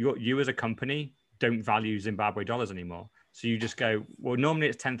 like, you as a company, don't value Zimbabwe dollars anymore. So you just go, well, normally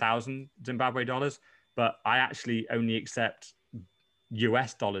it's 10,000 Zimbabwe dollars, but I actually only accept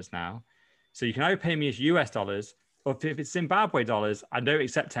US dollars now. So you can either pay me as US dollars, or if it's Zimbabwe dollars, I don't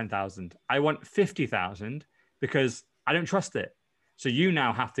accept 10,000. I want 50,000 because I don't trust it. So you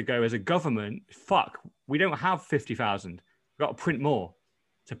now have to go as a government. Fuck, we don't have 50,000. We've got to print more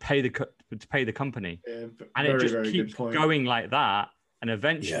to pay the company, and it just keeps going like that. And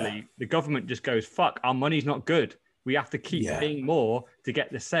eventually, the government just goes, "Fuck, our money's not good. We have to keep paying more to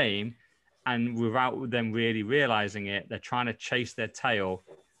get the same." And without them really realizing it, they're trying to chase their tail,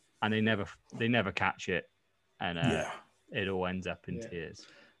 and they never catch it, and it all ends up in tears.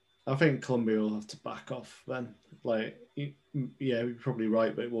 I think Colombia will have to back off then. Like, you're probably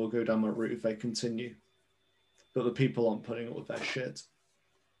right, but it will go down that route if they continue. But the people aren't putting up with their shit.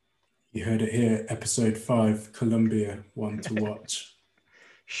 You heard it here, episode 5, Colombia, one to watch.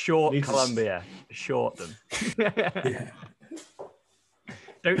 Short Colombia, short them.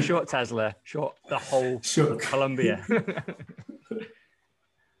 Don't short Tesla, short the whole Colombia.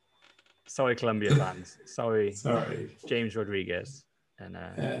 Sorry, Colombia fans. Sorry, James Rodriguez and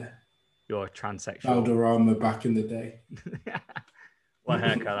your transsexual. Valderrama back in the day. What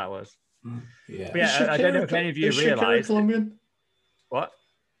haircut that was. Yeah. But yeah, I don't know if any of you realised. Colombian? What?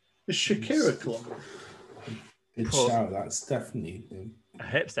 Is Shakira Colombian? Good shout. That's definitely. Her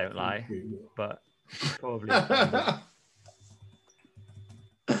hips don't lie, but probably.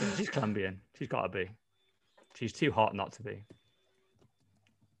 She's Colombian. She's got to be. She's too hot not to be.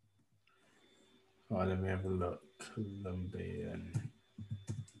 Oh, let me have a look. Colombian.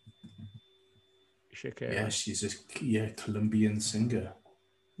 Shakira. Yeah, she's a Colombian singer.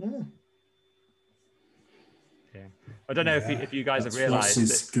 Yeah. I don't know if you guys have realised.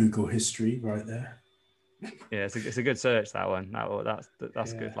 That's Google history right there. Yeah, it's a good search, that one.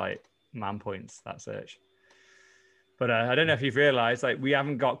 That's good, like, man points, that search. But I don't know if you've realised, like, we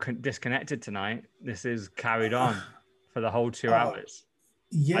haven't got disconnected tonight. This is carried on for the whole 2 hours.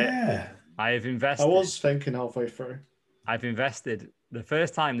 Yeah. I have invested. I was thinking halfway through. I've invested. The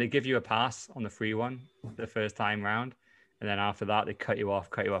first time they give you a pass on the free one, the first time round. And then after that, they cut you off.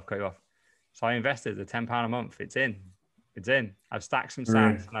 So I invested the £10 a month. It's in. I've stacked some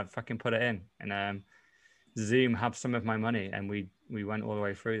sats and I've fucking put it in. And Zoom have some of my money, and we went all the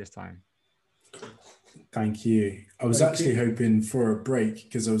way through this time. Thank you. I was actually hoping for a break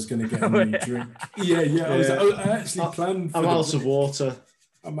because I was going to get a new drink. I actually planned. I'm out of water.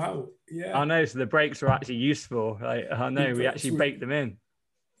 I'm out. Yeah. I know. So the breaks are actually useful. Like, I know we actually baked them in.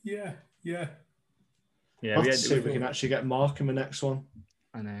 Yeah. Yeah. I'll have to see if we can actually get Mark in the next one.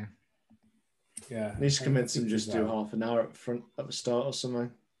 I know. Yeah. Needs to convince him just do half an hour at the start or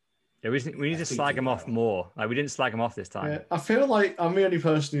something. Yeah, we need to slag him off more. Like, we didn't slag him off this time. Yeah, I feel like I'm the only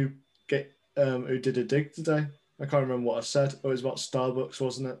person who did a dig today. I can't remember what I said. It was about Starbucks,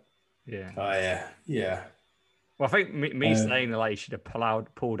 wasn't it? Yeah. Oh yeah. Well, I think me saying that, like, you should have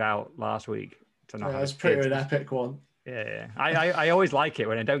pulled out last week. Yeah, that's pretty an epic one. Yeah. I always like it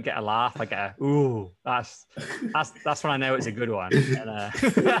when I don't get a laugh. I get a ooh. That's when I know it's a good one. And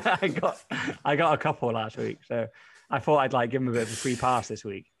I got a couple last week, so I thought I'd like give him a bit of a free pass this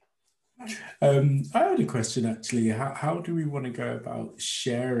week. I had a question actually. How do we want to go about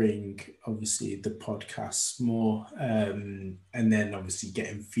sharing, obviously, the podcasts more, and then obviously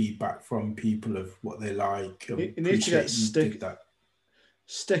getting feedback from people of what they like? You need to get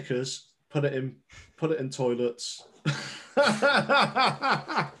stickers. Put it in toilets.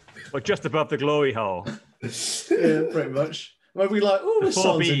 Or just above the glory hole. Yeah, pretty much. Maybe like, oh, this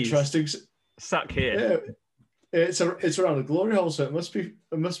sounds interesting. Suck here. Yeah, it's around the glory hole, so it must be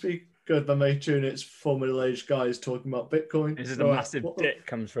good when they tune it's 4 middle-aged guys talking about Bitcoin. This is a massive dick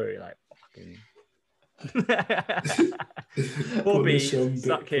comes through, like fucking 4B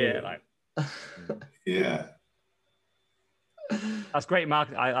stuck here, like. Yeah. That's great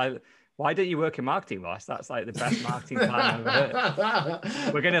marketing. Why don't you work in marketing, Ross? That's like the best marketing plan I've ever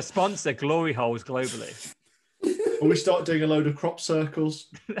heard. We're going to sponsor glory holes globally. Or we start doing a load of crop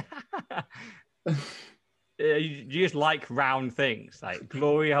circles. You just like round things, like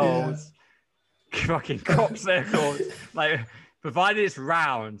glory holes, fucking crop circles. Like, provided it's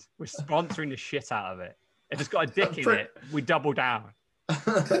round, we're sponsoring the shit out of it. If it's got a dick in it, we double down.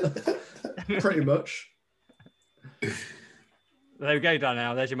 Pretty much. There we go,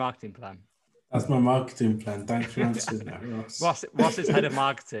 Darnell. There's your marketing plan. That's my marketing plan. Thanks for answering that, Ross. Ross is head of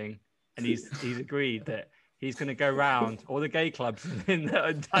marketing, and he's agreed that he's going to go round all the gay clubs in the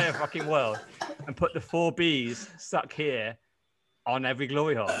entire fucking world and put the 4 Bs stuck here on every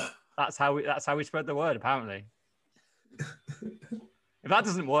glory hole. That's how we spread the word, apparently. If that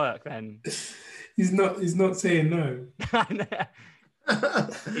doesn't work, then he's not saying no.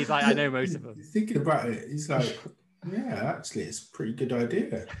 He's like, I know most of them. He's thinking about it. He's like, yeah, actually, it's a pretty good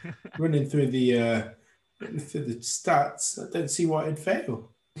idea. Running through the For the stats, I don't see why it'd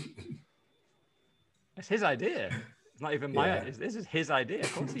fail. It's his idea. It's not even my. Yeah. This is his idea.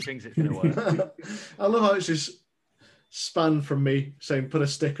 Of course, he thinks it's going to work. I love how it's just spanned from me saying put a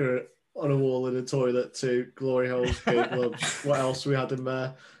sticker on a wall in a toilet to glory holes, gay gloves. What else we had in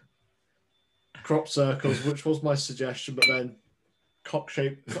there? Crop circles, which was my suggestion, but then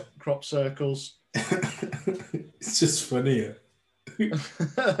cock-shaped crop circles. It's just funny.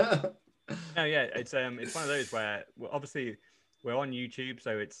 No, yeah, it's one of those where obviously we're on YouTube,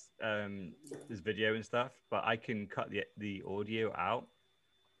 so it's there's video and stuff, but I can cut the audio out,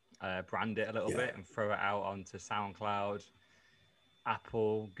 brand it a little bit, and throw it out onto SoundCloud,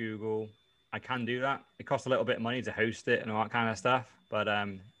 Apple, Google. I can do that. It costs a little bit of money to host it and all that kind of stuff, but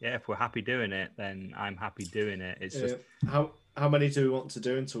yeah, if we're happy doing it, then I'm happy doing it. It's just how many do we want to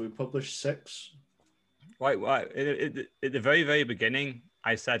do until we publish 6? Right. At the very, very beginning,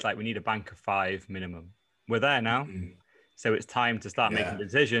 I said like we need a bank of 5 minimum. We're there now, so it's time to start making a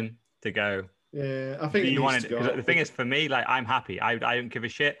decision to go. Yeah, I think you want it. Because the thing is, for me, like I'm happy. I don't give a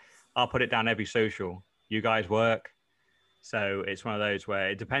shit. I'll put it down every social. You guys work, so it's one of those where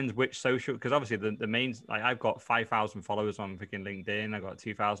it depends which social. Because obviously the main, like I've got 5,000 followers on freaking LinkedIn. I've got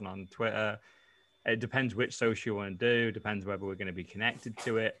 2,000 on Twitter. It depends which social you want to do. Depends whether we're going to be connected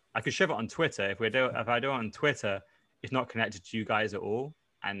to it. I could shove it on Twitter. If I do it on Twitter, it's not connected to you guys at all,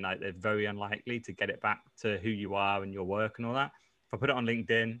 and like they're very unlikely to get it back to who you are and your work and all that. If I put it on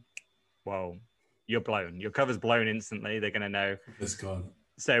LinkedIn, well, you're blown. Your cover's blown instantly. They're going to know. It's gone.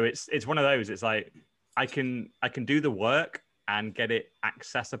 So it's one of those. It's like I can do the work and get it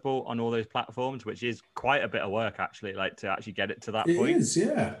accessible on all those platforms, which is quite a bit of work actually. Like to actually get it to that point. It is,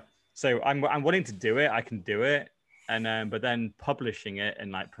 yeah. So I'm willing to do it. I can do it, and but then publishing it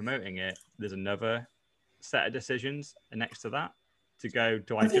and like promoting it, there's another set of decisions next to that to go.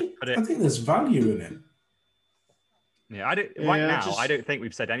 Do I just put it? I think there's value in it. Yeah, I don't. Right now, I don't think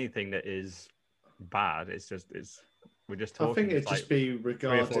we've said anything that is bad. We're just talking. I think it'd just be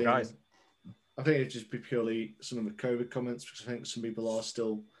regarding. 3 or 4 guys. I think it'd just be purely some of the COVID comments because I think some people are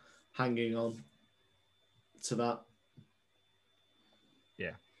still hanging on to that.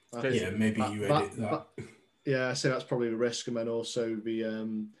 Yeah. Yeah, maybe you edit that. Yeah, I say that's probably a risk, and then also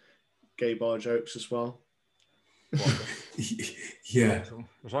the gay bar jokes as well. Yeah.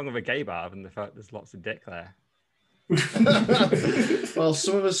 What's wrong with a gay bar and the fact there's lots of dick there? Well,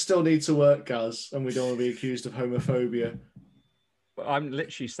 some of us still need to work, Gaz, and we don't want to be accused of homophobia. But I'm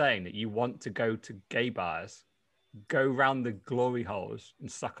literally saying that you want to go to gay bars, go round the glory holes and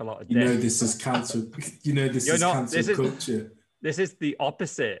suck a lot of dick. You know this is cancel. You know this is cancel culture. This is the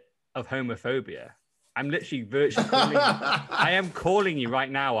opposite of homophobia. I'm literally virtually calling I am calling you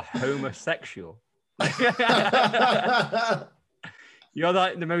right now a homosexual. You're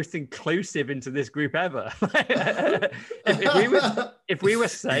like the most inclusive into this group ever. if we were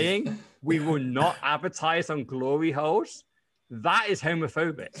saying we will not advertise on glory holes, that is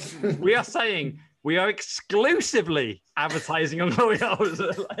homophobic. We are saying we are exclusively advertising on glory holes.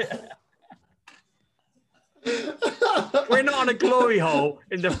 We're not on a glory hole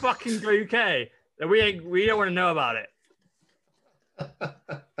in the fucking UK. We don't want to know about it.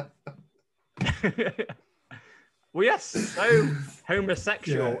 We are so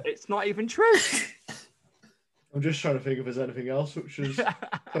homosexual. Yeah. It's not even true. I'm just trying to think if there's anything else which is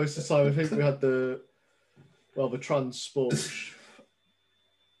close to time. I think we had the trans sport.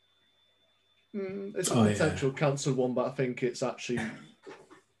 It's a potential cancelled one, but I think it's actually.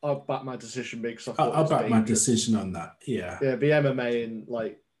 I'll back my decision because I'll back my decision on that. Yeah. Yeah, the MMA and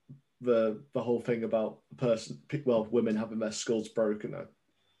like the whole thing about women having their skulls broken.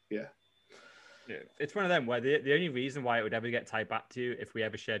 Yeah. It's one of them where the only reason why it would ever get tied back to you if we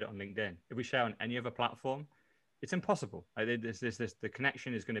ever shared it on LinkedIn. If we share on any other platform, it's impossible. Like the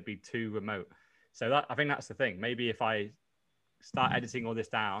connection is going to be too remote. So I think that's the thing. Maybe if I start editing all this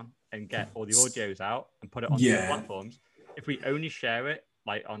down and get all the audios out and put it on the platforms, if we only share it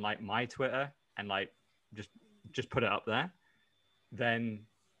like on like my Twitter and like just put it up there, then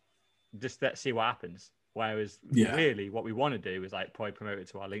just let's see what happens. Whereas really what we want to do is like probably promote it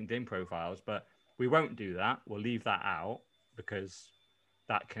to our LinkedIn profiles, but we won't do that. We'll leave that out because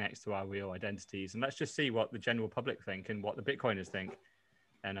that connects to our real identities. And let's just see what the general public think and what the Bitcoiners think.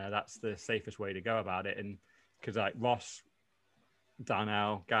 And that's the safest way to go about it. And because like Ross,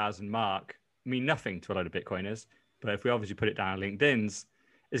 Darnell, Gaz and Mark mean nothing to a lot of Bitcoiners. But if we obviously put it down on LinkedIn's,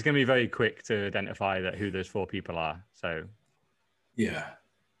 it's going to be very quick to identify that who those 4 people are. So, yeah.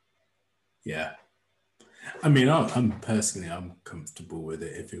 I mean, I'm comfortable with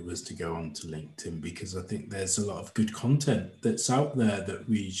it if it was to go onto LinkedIn, because I think there's a lot of good content that's out there that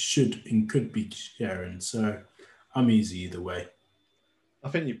we should and could be sharing. So I'm easy either way. I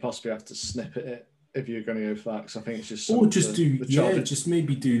think you possibly have to snippet it if you're going to go for that, because I think it's just or just just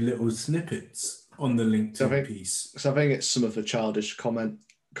maybe do little snippets on the LinkedIn piece. Because I think it's some of the childish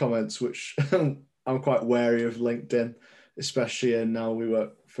comments which I'm quite wary of LinkedIn, especially in now we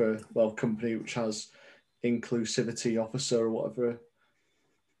work for a company which has inclusivity officer or whatever.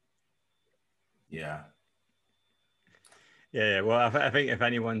 Yeah. Well, I think if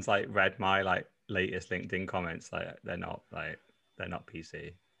anyone's like read my like latest LinkedIn comments, like they're not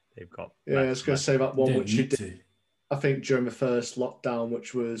PC. They've got I was going to say that one which you did. I think during the first lockdown,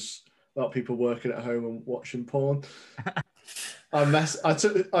 which was about people working at home and watching porn. I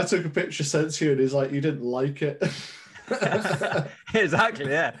took a picture sent to you, and he's like, you didn't like it. Exactly,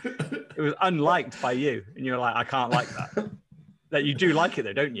 yeah. It was unliked by you, and you're like, I can't like that. That you do like it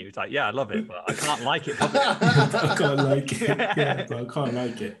though, don't you? It's like, yeah, I love it, but I can't like it. I can't like it. Yeah, but I can't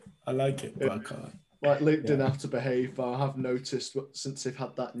like it. I like it, but I can't. Like LinkedIn have to behave, but I have noticed since they've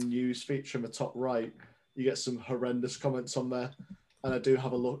had that news feature in the top right, you get some horrendous comments on there. And I do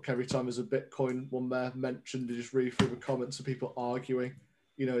have a look every time there's a Bitcoin one there mentioned, to just read through the comments of people arguing.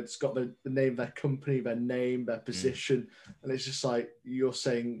 You know, it's got the name of their company, their name, their position. And it's just like, you're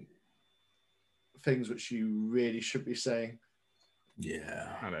saying things which you really should be saying. Yeah.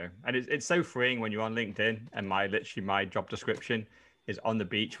 I know. And it's so freeing when you're on LinkedIn, and my job description is on the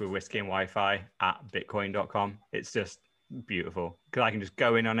beach with whiskey and Wi-Fi at bitcoin.com. It's just beautiful because I can just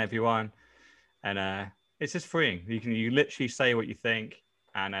go in on everyone, and it's just freeing. You literally say what you think,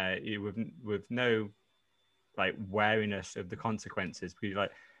 and with no like wariness of the consequences. Because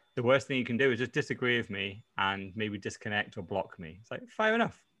like the worst thing you can do is just disagree with me and maybe disconnect or block me. It's like, fair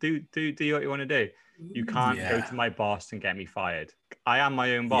enough. Do what you want to do. You can't go to my boss and get me fired. I am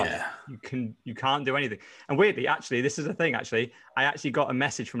my own boss. Yeah. You can't do anything. And weirdly, actually, this is the thing. Actually, I actually got a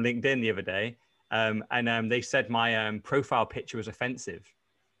message from LinkedIn the other day, and they said my profile picture was offensive.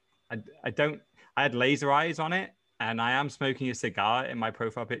 I had laser eyes on it, and I am smoking a cigar in my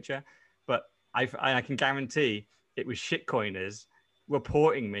profile picture, but I can guarantee it was shitcoiners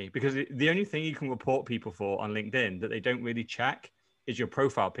reporting me, because the only thing you can report people for on LinkedIn that they don't really check is your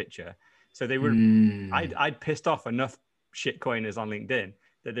profile picture. So they were, I'd pissed off enough shitcoiners on LinkedIn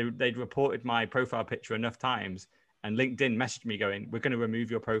that they'd reported my profile picture enough times, and LinkedIn messaged me going, we're going to remove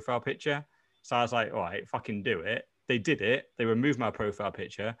your profile picture. So I was like, all right, fucking do it. They did it. They removed my profile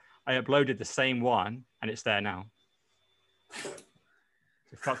picture. I uploaded the same one, and it's there now. So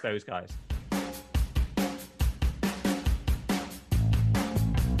fuck those guys.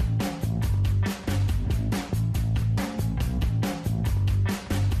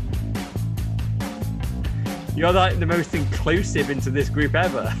 You're like the most inclusive into this group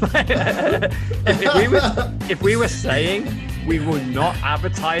ever. if we were saying we will not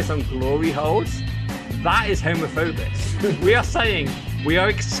advertise on glory holes, that is homophobic. We are saying we are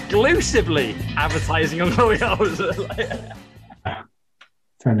exclusively advertising on glory holes.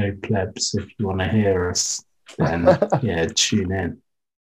 Fellow plebs, if you want to hear us, then tune in.